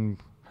when,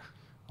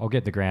 I'll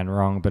get the ground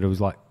wrong, but it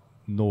was like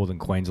Northern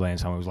Queensland,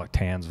 somewhere. It was like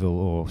Townsville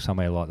or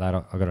somewhere like that.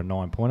 I got a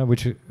 9-pointer,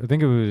 which I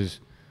think it was...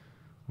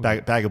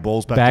 Bag of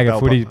balls back bag to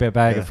of Bell footies, Park.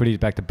 bag of footies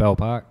back to Bell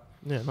Park.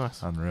 Yeah,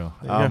 nice. Unreal.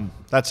 There you go.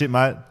 That's it,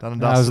 mate. Done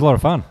and It was dusted. a lot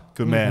of fun.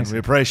 Good man. Thanks. We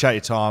appreciate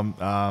your time.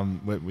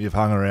 You've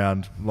hung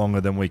around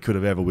longer than we could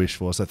have ever wished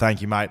for. So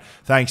thank you, mate.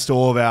 Thanks to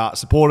all of our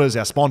supporters,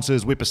 our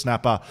sponsors,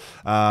 Whippersnapper,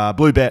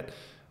 Blue Bet,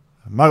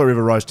 Margaret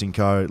River Roasting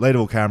Co.,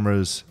 Leadable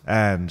Cameras,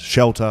 and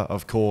Shelter,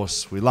 of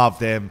course. We love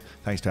them.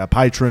 Thanks to our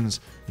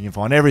patrons. You can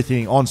find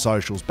everything on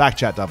socials,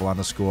 BackChat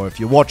 _. If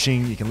you're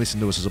watching, you can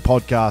listen to us as a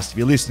podcast. If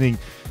you're listening,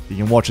 you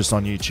can watch us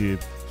on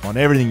YouTube. Find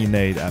everything you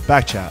need at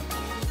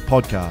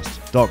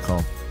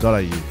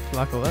backchatpodcast.com.au.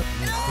 Like all that?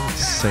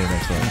 See you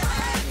next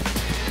week.